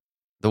comes.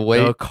 The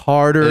wait the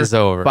Carter is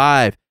over.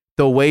 5.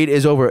 The wait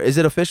is over. Is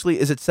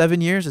it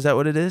 7 years? Is that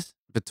what it is?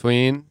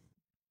 Between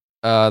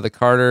the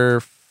Carter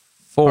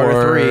 4.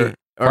 Carter 3.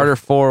 Carter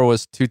 4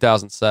 was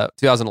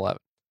 2011.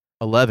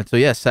 11. So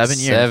yeah, 7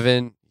 years.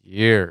 7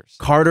 years.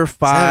 Carter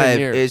 5 7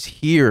 years. is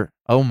here.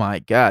 Oh my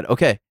God.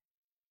 Okay.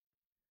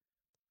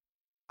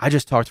 I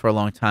just talked for a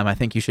long time. I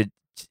think you should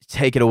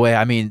take it away.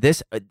 I mean,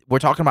 this we're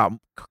talking about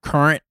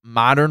current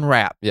modern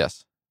rap.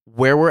 Yes.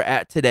 Where we're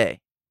at today.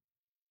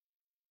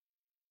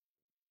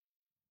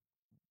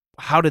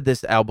 How did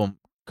this album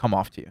come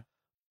off to you?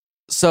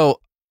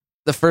 So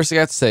the first thing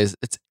I have to say is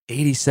it's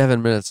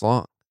 87 minutes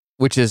long,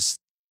 which is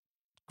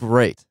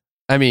great.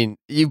 I mean,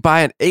 you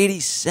buy an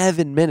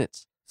 87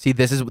 minutes. See,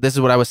 this is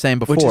what I was saying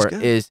before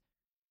is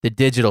the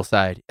digital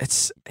side.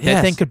 That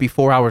thing could be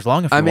 4 hours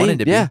long if you wanted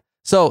to be.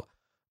 So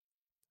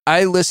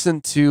I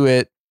listened to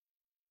it.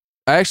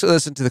 I actually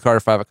listened to the Carter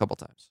 5 a couple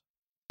times.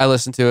 I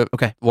listened to it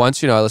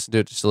once, I listened to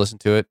it just to listen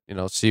to it,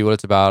 see what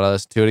it's about. I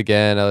listened to it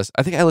again. I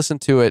think I listened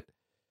to it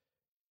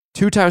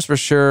 2 times for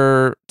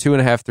sure,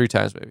 2.5, 3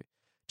 times maybe,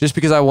 just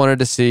because I wanted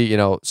to see,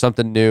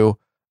 something new.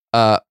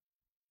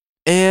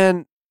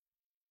 And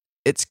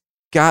it's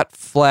got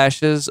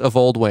flashes of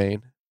old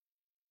Wayne.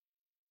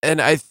 And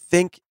I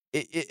think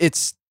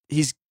it's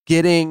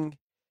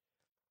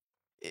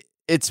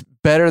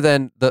better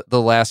than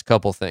the last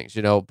couple things,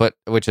 but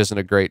which isn't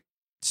a great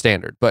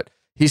standard. But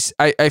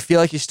I feel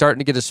like he's starting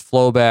to get his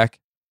flow back.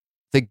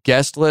 The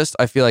guest list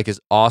I feel like is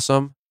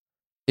awesome.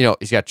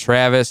 He's got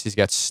Travis, he's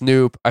got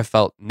Snoop. I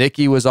felt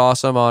Nicki was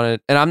awesome on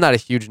it. And I'm not a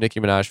huge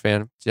Nicki Minaj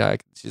fan. Yeah,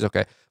 she's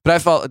okay. But I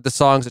felt like the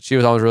songs that she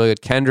was on was really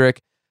good.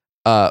 Kendrick,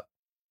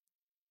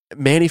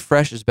 Manny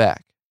Fresh is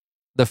back.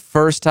 The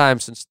first time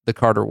since the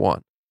Carter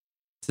 1.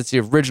 Since the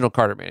original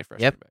Carter, Manny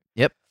Fresh.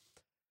 Yep.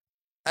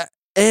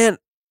 And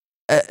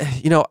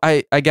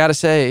I gotta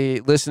say,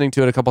 listening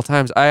to it a couple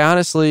times, I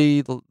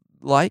honestly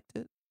liked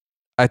it.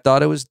 I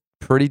thought it was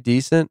pretty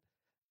decent.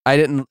 I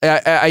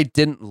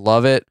didn't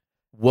love it.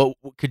 What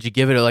could you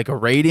give it like a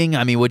rating?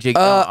 I mean, would you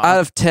out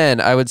of 10?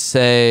 I would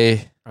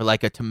say, or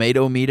like a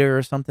tomato meter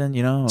or something.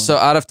 So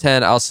out of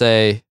 10, I'll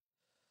say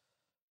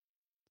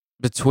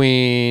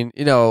between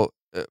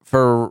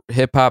for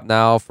hip hop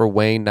now, for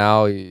Wayne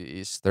now,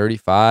 he's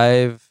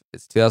 35.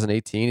 it's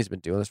 2018. He's been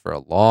doing this for a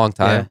long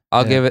time. Yeah,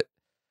 I'll give it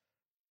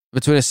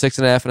between a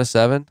 6.5 and a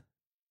 7.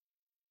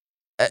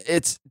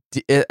 It's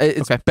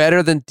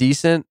better than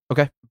decent.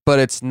 Okay. But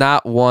it's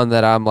not one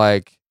that I'm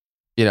like,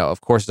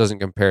 of course it doesn't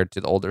compare to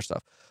the older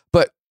stuff.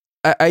 But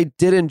I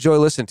did enjoy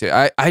listening to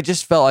it. I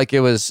just felt like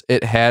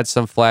it had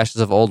some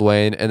flashes of old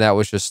Wayne, and it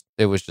was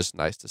just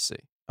nice to see.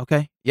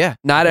 Okay. Yeah.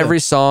 Not every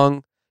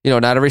song,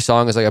 not every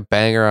song is like a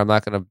banger. I'm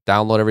not going to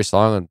download every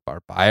song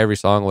or buy every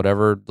song,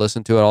 whatever,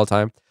 listen to it all the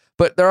time.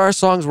 But there are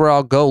songs where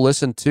I'll go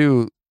listen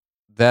to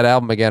that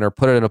album again or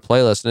put it in a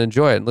playlist and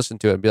enjoy it and listen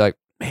to it and be like,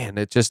 man,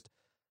 I just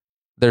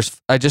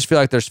feel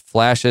like there's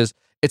flashes.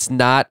 It's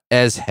not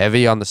as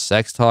heavy on the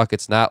sex talk.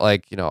 It's not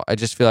like, I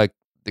just feel like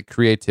the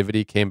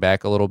creativity came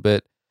back a little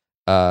bit.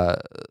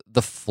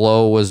 The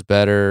flow was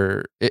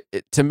better.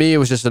 To me, it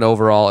was an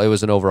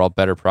overall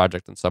better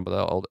project than some of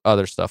the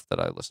other stuff that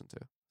I listened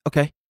to.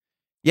 Okay.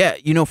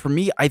 Yeah. For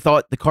me, I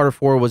thought the Carter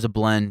 4 was a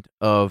blend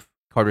of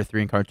Carter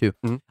 3 and Carter 2.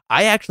 Mm-hmm.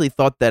 I actually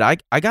thought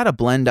that I got a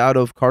blend out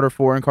of Carter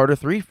 4 and Carter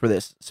 3 for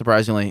this,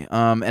 surprisingly.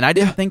 And I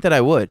didn't think that I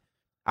would.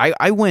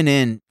 I went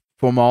in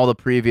from all the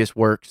previous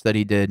works that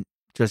he did,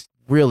 just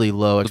really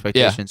low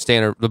expectations. Yeah,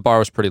 standard. The bar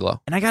was pretty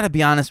low. And I got to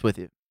be honest with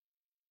you.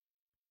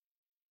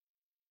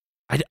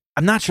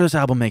 I'm not sure this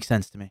album makes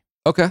sense to me.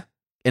 Okay.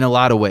 In a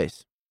lot of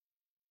ways.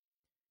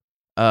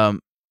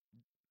 The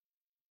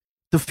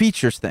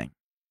features thing.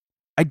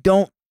 I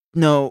don't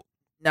know.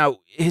 Now,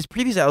 his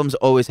previous albums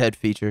always had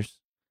features.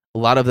 A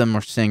lot of them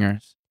were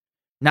singers.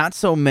 Not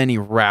so many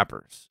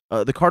rappers.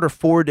 The Carter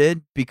 4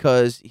 did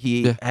because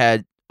he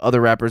had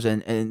other rappers,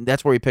 and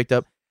that's where he picked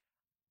up.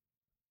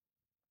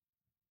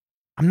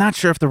 I'm not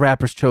sure if the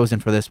rappers chosen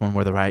for this one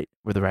were the right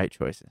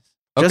choices.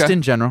 Okay. Just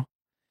in general,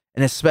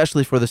 and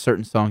especially for the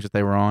certain songs that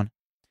they were on.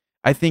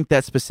 I think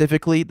that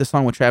specifically the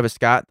song with Travis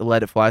Scott, the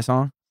Let It Fly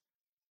song,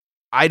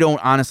 I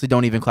honestly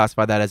don't even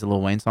classify that as a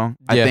Lil Wayne song.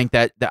 I think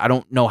that I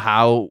don't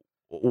know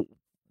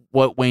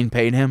what Wayne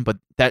paid him, but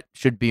that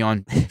should be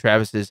on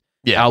Travis's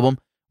album.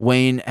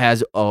 Wayne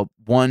has a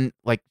one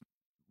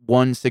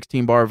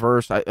 16-bar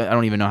verse. I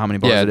don't even know how many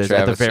bars it is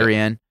Travis, at the very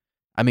end.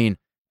 I mean,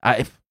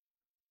 if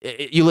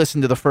you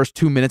listen to the first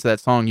 2 minutes of that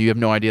song, you have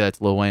no idea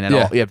that's Lil Wayne at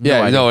all. You have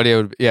no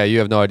idea. You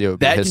have no idea. What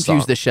that his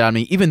confused song. the shit out of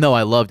me, even though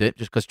I loved it,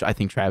 just because I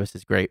think Travis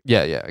is great.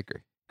 Yeah, I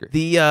agree.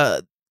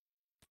 The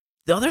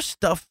other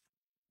stuff,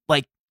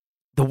 like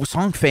the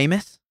song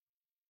 "Famous,"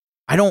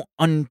 I don't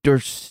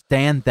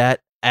understand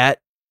that.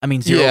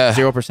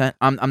 0%.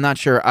 I'm not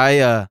sure.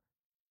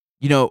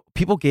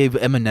 People gave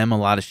Eminem a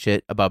lot of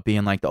shit about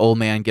being like the old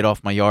man, get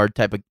off my yard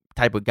type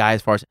of guy.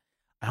 As far as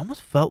I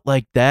almost felt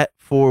like that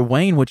for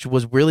Wayne, which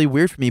was really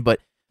weird for me. But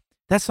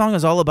that song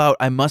is all about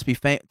I must be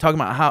talking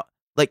about how,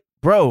 like,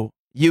 bro,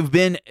 you've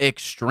been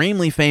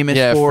extremely famous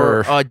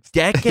for a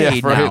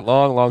decade for now.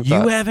 A long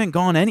time. You haven't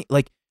gone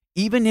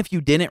even if you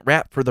didn't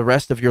rap for the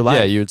rest of your life.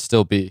 Yeah, you would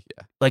still be.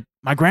 Yeah. Like,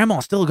 my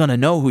grandma's still gonna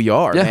know who you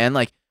are, man.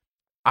 Like,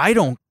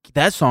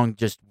 that song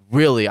just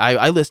really,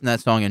 I listened to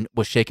that song and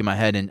was shaking my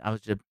head, and I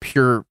was just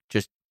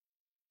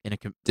didn't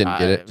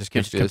get it. Just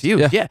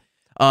confused. Yeah.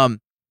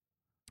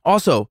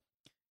 Also,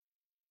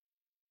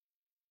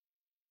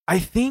 I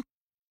think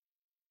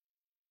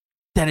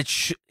that it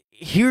should,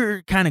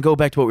 here kind of go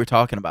back to what we were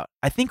talking about.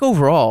 I think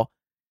overall,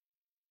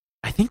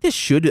 this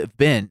should have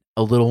been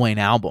a Lil Wayne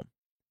album.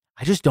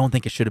 I just don't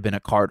think it should have been a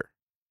Carter.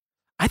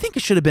 I think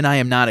it should have been I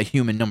Am Not a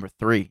Human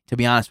 #3, to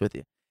be honest with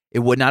you. It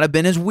would not have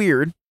been as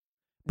weird,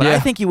 but I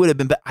think he would have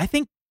been, I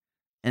think,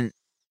 and,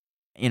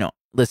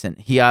 listen,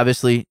 he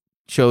obviously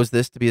chose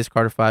this to be his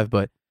Carter 5,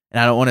 and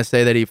I don't want to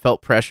say that he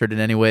felt pressured in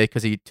any way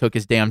because he took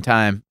his damn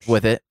time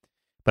with it.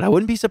 But I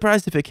wouldn't be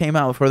surprised if it came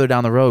out further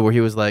down the road where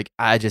he was like,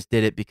 I just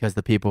did it because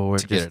the people were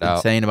just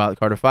insane about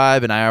Carter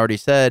 5, and I already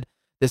said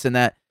this and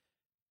that.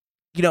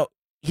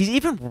 He's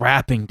even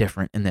rapping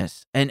different in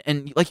this.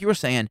 And like you were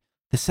saying,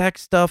 the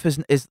sex stuff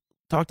is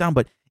talked down,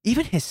 but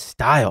even his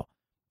style.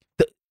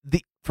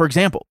 For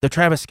example, the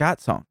Travis Scott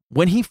song.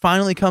 When he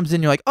finally comes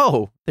in, you're like,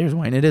 oh, there's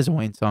Wayne. It is a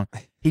Wayne song.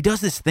 He does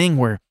this thing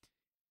where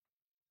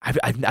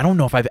I don't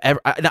know if I've ever...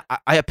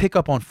 I pick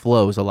up on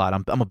flows a lot.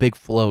 I'm a big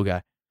flow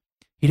guy.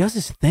 He does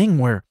this thing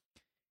where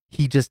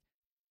he just,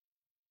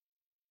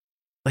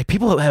 like,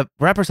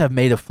 rappers have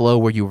made a flow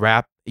where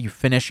you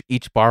finish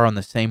each bar on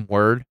the same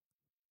word,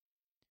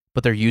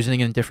 but they're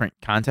using it in different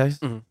contexts.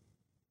 Mm-hmm.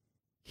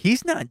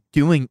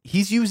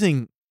 He's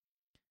using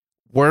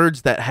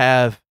words that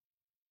have,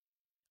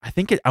 I'm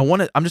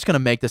just going to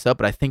make this up,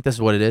 but I think this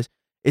is what it is.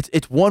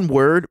 It's one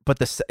word, but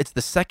it's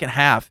the second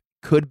half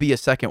could be a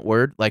second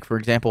word. Like, for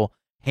example,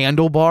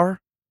 handlebar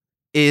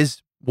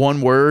is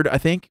one word, I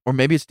think, or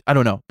maybe it's, I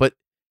don't know, but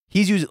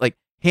he's using like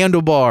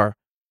handlebar,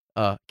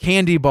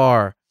 candy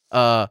bar,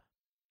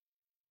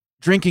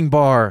 drinking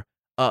bar,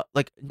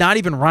 like not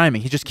even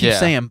rhyming. He just keeps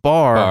saying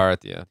bar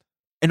at the end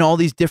in all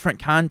these different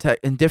context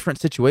in different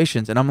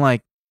situations. And I'm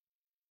like,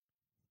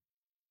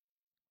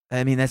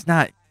 I mean, that's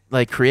not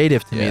like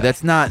creative to me.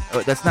 That's not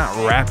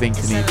rapping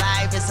to me.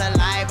 It's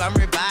alive, I'm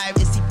revived.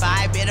 It's the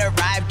vibe, it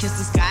arrived. Kiss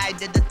the sky,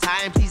 did the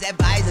time. Please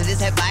advise it.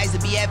 this advice to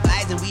be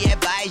advised, and we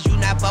advise you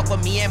not fuck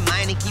with me and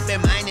mine, and keep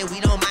in mind that we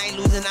don't mind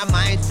losing our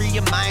minds. Free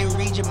your mind,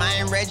 read your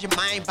mind, read your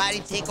mind. Body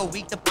take a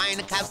week to find.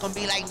 The cops gonna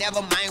be like,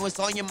 never mind what's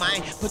on your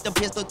mind. Put the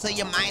pistol to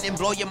your mind and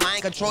blow your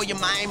mind. Control your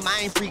mind,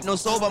 mind freak, no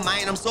sober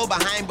mind. I'm so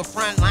behind, but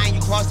front line.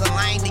 You cross the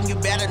line, then you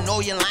better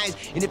know your lines.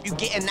 And if you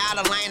getting out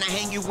of line, I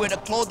hang you with a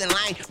clothing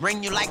line.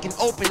 Ring you like an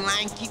open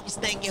line. Keep you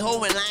stinking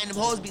hoe in line. Them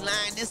hoes be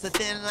lying. This a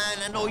thin line.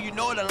 I know you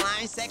know the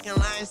line. Second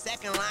line,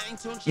 second line.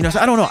 You know, so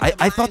I don't know.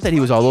 I thought that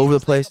he was all over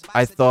the place.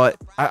 I thought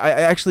I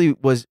actually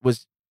was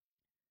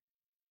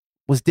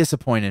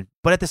disappointed,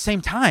 but at the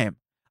same time,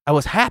 I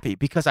was happy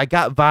because I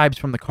got vibes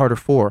from the Carter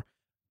 4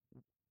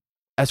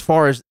 as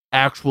far as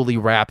actually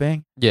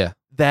rapping. Yeah,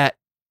 that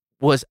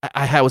was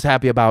I was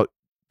happy about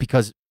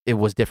because it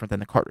was different than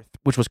the Carter,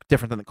 which was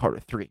different than the Carter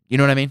 3. You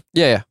know what I mean?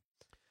 Yeah.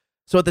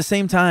 So at the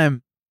same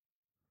time,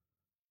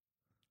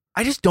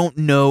 I just don't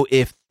know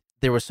if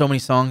there were so many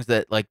songs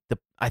that like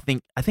I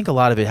think a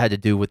lot of it had to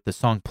do with the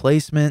song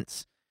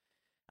placements.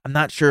 I'm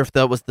not sure if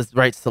that was the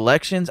right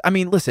selections. I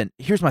mean, listen,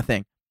 here's my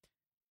thing.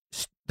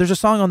 There's a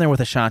song on there with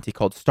Ashanti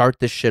called "Start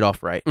This Shit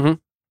Off Right." Mm-hmm.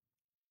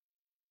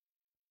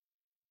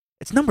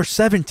 It's number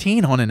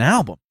 17 on an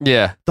album.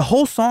 Yeah. The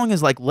whole song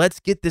is like, let's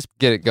get this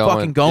get it going.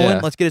 Fucking going.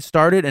 Yeah. Let's get it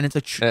started. And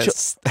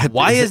it's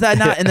why is that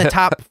not in the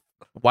top?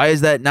 Why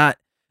is that not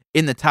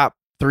in the top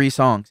 3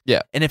 songs?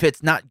 Yeah. And if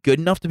it's not good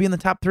enough to be in the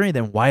top 3,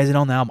 then why is it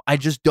on the album? I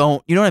just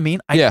don't. You know what I mean?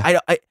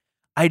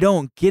 I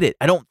don't get it.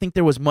 I don't think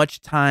there was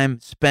much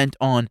time spent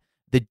on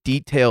the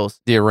details,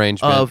 the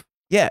arrangement of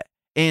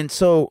And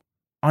so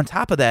on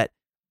top of that,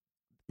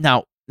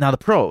 now the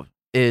pro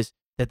is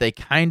that they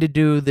kind of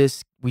do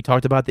this. We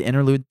talked about the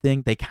interlude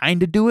thing. They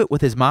kind of do it with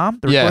his mom.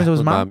 The recordings of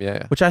his mom,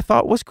 which I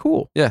thought was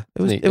cool. Yeah,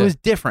 it was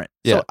different.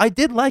 Yeah. So I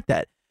did like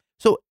that.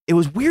 So it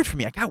was weird for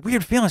me. I got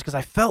weird feelings because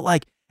I felt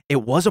like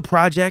it was a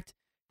project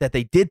that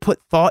they did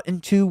put thought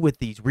into with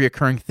these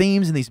reoccurring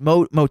themes and these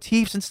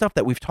motifs and stuff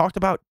that we've talked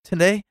about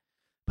today.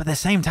 But at the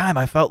same time,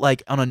 I felt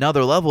like on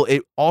another level,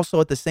 it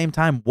also at the same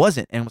time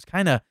wasn't, and was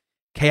kind of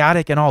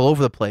chaotic and all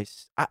over the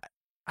place. I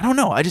don't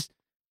know. I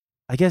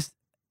guess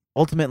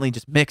ultimately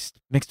just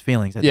mixed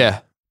feelings. Yeah.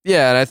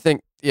 And I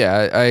think, I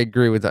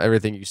agree with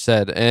everything you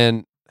said.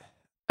 And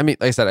I mean,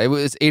 like I said, it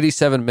was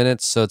 87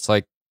 minutes. So it's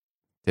like,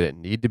 did it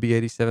need to be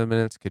 87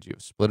 minutes? Could you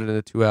have split it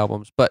into 2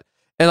 albums? But,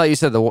 and like you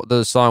said,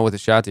 the song with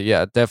Ashanti,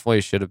 it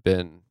definitely should have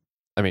been,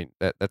 I mean,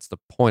 that's the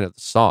point of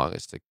the song,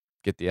 is to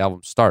get the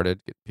album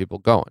started, get people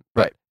going.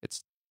 But right.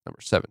 It's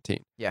number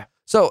 17. Yeah.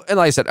 So, and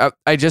like I said,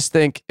 I just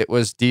think it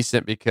was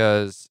decent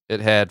because it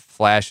had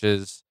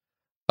flashes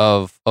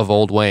of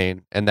old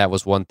Wayne, and that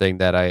was one thing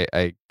that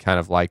I kind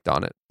of liked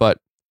on it. But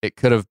it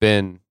could have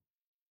been,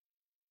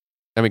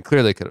 I mean,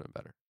 clearly it could have been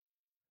better.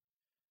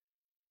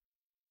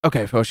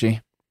 Okay,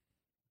 Foshe.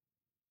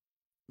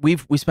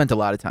 We spent a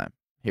lot of time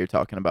here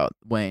talking about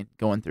Wayne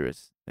going through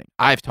his thing.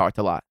 I've talked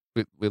a lot.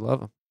 We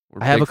love him.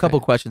 I have a couple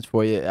questions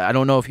for you. I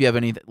don't know if you have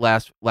any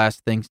last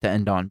things to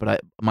end on, but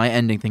my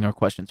ending thing are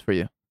questions for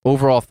you.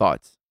 Overall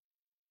thoughts.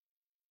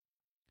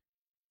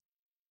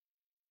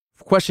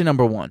 Question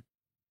number 1.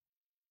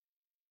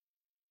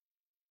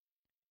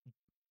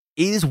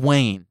 Is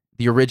Wayne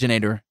the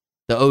originator,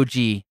 the OG,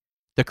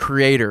 the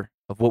creator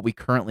of what we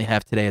currently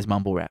have today as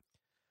mumble rap?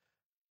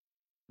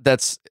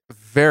 That's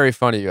very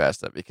funny you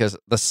asked that, because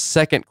the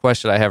second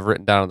question I have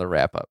written down on the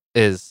wrap up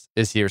is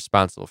he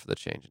responsible for the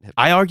change in hip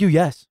hop? I argue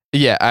yes.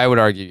 Yeah, I would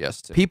argue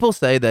yes too. People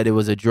say that it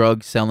was a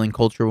drug selling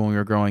culture when we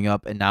were growing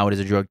up, and now it is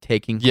a drug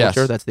taking culture.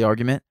 Yes. That's the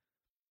argument.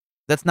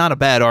 That's not a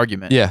bad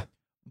argument. Yeah.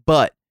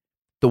 But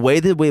the way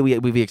that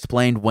we've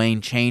explained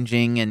Wayne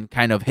changing and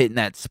kind of hitting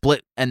that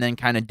split and then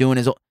kind of doing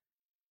his own.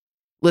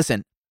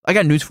 Listen, I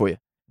got news for you.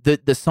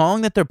 The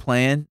song that they're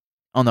playing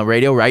on the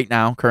radio right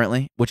now,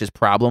 currently, which is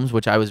Problems,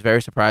 which I was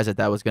very surprised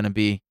that was going to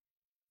be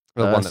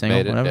the one that single,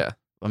 made it. whatever. Yeah.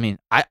 I mean,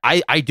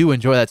 I do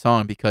enjoy that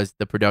song because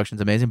the production's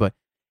amazing, but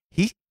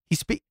he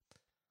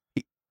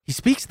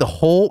speaks the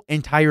whole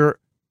entire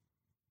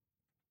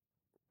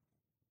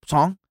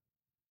song.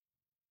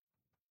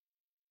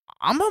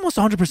 I'm almost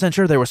 100%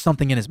 sure there was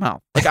something in his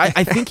mouth. Like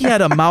I think he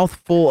had a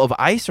mouthful of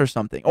ice or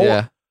something. Oh,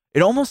 yeah.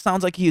 It almost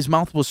sounds like his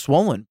mouth was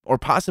swollen, or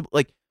possibly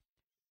like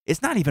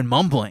it's not even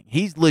mumbling.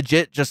 He's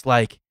legit just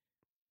like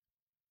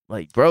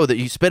bro, that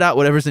you spit out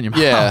whatever's in your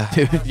mouth,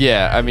 dude.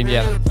 Yeah. I mean,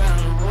 yeah.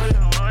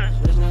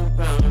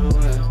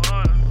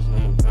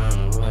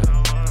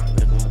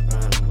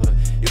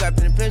 You got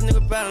plenty bitch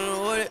nigga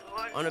problem with it.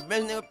 On the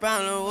bitch nigga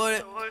problem with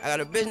it. I got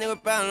a bitch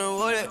nigga problem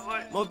with it.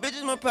 More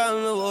bitches, more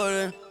problem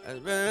with it. I got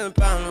a bitch nigga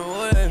problem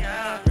with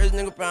it. Rich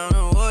nigga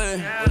problem with it.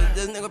 What is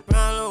this nigga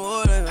problem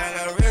with it? I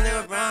got a rich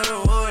nigga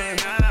problem with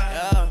it.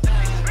 Yeah.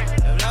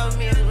 If love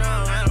me is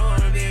wrong, I don't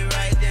wanna be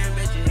right there,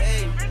 bitch. You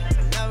hate.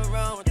 I'm never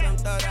wrong when some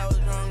thought I was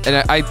wrong. And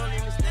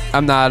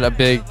I'm not a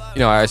big,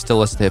 I still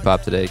listen to hip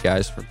hop today,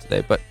 guys, from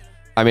today, but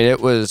I mean,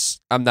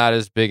 I'm not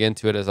as big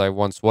into it as I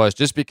once was,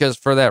 just because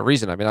for that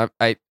reason. I mean,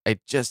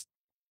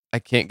 I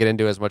can't get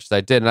into it as much as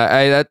I did.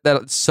 And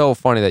that's so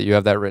funny that you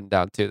have that written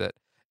down too, that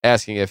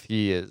asking if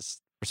he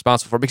is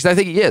responsible for, because I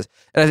think he is.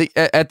 And I think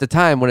at the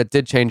time when it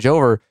did change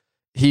over,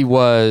 he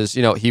was,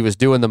 he was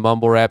doing the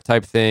mumble rap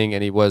type thing,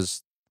 and he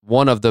was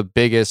one of the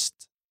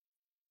biggest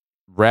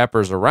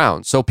rappers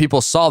around. So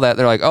people saw that,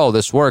 they're like, oh,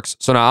 this works,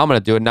 so now I'm going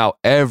to do it. Now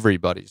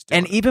everybody's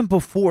doing it. And even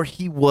before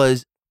he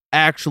was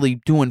actually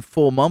doing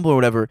full mumble or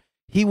whatever,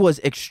 he was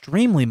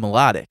extremely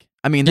melodic.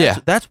 I mean,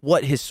 that's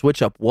what his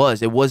switch up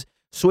was. It was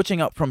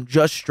switching up from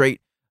just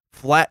straight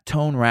flat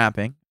tone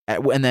rapping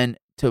and then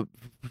to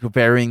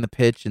varying the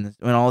pitch and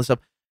all this stuff.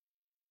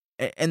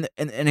 And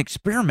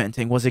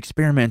experimenting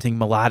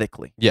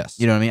melodically. Yes.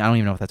 You know what I mean? I don't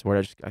even know if that's a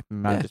word. I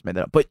might have just made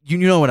that up. But you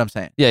know what I'm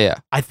saying? Yeah.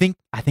 I think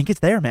it's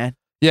there, man.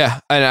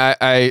 Yeah. And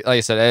I like I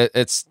said,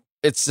 it's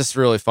just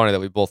really funny that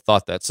we both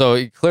thought that.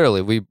 So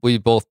clearly we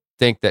both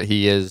think that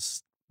he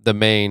is the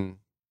main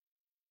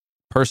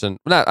person.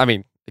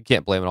 I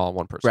can't blame it all on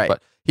one person, right.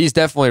 But he's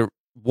definitely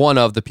one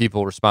of the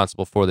people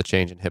responsible for the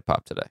change in hip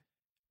hop today.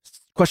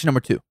 Question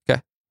number 2.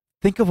 Okay.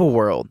 Think of a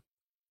world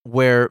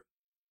where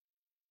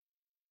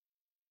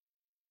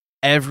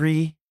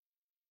every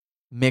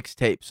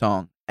mixtape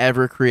song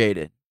ever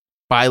created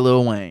by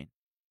Lil Wayne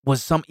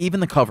was even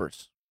the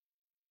covers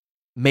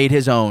made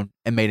his own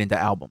and made into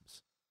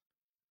albums.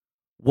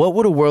 What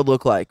would a world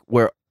look like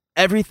where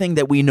everything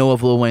that we know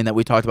of Lil Wayne that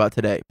we talked about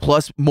today,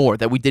 plus more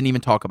that we didn't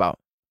even talk about,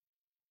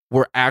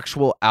 were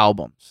actual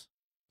albums?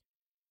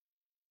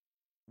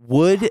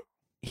 Would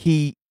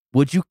you,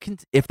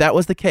 if that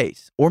was the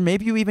case, or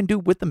maybe you even do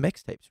with the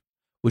mixtapes,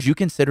 would you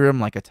consider him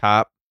like a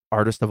top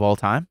artist of all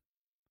time?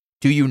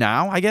 Do you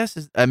now, I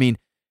guess?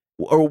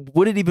 Or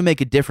would it even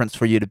make a difference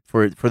for you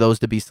for those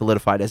to be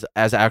solidified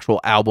as actual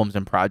albums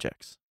and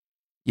projects?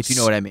 If you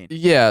know what I mean.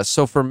 Yeah,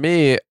 so for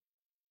me,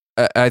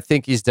 I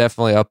think he's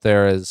definitely up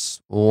there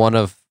as one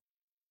of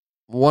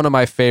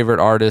my favorite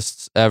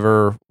artists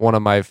ever, one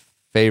of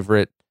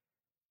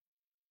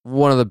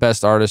the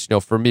best artists,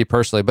 for me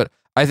personally. But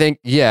I think,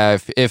 yeah,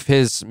 if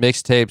his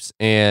mixtapes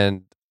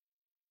and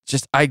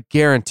I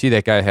guarantee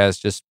that guy has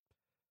just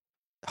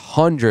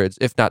hundreds,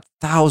 if not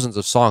thousands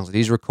of songs that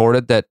he's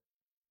recorded that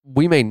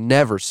we may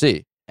never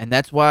see. And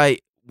that's why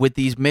with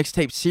these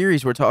mixtape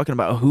series we're talking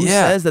about, who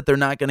says that they're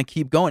not going to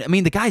keep going? I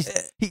mean, the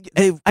guy's,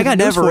 I got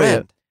news for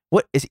you.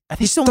 What is he? I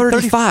think he's still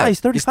 35. He's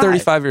 35. He's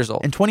 35 years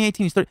old. In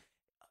 2018, he's 30.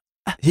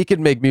 He could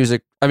make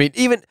music. I mean,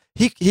 even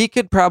he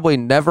could probably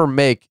never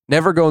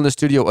go in the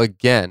studio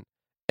again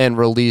and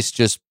release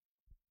just,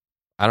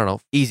 I don't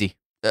know. Easy.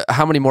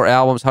 How many more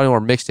albums, how many more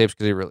mixtapes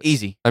could he release?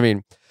 Easy. I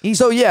mean, easy.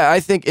 So yeah, I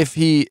think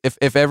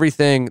if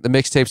everything, the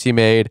mixtapes he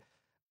made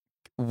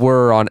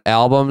were on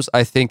albums,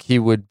 I think he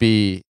would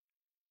be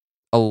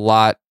a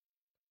lot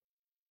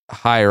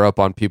higher up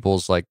on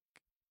people's like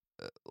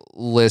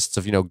lists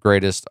of,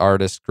 greatest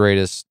artists,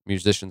 greatest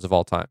musicians of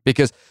all time.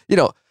 Because,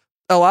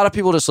 a lot of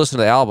people just listen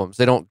to the albums.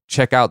 They don't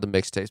check out the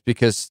mixtapes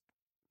because,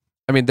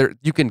 I mean,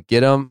 you can get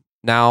them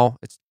now.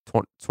 It's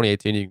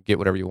 2018. You can get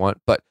whatever you want,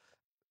 but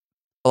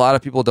a lot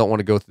of people don't want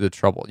to go through the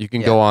trouble. You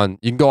can go on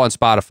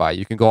Spotify,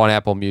 you can go on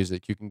Apple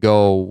Music, you can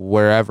go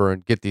wherever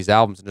and get these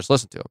albums and just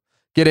listen to them.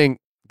 Getting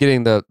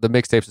the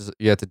mixtapes is,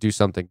 you have to do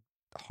something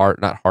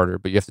not harder,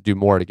 but you have to do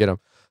more to get them.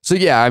 So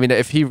yeah, I mean,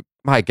 if he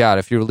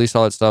released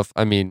all that stuff,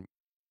 I mean,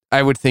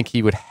 I would think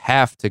he would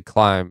have to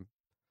climb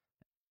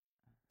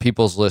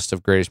people's list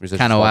of greatest musicians.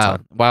 Kind of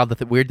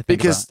wild, weird to think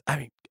because about.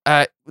 I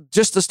mean,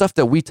 just the stuff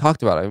that we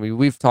talked about. I mean,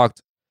 we've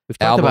talked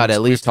about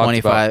at least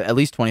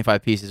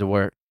 25 pieces of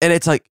work. And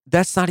it's like,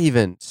 that's not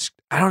even,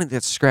 I don't think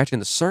that's scratching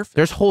the surface.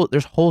 There's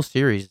whole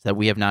series that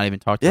we have not even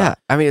talked about. Yeah.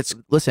 I mean, it's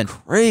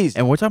crazy.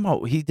 And we're talking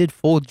about, he did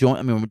full joint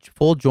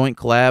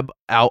collab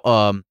out,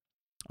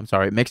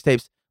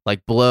 mixtapes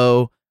like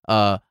Blow,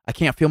 I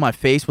Can't Feel My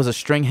Face was a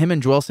string. Him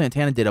and Joel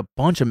Santana did a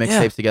bunch of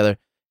mixtapes together.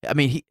 I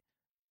mean,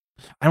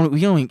 we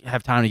don't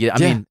have time to get,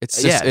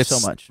 it's so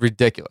much.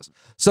 Ridiculous.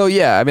 So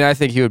yeah, I mean, I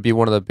think he would be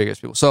one of the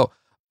biggest people. So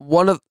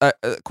one of a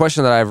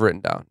question that I've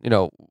written down,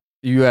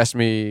 you asked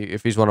me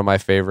if he's one of my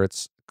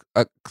favorites.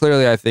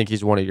 Clearly, I think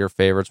he's one of your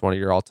favorites, one of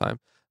your all-time.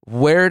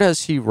 Where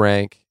does he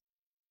rank,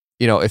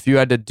 if you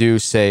had to do,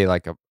 say,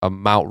 like a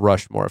Mount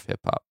Rushmore of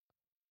hip-hop?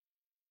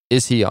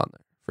 Is he on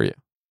there for you?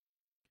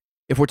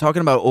 If we're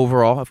talking about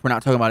overall, if we're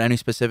not talking about any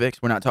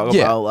specifics, we're not talking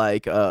about,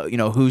 like,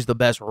 who's the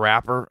best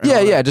rapper?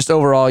 Yeah, just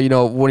overall,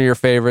 one of your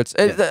favorites.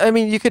 I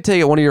mean, you could take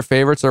it one of your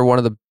favorites or one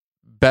of the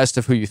best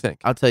of who you think.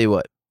 I'll tell you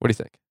what. What do you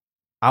think?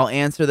 I'll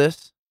answer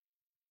this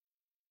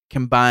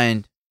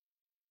combined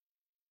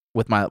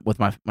with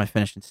my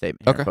finishing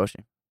statement here, Foshe.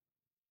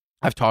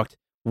 I've talked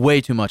way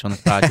too much on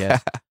this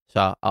podcast,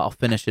 so I'll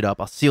finish it up.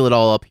 I'll seal it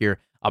all up here.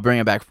 I'll bring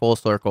it back full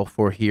circle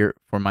for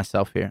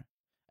myself here.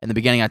 In the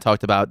beginning, I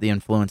talked about the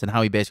influence and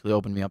how he basically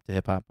opened me up to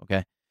hip hop.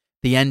 Okay,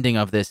 the ending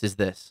of this is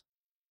this.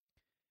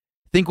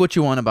 Think what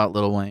you want about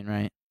Lil Wayne,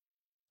 right?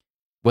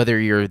 Whether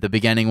you're the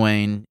beginning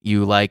Wayne,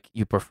 you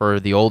prefer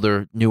the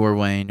older, newer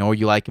Wayne, or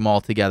you like them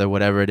all together,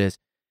 whatever it is.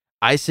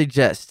 I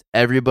suggest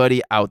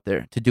everybody out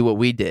there to do what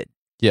we did.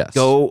 Yes.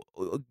 Go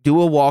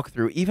do a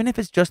walkthrough, even if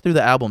it's just through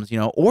the albums,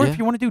 or if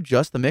you want to do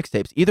just the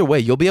mixtapes. Either way,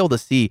 you'll be able to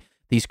see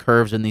these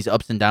curves and these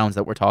ups and downs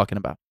that we're talking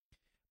about.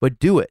 But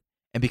do it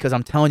And because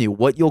I'm telling you,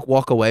 what you'll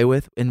walk away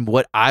with and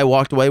what I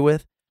walked away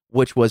with,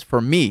 which was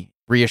for me,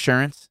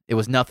 reassurance. It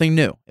was nothing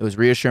new. It was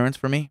reassurance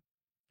for me.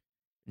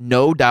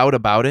 No doubt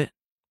about it.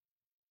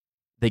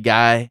 The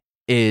guy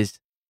is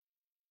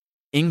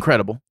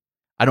incredible.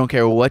 I don't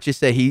care what you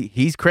say.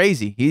 He's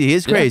crazy. He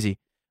is crazy,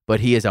 but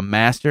he is a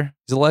master.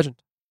 He's a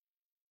legend.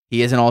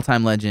 He is an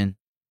all-time legend,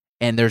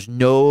 and there's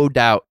no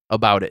doubt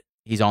about it.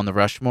 He's on the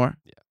Rushmore.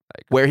 Yeah,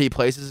 where he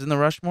places in the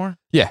Rushmore?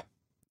 Yeah,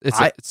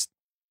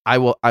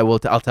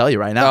 I'll tell you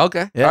right now. Oh,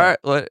 okay. Yeah. All right.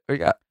 What we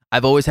got?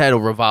 I've always had a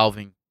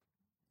revolving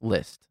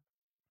list.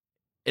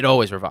 It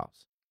always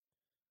revolves.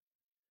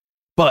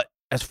 But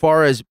as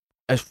far as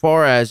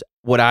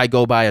what I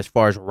go by as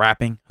far as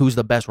rapping, who's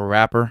the best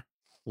rapper,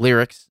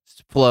 lyrics,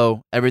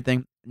 flow,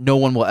 everything, no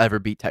one will ever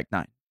beat Tech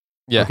 9.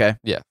 Yeah. Okay.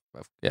 Yeah.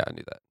 Yeah, I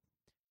knew that.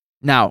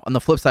 Now, on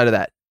the flip side of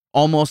that,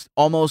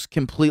 almost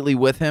completely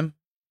with him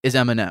is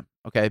Eminem,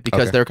 okay?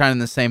 Because they're kind of in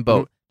the same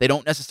boat. Mm-hmm. They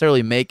don't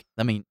necessarily make,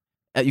 I mean,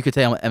 you could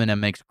say Eminem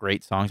makes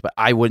great songs, but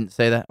I wouldn't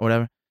say that or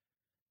whatever.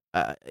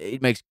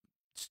 It makes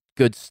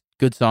good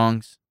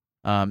songs.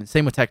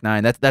 Same with Tech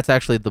 9. That's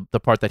actually the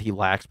part that he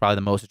lacks probably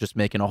the most, is just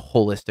making a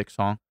holistic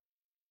song.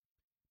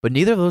 But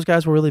neither of those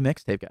guys were really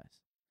mixtape guys.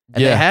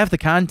 And they have the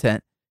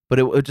content, but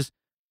it just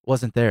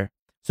wasn't there.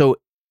 So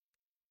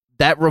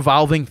that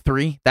revolving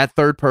three, that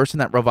third person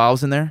that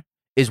revolves in there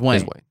is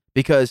Wayne.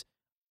 Because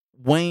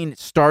Wayne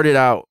started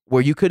out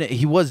where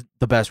he was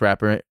the best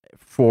rapper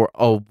for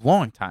a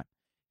long time.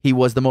 He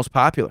was the most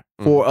popular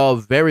for a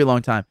very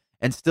long time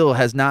and still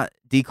has not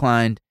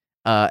declined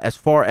as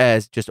far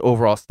as just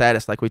overall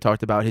status like we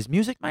talked about. His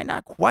music might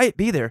not quite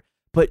be there,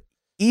 but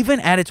even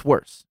at its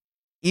worst,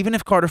 even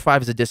if Carter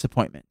 5 is a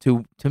disappointment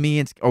to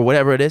me or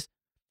whatever it is,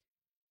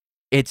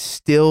 it's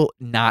still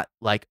not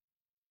like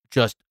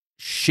just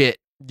shit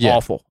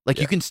awful. Like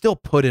you can still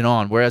put it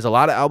on. Whereas a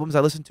lot of albums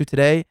I listen to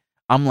today,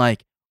 I'm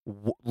like,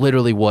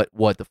 literally, what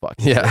the fuck?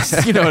 Yeah,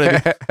 you know what I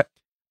mean.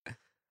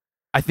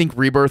 I think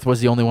Rebirth was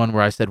the only one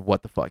where I said,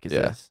 "What the fuck is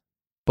this?"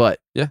 But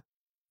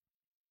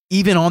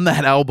even on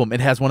that album,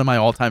 it has one of my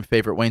all-time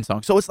favorite Wayne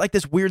songs. So it's like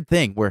this weird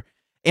thing where,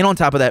 and on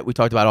top of that, we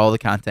talked about all the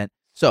content.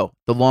 So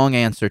the long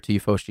answer to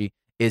you, Foshe,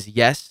 is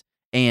yes.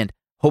 And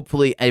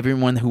hopefully,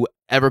 everyone who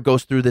ever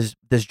goes through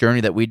this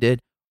journey that we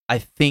did, I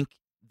think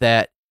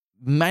that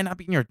might not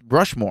be in your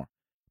Rushmore,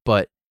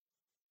 but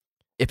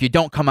if you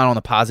don't come out on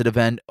the positive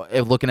end,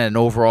 looking at an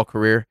overall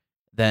career,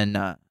 then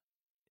I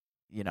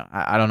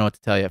don't know what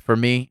to tell you. For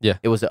me,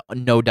 it was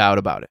no doubt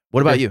about it.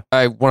 What about you?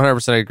 I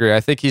 100% agree. I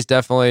think he's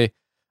definitely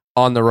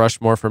on the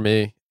Rushmore for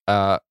me.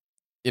 I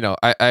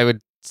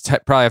would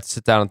probably have to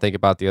sit down and think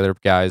about the other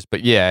guys,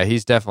 but yeah,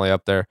 he's definitely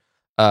up there.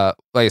 Like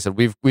I said,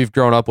 we've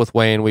grown up with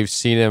Wayne. We've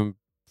seen him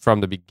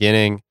from the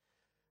beginning.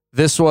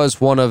 This was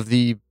one of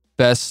the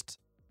best.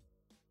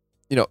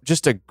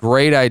 Just a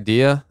great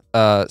idea.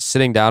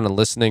 Sitting down and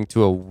listening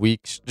to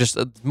just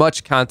as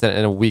much content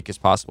in a week as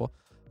possible.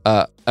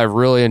 I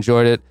really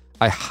enjoyed it.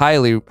 I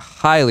highly,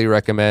 highly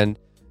recommend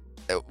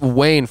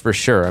Wayne for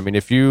sure. I mean,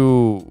 if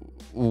you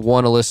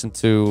want to listen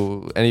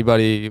to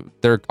anybody,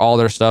 all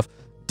their stuff,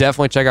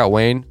 definitely check out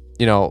Wayne.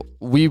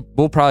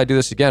 We'll probably do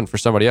this again for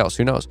somebody else.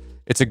 Who knows?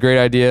 It's a great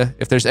idea.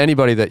 If there's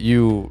anybody that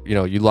you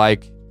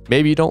like,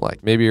 maybe you don't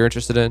like, maybe you're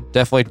interested in,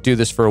 definitely do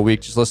this for a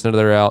week. Just listen to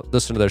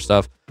their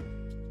stuff.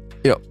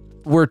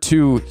 We're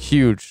two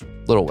huge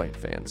Lil Wayne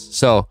fans.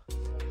 So,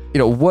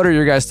 what are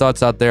your guys'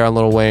 thoughts out there on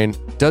Lil Wayne?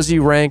 Does he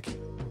rank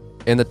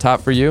in the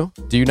top for you?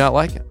 Do you not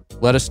like him?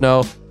 Let us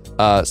know.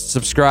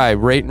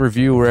 Subscribe, rate, and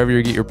review wherever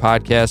you get your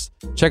podcasts.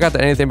 Check out the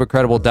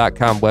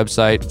anythingbutcredible.com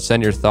website.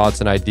 Send your thoughts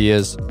and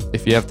ideas.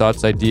 If you have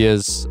thoughts,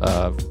 ideas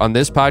on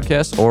this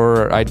podcast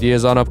or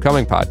ideas on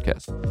upcoming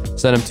podcasts,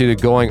 send them to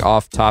the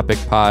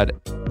goingofftopic.pod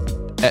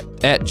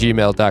at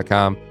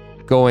gmail.com.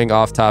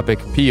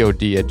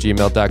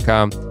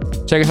 goingofftopic.pod@gmail.com.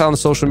 Check us out on the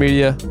social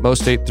media,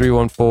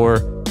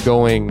 most8314,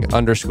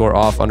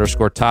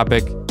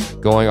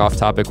 going_off_topic, going off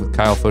topic with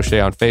Kyle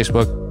Foshe on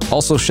Facebook.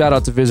 Also, shout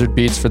out to Vizard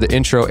Beats for the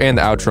intro and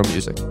the outro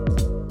music.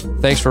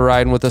 Thanks for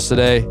riding with us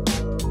today.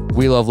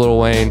 We love Lil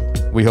Wayne.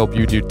 We hope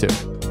you do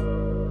too.